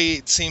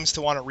nobody seems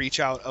to want to reach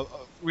out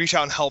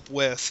and help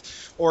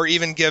with, or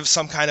even give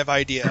some kind of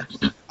idea.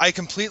 I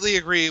completely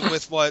agree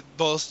with what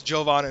both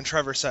Jovan and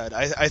Trevor said.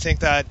 I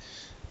think that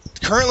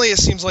currently it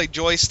seems like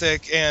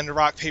Joystick and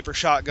Rock Paper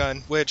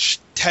Shotgun, which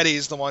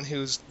Teddy's the one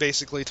who's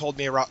basically told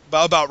me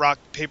about Rock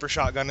Paper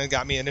Shotgun and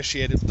got me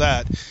initiated with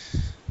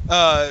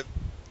that.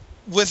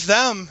 With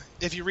them,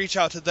 if you reach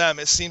out to them,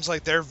 it seems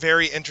like they're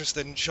very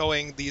interested in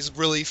showing these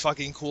really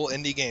fucking cool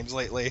indie games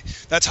lately.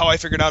 That's how I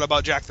figured out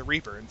about Jack the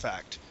Reaper, in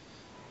fact.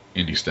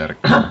 Indie Static.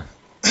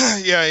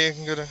 Yeah, you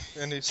can go to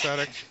Indie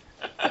Static.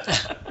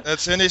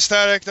 That's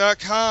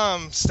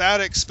IndieStatic.com.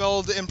 Static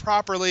spelled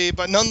improperly,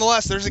 but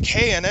nonetheless, there's a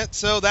K in it,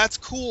 so that's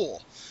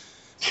cool.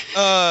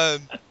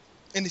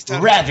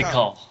 IndieStatic.com.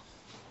 Radical.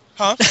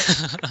 Huh?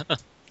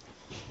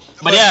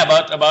 But yeah,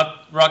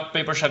 about Rock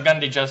Paper Shotgun,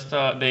 they just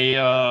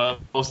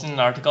posted an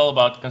article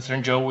about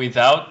Concerned Joe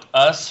without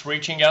us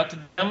reaching out to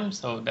them,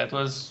 so that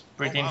was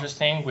pretty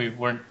interesting. We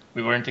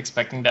weren't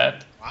expecting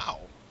that. Wow.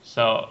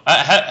 So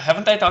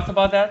haven't I talked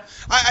about that?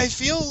 I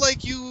feel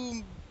like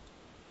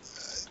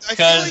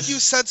feel like you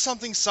said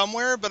something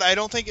somewhere, but I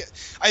don't think it.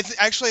 I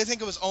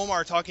think it was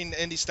Omar talking to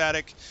Indie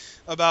Static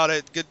about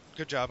it.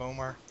 Good job,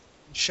 Omar.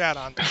 Shat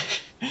on.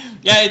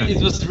 Yeah,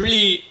 it was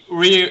really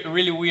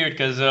weird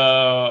because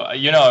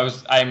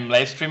I'm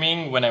live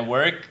streaming when I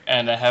work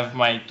and I have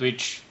my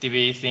Twitch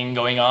TV thing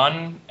going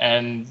on,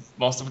 and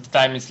most of the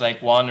time it's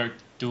like 1 or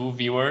 2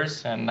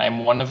 viewers, and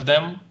I'm one of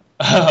them.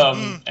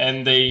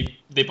 And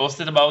they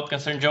posted about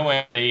Concern Joe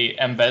and they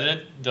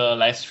embedded the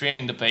live stream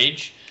in the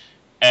page,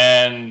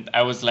 and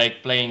I was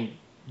like playing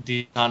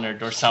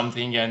Dishonored or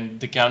something, and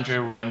the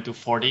counter went to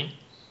 40,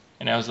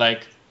 and I was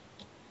like,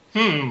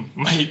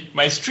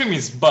 my stream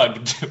is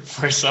bugged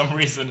for some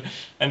reason,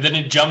 and then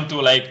it jumped to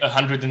like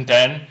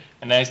 110,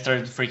 and I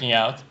started freaking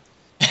out.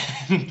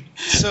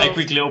 So I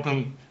quickly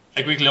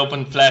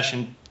opened Flash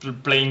and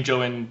playing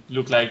Joe, and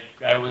looked like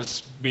I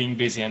was being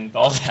busy and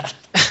all that.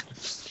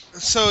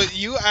 So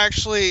you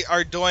actually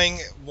are doing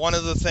one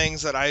of the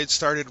things that I had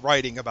started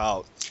writing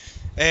about,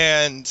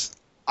 and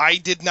I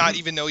did not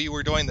even know you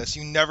were doing this.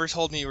 You never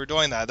told me you were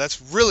doing that.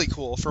 That's really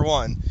cool, for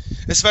one.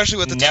 Especially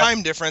with the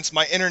time difference,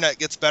 my internet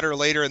gets better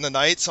later in the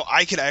night, so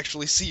I could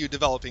actually see you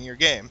developing your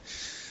game.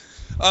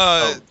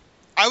 I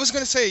was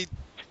going to say,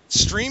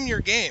 stream your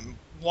game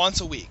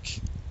once a week.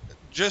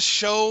 Just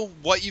show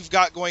what you've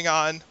got going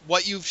on,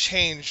 what you've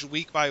changed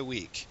week by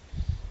week.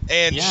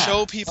 And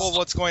show people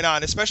what's going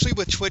on, especially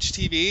with Twitch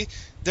TV.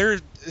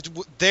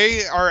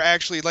 They are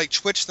actually, like,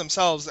 Twitch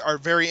themselves are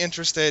very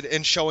interested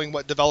in showing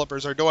what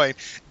developers are doing.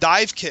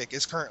 Divekick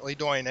is currently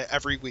doing it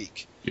every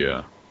week.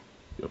 Yeah.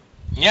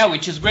 Yeah,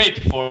 which is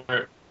great.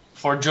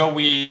 For Joe,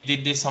 we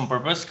did this on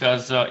purpose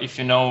because if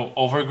you know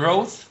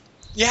Overgrowth.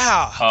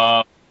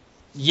 Yeah.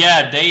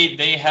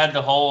 They had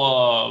the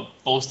whole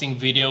posting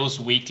videos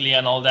weekly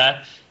and all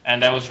that,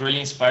 and I was really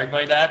inspired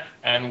by that.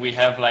 And we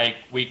have like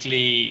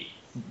weekly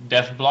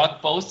dev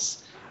blog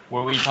posts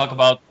where we talk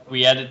about what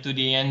we added to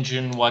the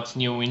engine, what's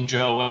new in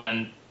Joe,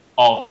 and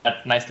all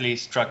that, nicely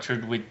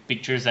structured with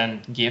pictures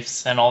and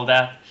GIFs and all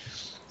that.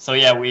 So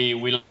yeah, we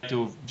like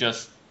to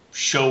just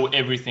show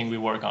everything we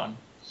work on.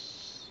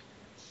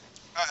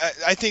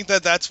 I think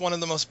that that's one of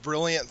the most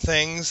brilliant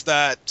things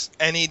that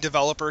any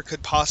developer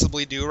could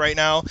possibly do right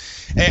now,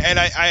 and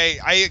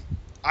I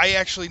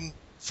actually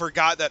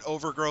forgot that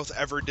Overgrowth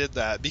ever did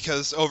that,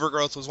 because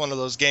Overgrowth was one of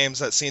those games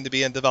that seemed to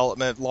be in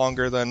development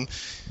longer than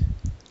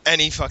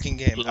any fucking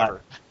game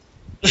ever.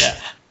 Yeah.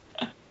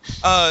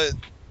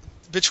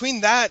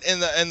 Between that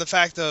and the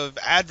fact of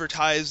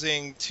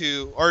advertising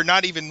to, or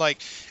not even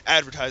like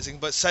advertising,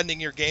 but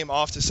sending your game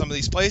off to some of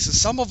these places,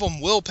 some of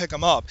them will pick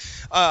them up.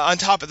 On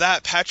top of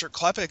that, Patrick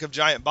Klepek of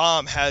Giant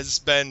Bomb has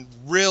been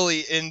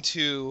really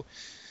into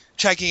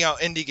checking out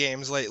indie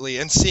games lately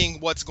and seeing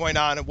what's going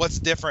on and what's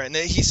different.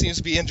 And he seems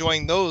to be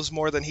enjoying those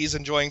more than he's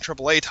enjoying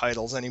AAA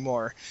titles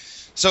anymore.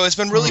 So it's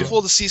been really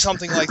cool to see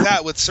something like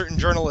that with certain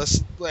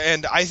journalists,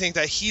 and I think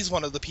that he's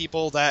one of the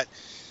people that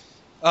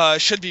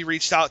should be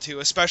reached out to,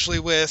 especially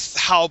with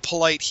how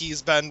polite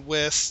he's been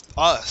with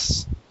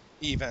us,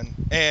 even.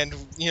 And,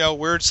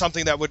 we're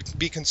something that would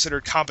be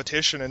considered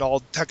competition in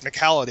all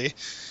technicality.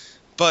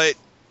 But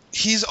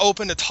he's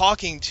open to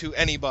talking to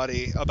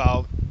anybody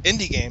about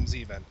indie games,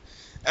 even.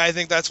 And I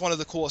think that's one of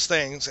the coolest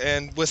things.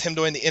 And with him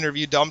doing the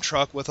interview dump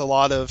truck with a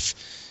lot of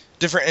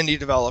different indie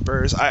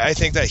developers, I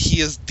think that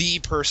he is the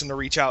person to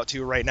reach out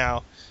to right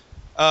now.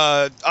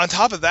 On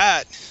top of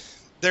that,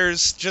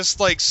 there's just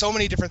like so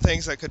many different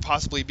things that could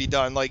possibly be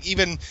done, like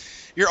even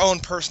your own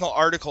personal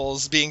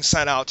articles being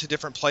sent out to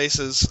different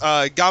places.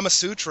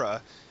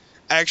 Gamasutra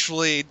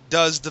actually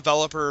does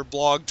developer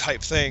blog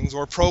type things,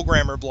 or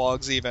programmer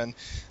blogs even.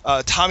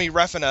 Tommy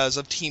Refinez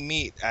of Team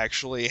Meat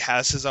actually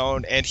has his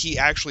own, and he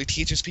actually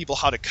teaches people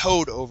how to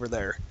code over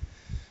there.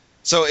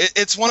 So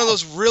it's one of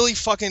those really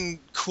fucking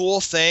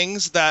cool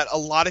things that a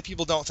lot of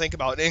people don't think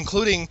about,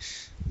 including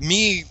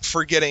me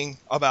forgetting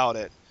about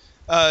it.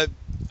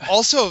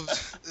 Also,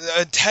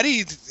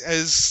 Teddy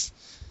is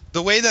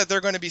the way that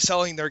they're going to be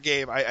selling their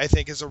game. I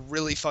think is a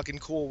really fucking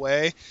cool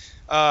way.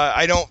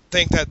 I don't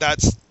think that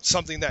that's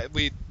something that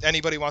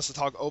anybody wants to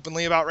talk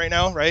openly about right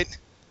now, right?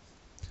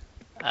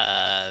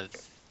 I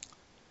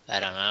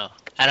don't know.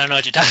 I don't know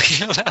what you're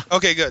talking about.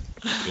 Okay, good.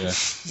 Yeah,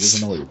 he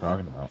doesn't know what you're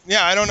talking about.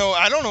 Yeah, I don't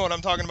know what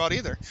I'm talking about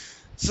either.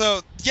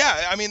 So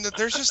yeah, I mean,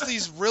 there's just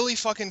these really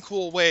fucking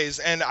cool ways,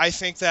 and I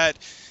think that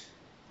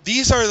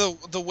these are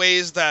the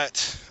ways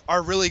that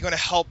are really going to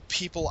help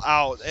people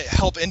out,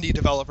 help indie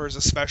developers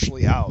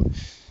especially out.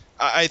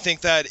 I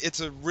think that it's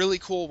a really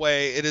cool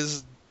way. It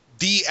is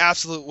the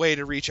absolute way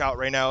to reach out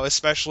right now,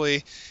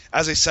 especially,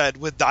 as I said,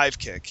 with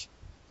Divekick.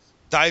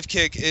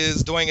 Divekick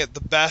is doing it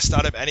the best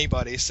out of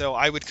anybody, so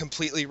I would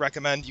completely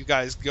recommend you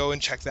guys go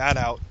and check that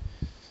out.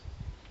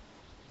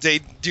 They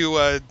do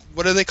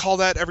what do they call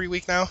that every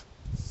week now?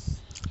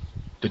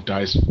 The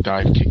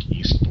Divekick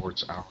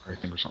Esports Hour, I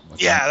think, or something like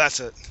that. Yeah, that's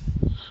it.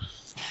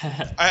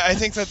 I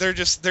think that they're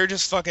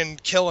just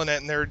fucking killing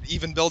it, and they're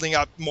even building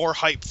up more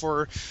hype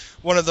for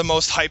one of the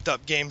most hyped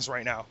up games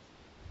right now.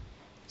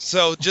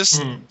 So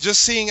just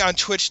seeing on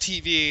Twitch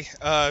TV,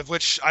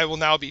 which I will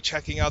now be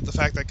checking out the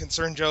fact that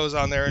Concern Joe's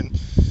on there, and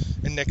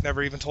and Nick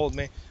never even told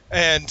me.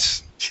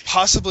 And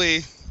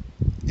possibly,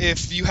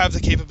 if you have the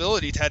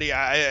capability, Teddy,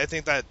 I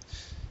think that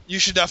you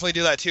should definitely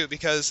do that too,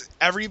 because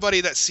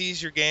everybody that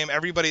sees your game,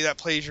 everybody that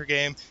plays your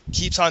game,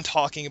 keeps on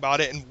talking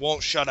about it and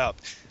won't shut up.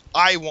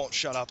 I won't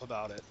shut up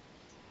about it.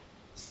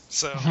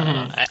 So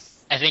I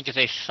think if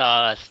they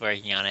saw us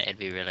working on it, it'd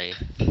be really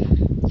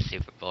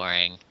super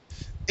boring.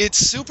 it's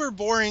super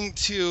boring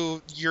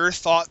to your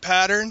thought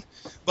pattern,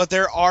 but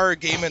there are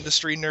game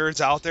industry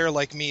nerds out there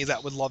like me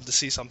that would love to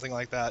see something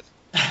like that.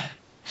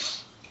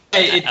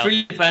 It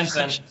really depends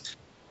on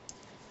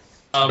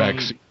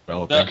Backseat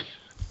developer.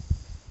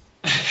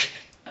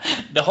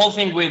 the whole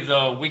thing with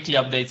weekly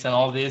updates and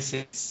all this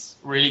is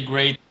really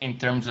great in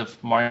terms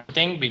of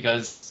marketing,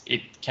 because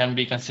it can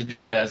be considered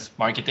as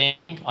marketing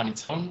on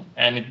its own,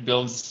 and it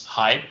builds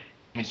hype.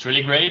 It's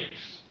really great.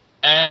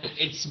 And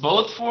it's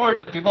both for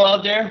people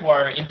out there who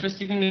are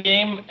interested in the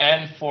game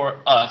and for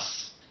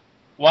us.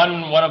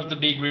 One of the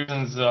big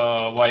reasons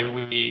why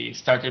we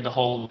started the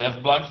whole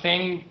dev blog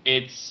thing,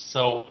 it's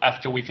so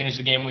after we finish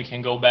the game, we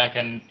can go back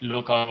and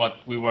look on what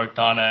we worked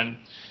on and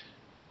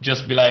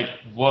just be like,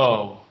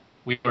 whoa,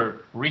 we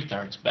were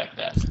retards back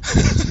then.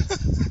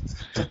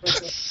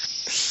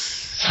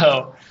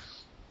 So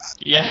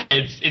yeah,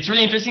 it's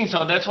really interesting.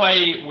 So that's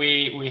why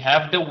we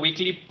have the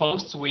weekly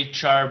posts,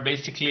 which are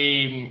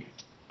basically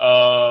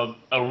a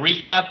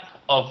recap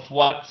of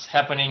what's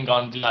happening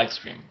on the live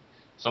stream.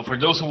 So for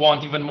those who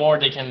want even more,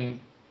 they can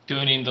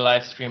tune in the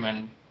live stream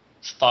and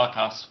stalk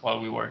us while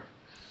we work.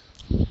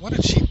 What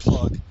a cheap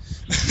plug.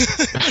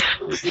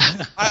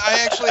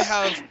 I actually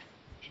have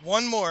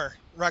one more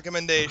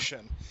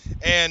recommendation,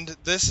 and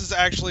this is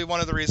actually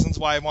one of the reasons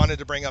why I wanted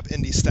to bring up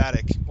Indie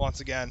Static once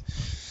again.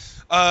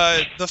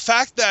 The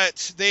fact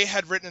that they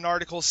had written an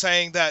article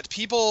saying that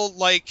people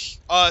like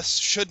us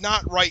should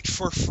not write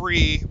for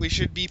free, we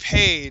should be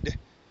paid,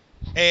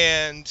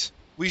 and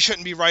we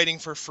shouldn't be writing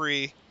for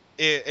free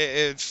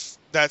if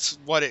that's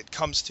what it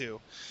comes to.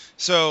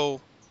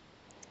 So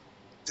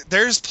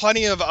there's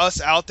plenty of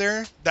us out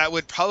there that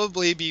would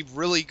probably be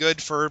really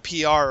good for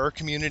PR or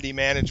community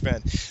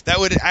management that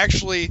would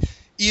actually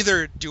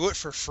either do it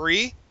for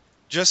free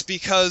just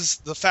because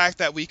the fact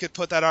that we could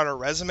put that on our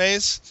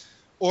resumes,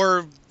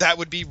 or that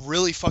would be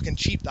really fucking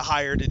cheap to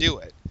hire to do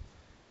it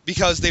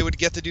because they would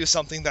get to do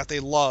something that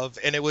they love,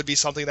 and it would be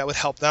something that would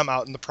help them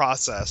out in the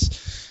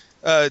process.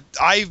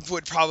 I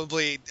would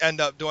probably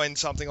end up doing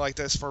something like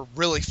this for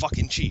really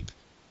fucking cheap.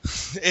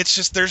 It's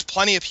just there's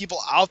plenty of people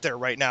out there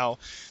right now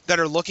that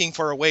are looking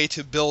for a way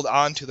to build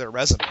onto their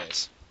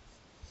resumes.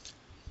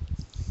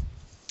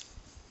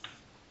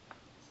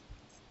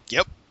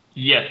 Yep.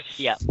 Yes.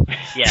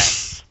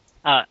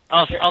 Yeah.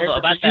 Also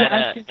about that.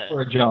 Asking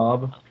for a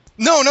job.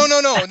 No.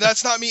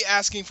 That's not me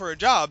asking for a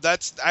job.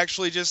 That's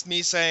actually just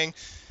me saying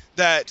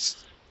that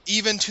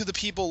even to the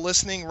people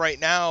listening right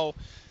now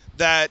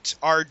that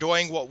are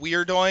doing what we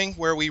are doing,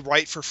 where we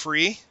write for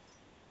free,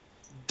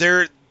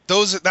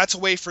 that's a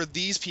way for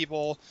these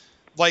people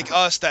like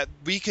us that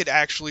we could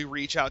actually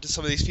reach out to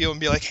some of these people and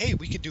be like, hey,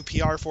 we could do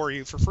PR for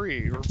you for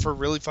free or for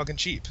really fucking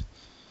cheap.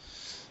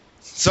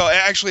 So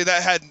actually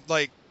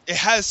it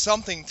has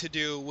something to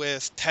do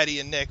with Teddy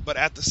and Nick, but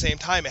at the same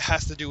time it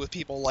has to do with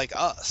people like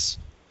us.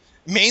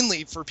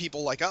 Mainly for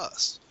people like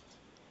us.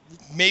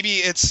 Maybe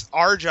it's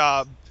our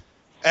job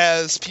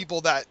as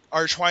people that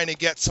are trying to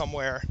get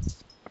somewhere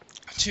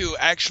to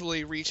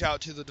actually reach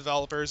out to the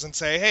developers and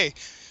say, hey,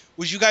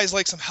 would you guys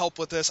like some help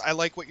with this? I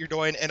like what you're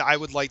doing, and I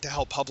would like to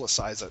help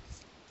publicize it.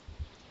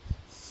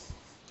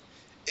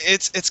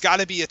 It's got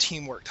to be a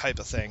teamwork type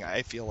of thing,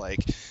 I feel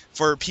like,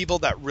 for people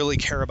that really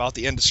care about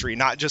the industry,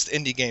 not just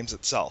indie games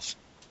itself.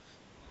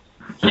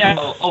 Yeah,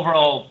 well,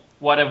 overall,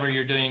 whatever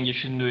you're doing, you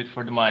shouldn't do it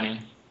for the money.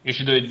 You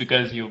should do it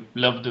because you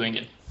love doing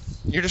it.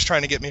 You're just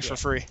trying to get me for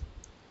free.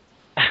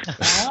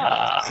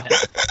 I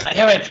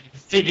haven't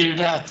figured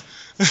it out.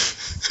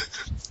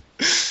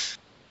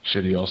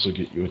 Should he also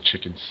get you a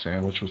chicken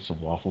sandwich with some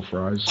waffle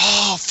fries?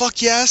 Oh,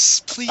 fuck yes,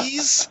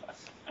 please.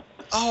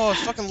 Oh, I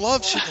fucking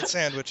love chicken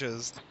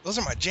sandwiches. Those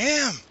are my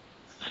jam.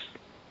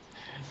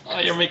 Oh,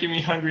 you're making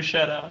me hungry.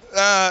 Shut up.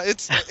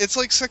 It's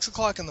like 6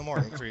 o'clock in the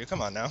morning for you.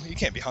 Come on now, you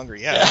can't be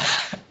hungry yet.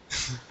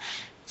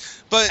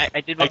 But I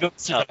did want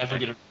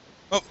to.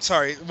 oh,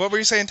 sorry. What were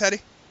you saying, Teddy?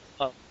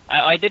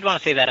 I did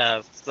want to say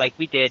that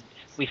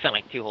we spent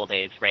like 2 whole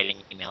days writing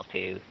email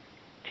to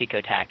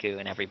Kotaku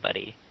and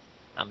everybody,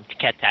 to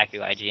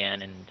Kotaku,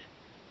 IGN,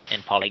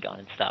 and Polygon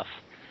and stuff.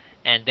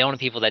 And the only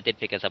people that did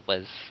pick us up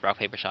was Rock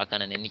Paper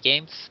Shotgun and Indie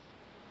Games.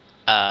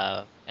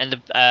 I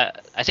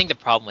think the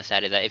problem with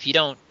that is that if you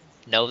don't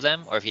know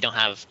them, or if you don't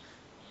have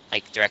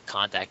like direct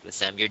contact with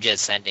them, you're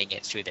just sending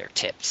it through their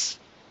tips.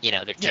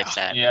 Their tips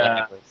at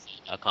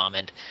whatever.com.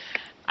 And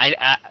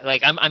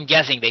I'm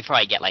guessing they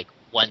probably get like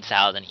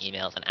 1,000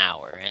 emails an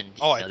hour, and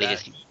they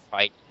just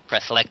probably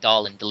press select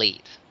all and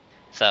delete.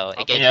 So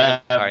it gets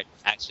really hard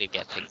to actually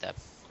get picked up.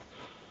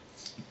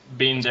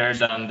 Been there,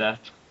 done that.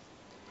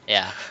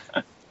 Yeah.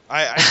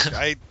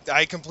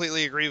 I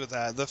completely agree with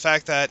that. The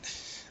fact that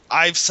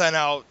I've sent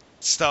out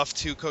stuff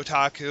to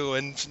Kotaku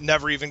and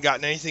never even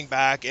gotten anything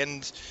back,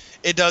 and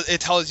it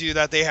tells you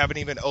that they haven't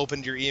even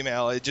opened your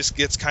email. It just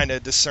gets kind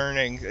of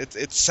discerning.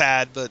 It's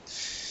sad, but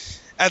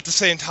at the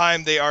same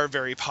time, they are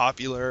very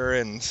popular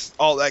and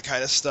all that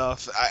kind of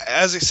stuff.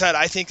 As I said,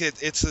 I think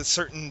it's a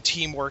certain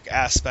teamwork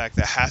aspect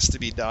that has to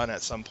be done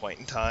at some point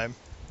in time.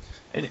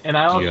 And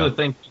I also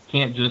think you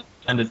can't just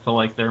send it to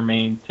like their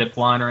main tip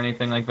line or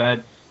anything like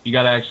that. You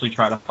got to actually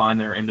try to find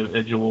their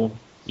individual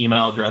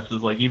email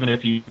addresses. Like even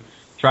if you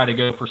try to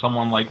go for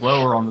someone like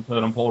lower on the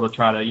totem pole to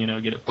try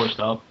to get it pushed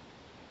up,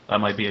 that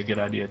might be a good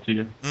idea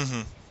too.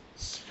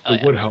 Mm-hmm.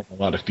 It would help a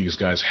lot if these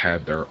guys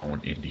had their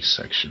own indie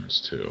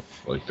sections too,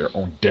 like their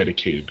own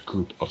dedicated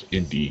group of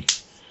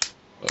indie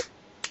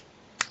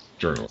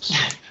journalists.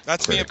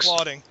 That's critics. me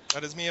applauding.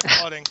 That is me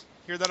applauding.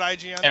 Hear that,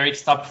 IGN? Eric,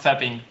 stop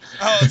fapping.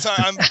 Oh,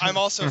 sorry. I'm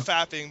also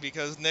fapping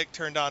because Nick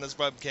turned on his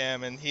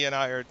webcam and he and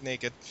I are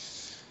naked.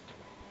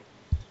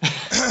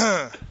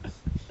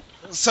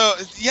 So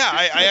yeah,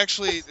 I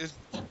actually,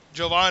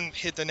 Jovan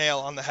hit the nail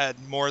on the head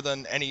more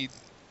than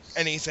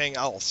anything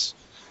else.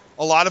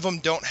 A lot of them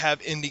don't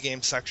have indie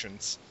game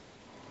sections,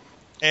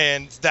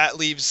 and that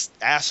leaves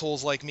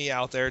assholes like me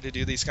out there to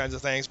do these kinds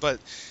of things. But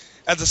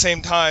at the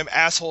same time,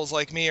 assholes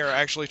like me are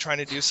actually trying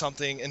to do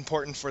something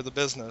important for the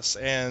business,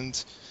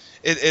 and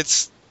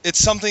it's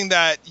something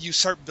that you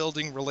start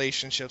building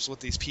relationships with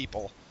these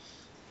people.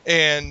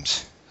 And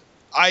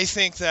I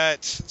think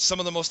that some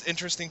of the most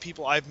interesting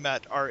people I've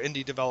met are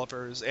indie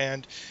developers,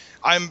 and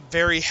I'm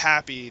very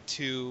happy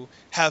to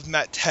have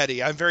met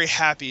Teddy. I'm very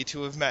happy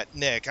to have met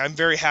Nick. I'm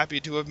very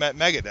happy to have met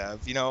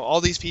Megadev.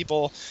 All these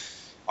people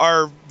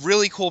are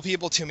really cool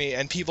people to me,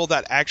 and people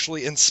that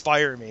actually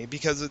inspire me,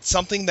 because it's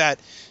something that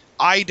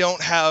I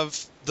don't have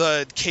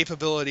the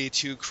capability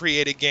to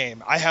create a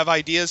game. I have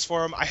ideas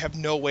for them. I have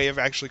no way of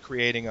actually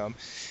creating them.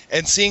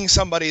 And seeing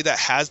somebody that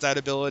has that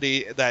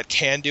ability, that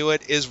can do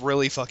it, is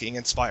really fucking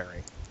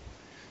inspiring.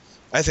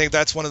 I think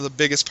that's one of the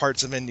biggest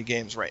parts of indie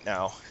games right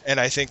now. And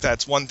I think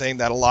that's one thing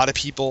that a lot of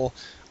people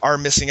are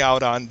missing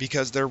out on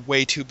because they're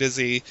way too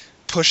busy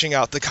pushing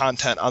out the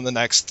content on the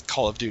next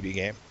Call of Duty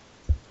game.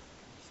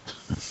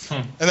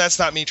 And that's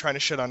not me trying to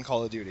shit on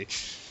Call of Duty.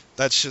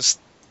 That's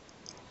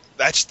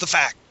the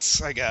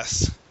facts, I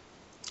guess.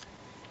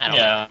 I don't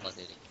like Call of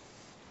Duty.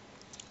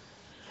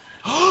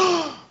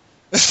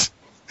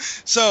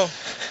 So,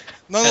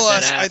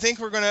 nonetheless, I think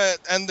we're going to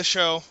end the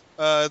show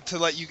to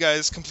let you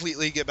guys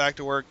completely get back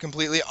to work,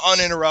 completely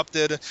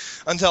uninterrupted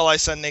until I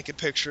send naked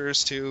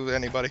pictures to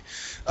anybody.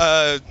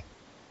 I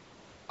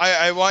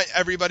want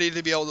everybody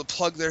to be able to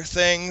plug their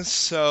things,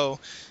 so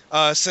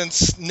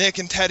since Nick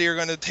and Teddy are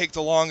going to take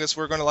the longest,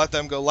 we're going to let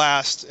them go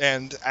last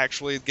and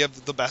actually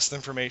give the best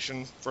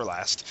information for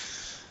last.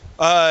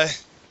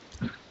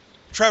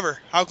 Trevor,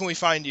 how can we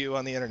find you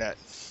on the internet?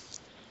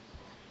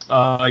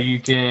 You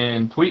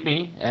can tweet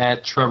me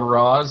at Trevor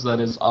Oz,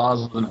 that is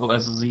Oz with an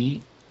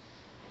O-S-Z.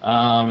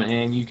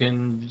 And you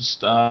can just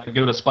go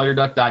to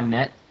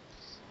spiderduck.net.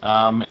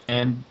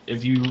 And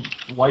if you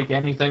like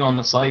anything on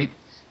the site,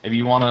 if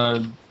you want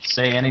to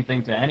say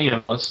anything to any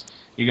of us,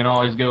 you can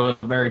always go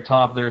at the very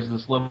top. There's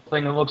this little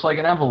thing that looks like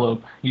an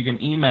envelope. You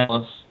can email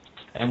us,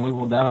 and we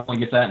will definitely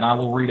get that, and I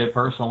will read it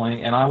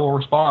personally, and I will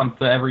respond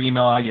to every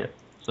email I get.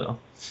 So.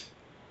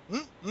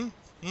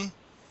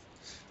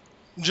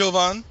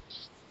 Jovan?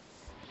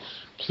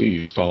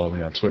 Please follow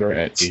me on Twitter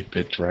at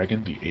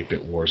 8BitDragon. The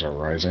 8-Bit Wars are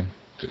rising.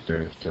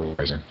 They're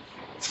rising.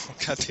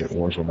 God damn. 8-Bit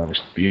Wars will never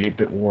stop. The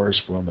 8-Bit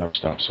Wars will never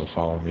stop, so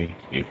follow me,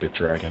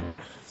 8BitDragon.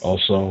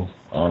 Also,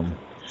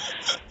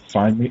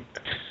 find me.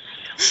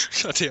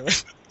 God damn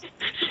it.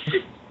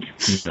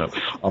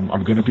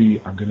 I'm gonna be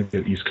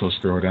at East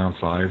Coast Throwdown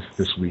 5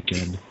 this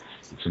weekend.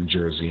 It's in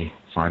Jersey.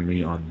 Find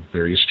me on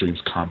various streams: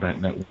 Combat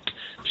Network,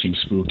 Team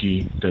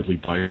Spooky, Deadly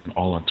Bite,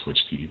 all on Twitch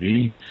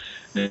TV.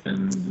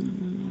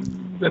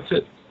 And that's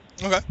it.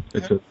 Okay.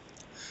 That's it.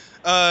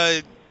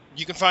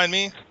 You can find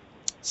me,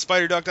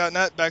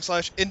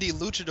 spiderduck.net/indie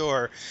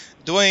luchador,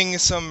 doing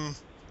some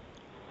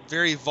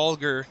very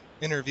vulgar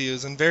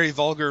interviews and very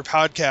vulgar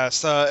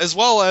podcasts, as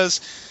well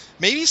as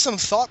maybe some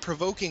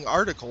thought-provoking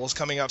articles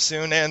coming up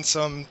soon, and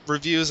some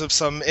reviews of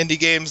some indie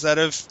games that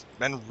have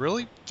been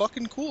really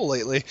fucking cool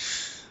lately.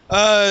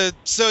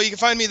 So you can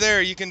find me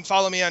there. You can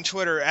follow me on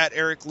Twitter at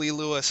Eric Lee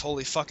Lewis.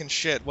 Holy fucking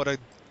shit, what a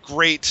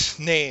great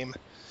name.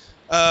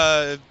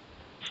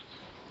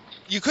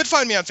 You could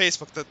find me on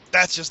Facebook.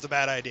 That's just a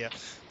bad idea.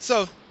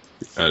 So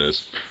That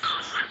is.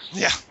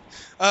 yeah.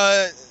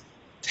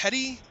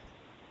 Teddy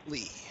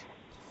Lee.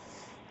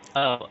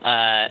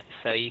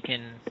 So you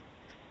can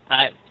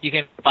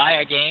buy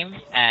our game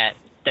at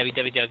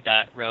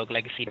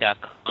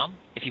www.roguelegacy.com.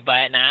 If you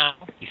buy it now,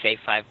 you save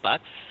 $5.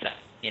 So,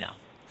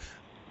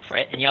 for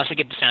it, and you also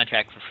get the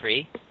soundtrack for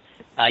free.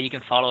 You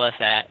can follow us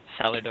at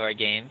Salvador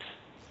Games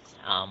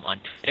on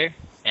Twitter,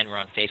 and we're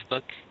on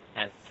Facebook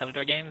at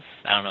Salvador Games.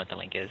 I don't know what the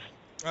link is.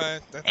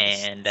 And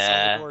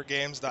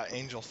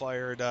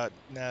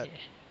SalvadorGames.angelfire.net.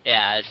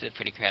 Yeah, it's a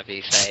pretty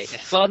crappy site.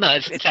 Well, no,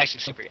 it's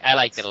actually super. I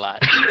liked it a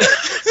lot.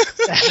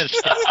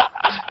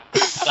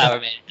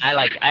 Flower Man. I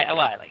like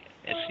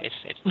it. It's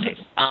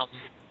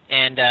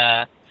and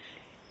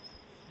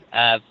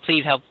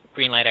please help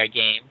greenlight our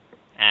game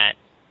at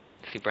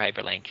Super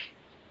Hyperlink.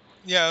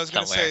 Yeah, I was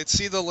gonna somewhere. say,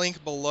 see the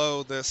link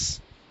below this.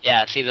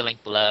 Yeah, see the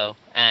link below,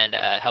 and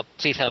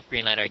please help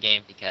greenlight our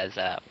game because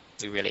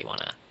we really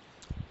want to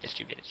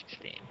distribute it to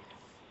Steam.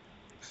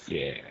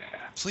 Yeah.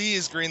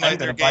 Please I'm greenlight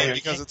their gonna buy game your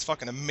because game. it's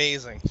fucking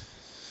amazing.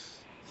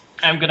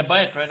 I'm gonna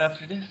buy it right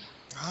after this.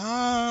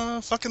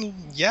 Fucking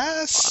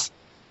yes.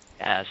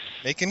 Yes.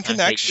 Making Don't take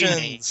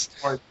connections.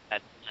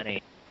 That's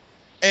money.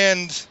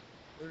 And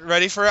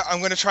ready for it?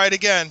 I'm gonna try it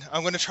again.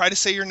 I'm gonna try to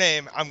say your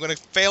name. I'm gonna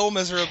fail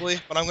miserably,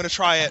 but I'm gonna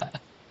try it.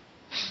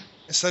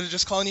 Instead of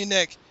just calling you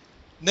Nick,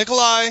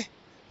 Nikolai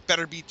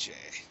better beat Jay.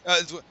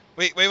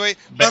 Wait.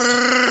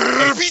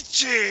 Better beat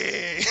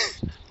Jay.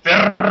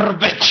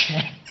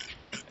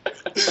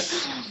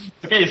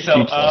 Okay,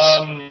 so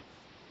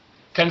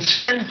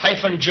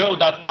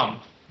concern-joe.com.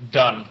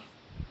 Done.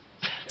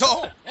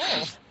 Oh.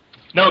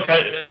 No,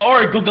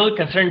 or Google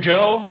Concern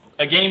Joe,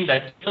 a game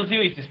that kills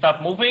you if you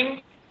stop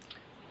moving.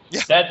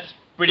 Yeah. That's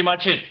pretty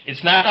much it.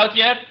 It's not out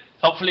yet.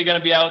 Hopefully gonna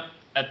be out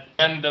at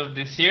the end of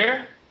this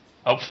year.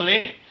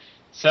 Hopefully.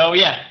 So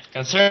yeah,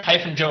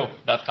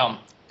 concern-joe.com.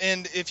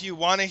 And if you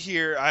want to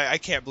hear, I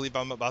can't believe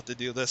I'm about to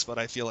do this, but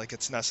I feel like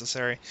it's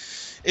necessary.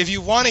 If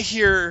you want to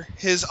hear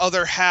his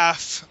other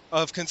half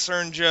of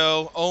Concern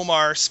Joe,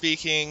 Omar,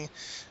 speaking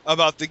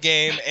about the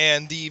game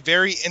and the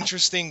very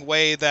interesting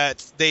way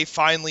that they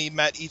finally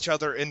met each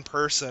other in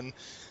person,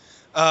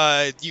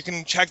 you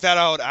can check that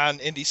out on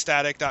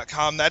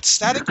indiestatic.com. That's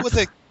static with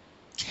a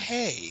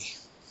K.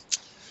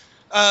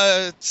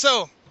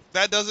 So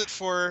that does it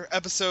for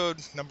episode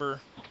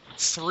number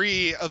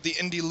 3 of the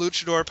Indie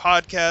Luchador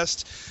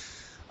podcast.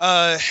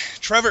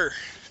 Trevor,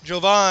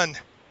 Jovan,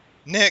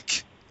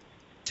 Nick,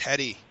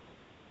 Teddy.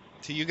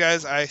 To you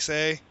guys, I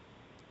say,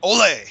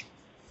 ole!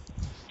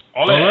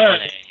 Ole.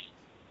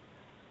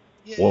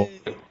 Yay. Well-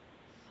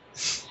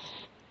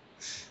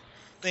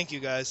 Thank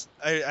you guys.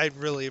 I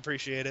really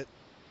appreciate it.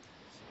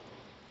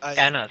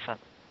 Yeah, no, it's fun.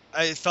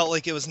 I felt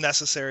like it was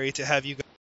necessary to have you guys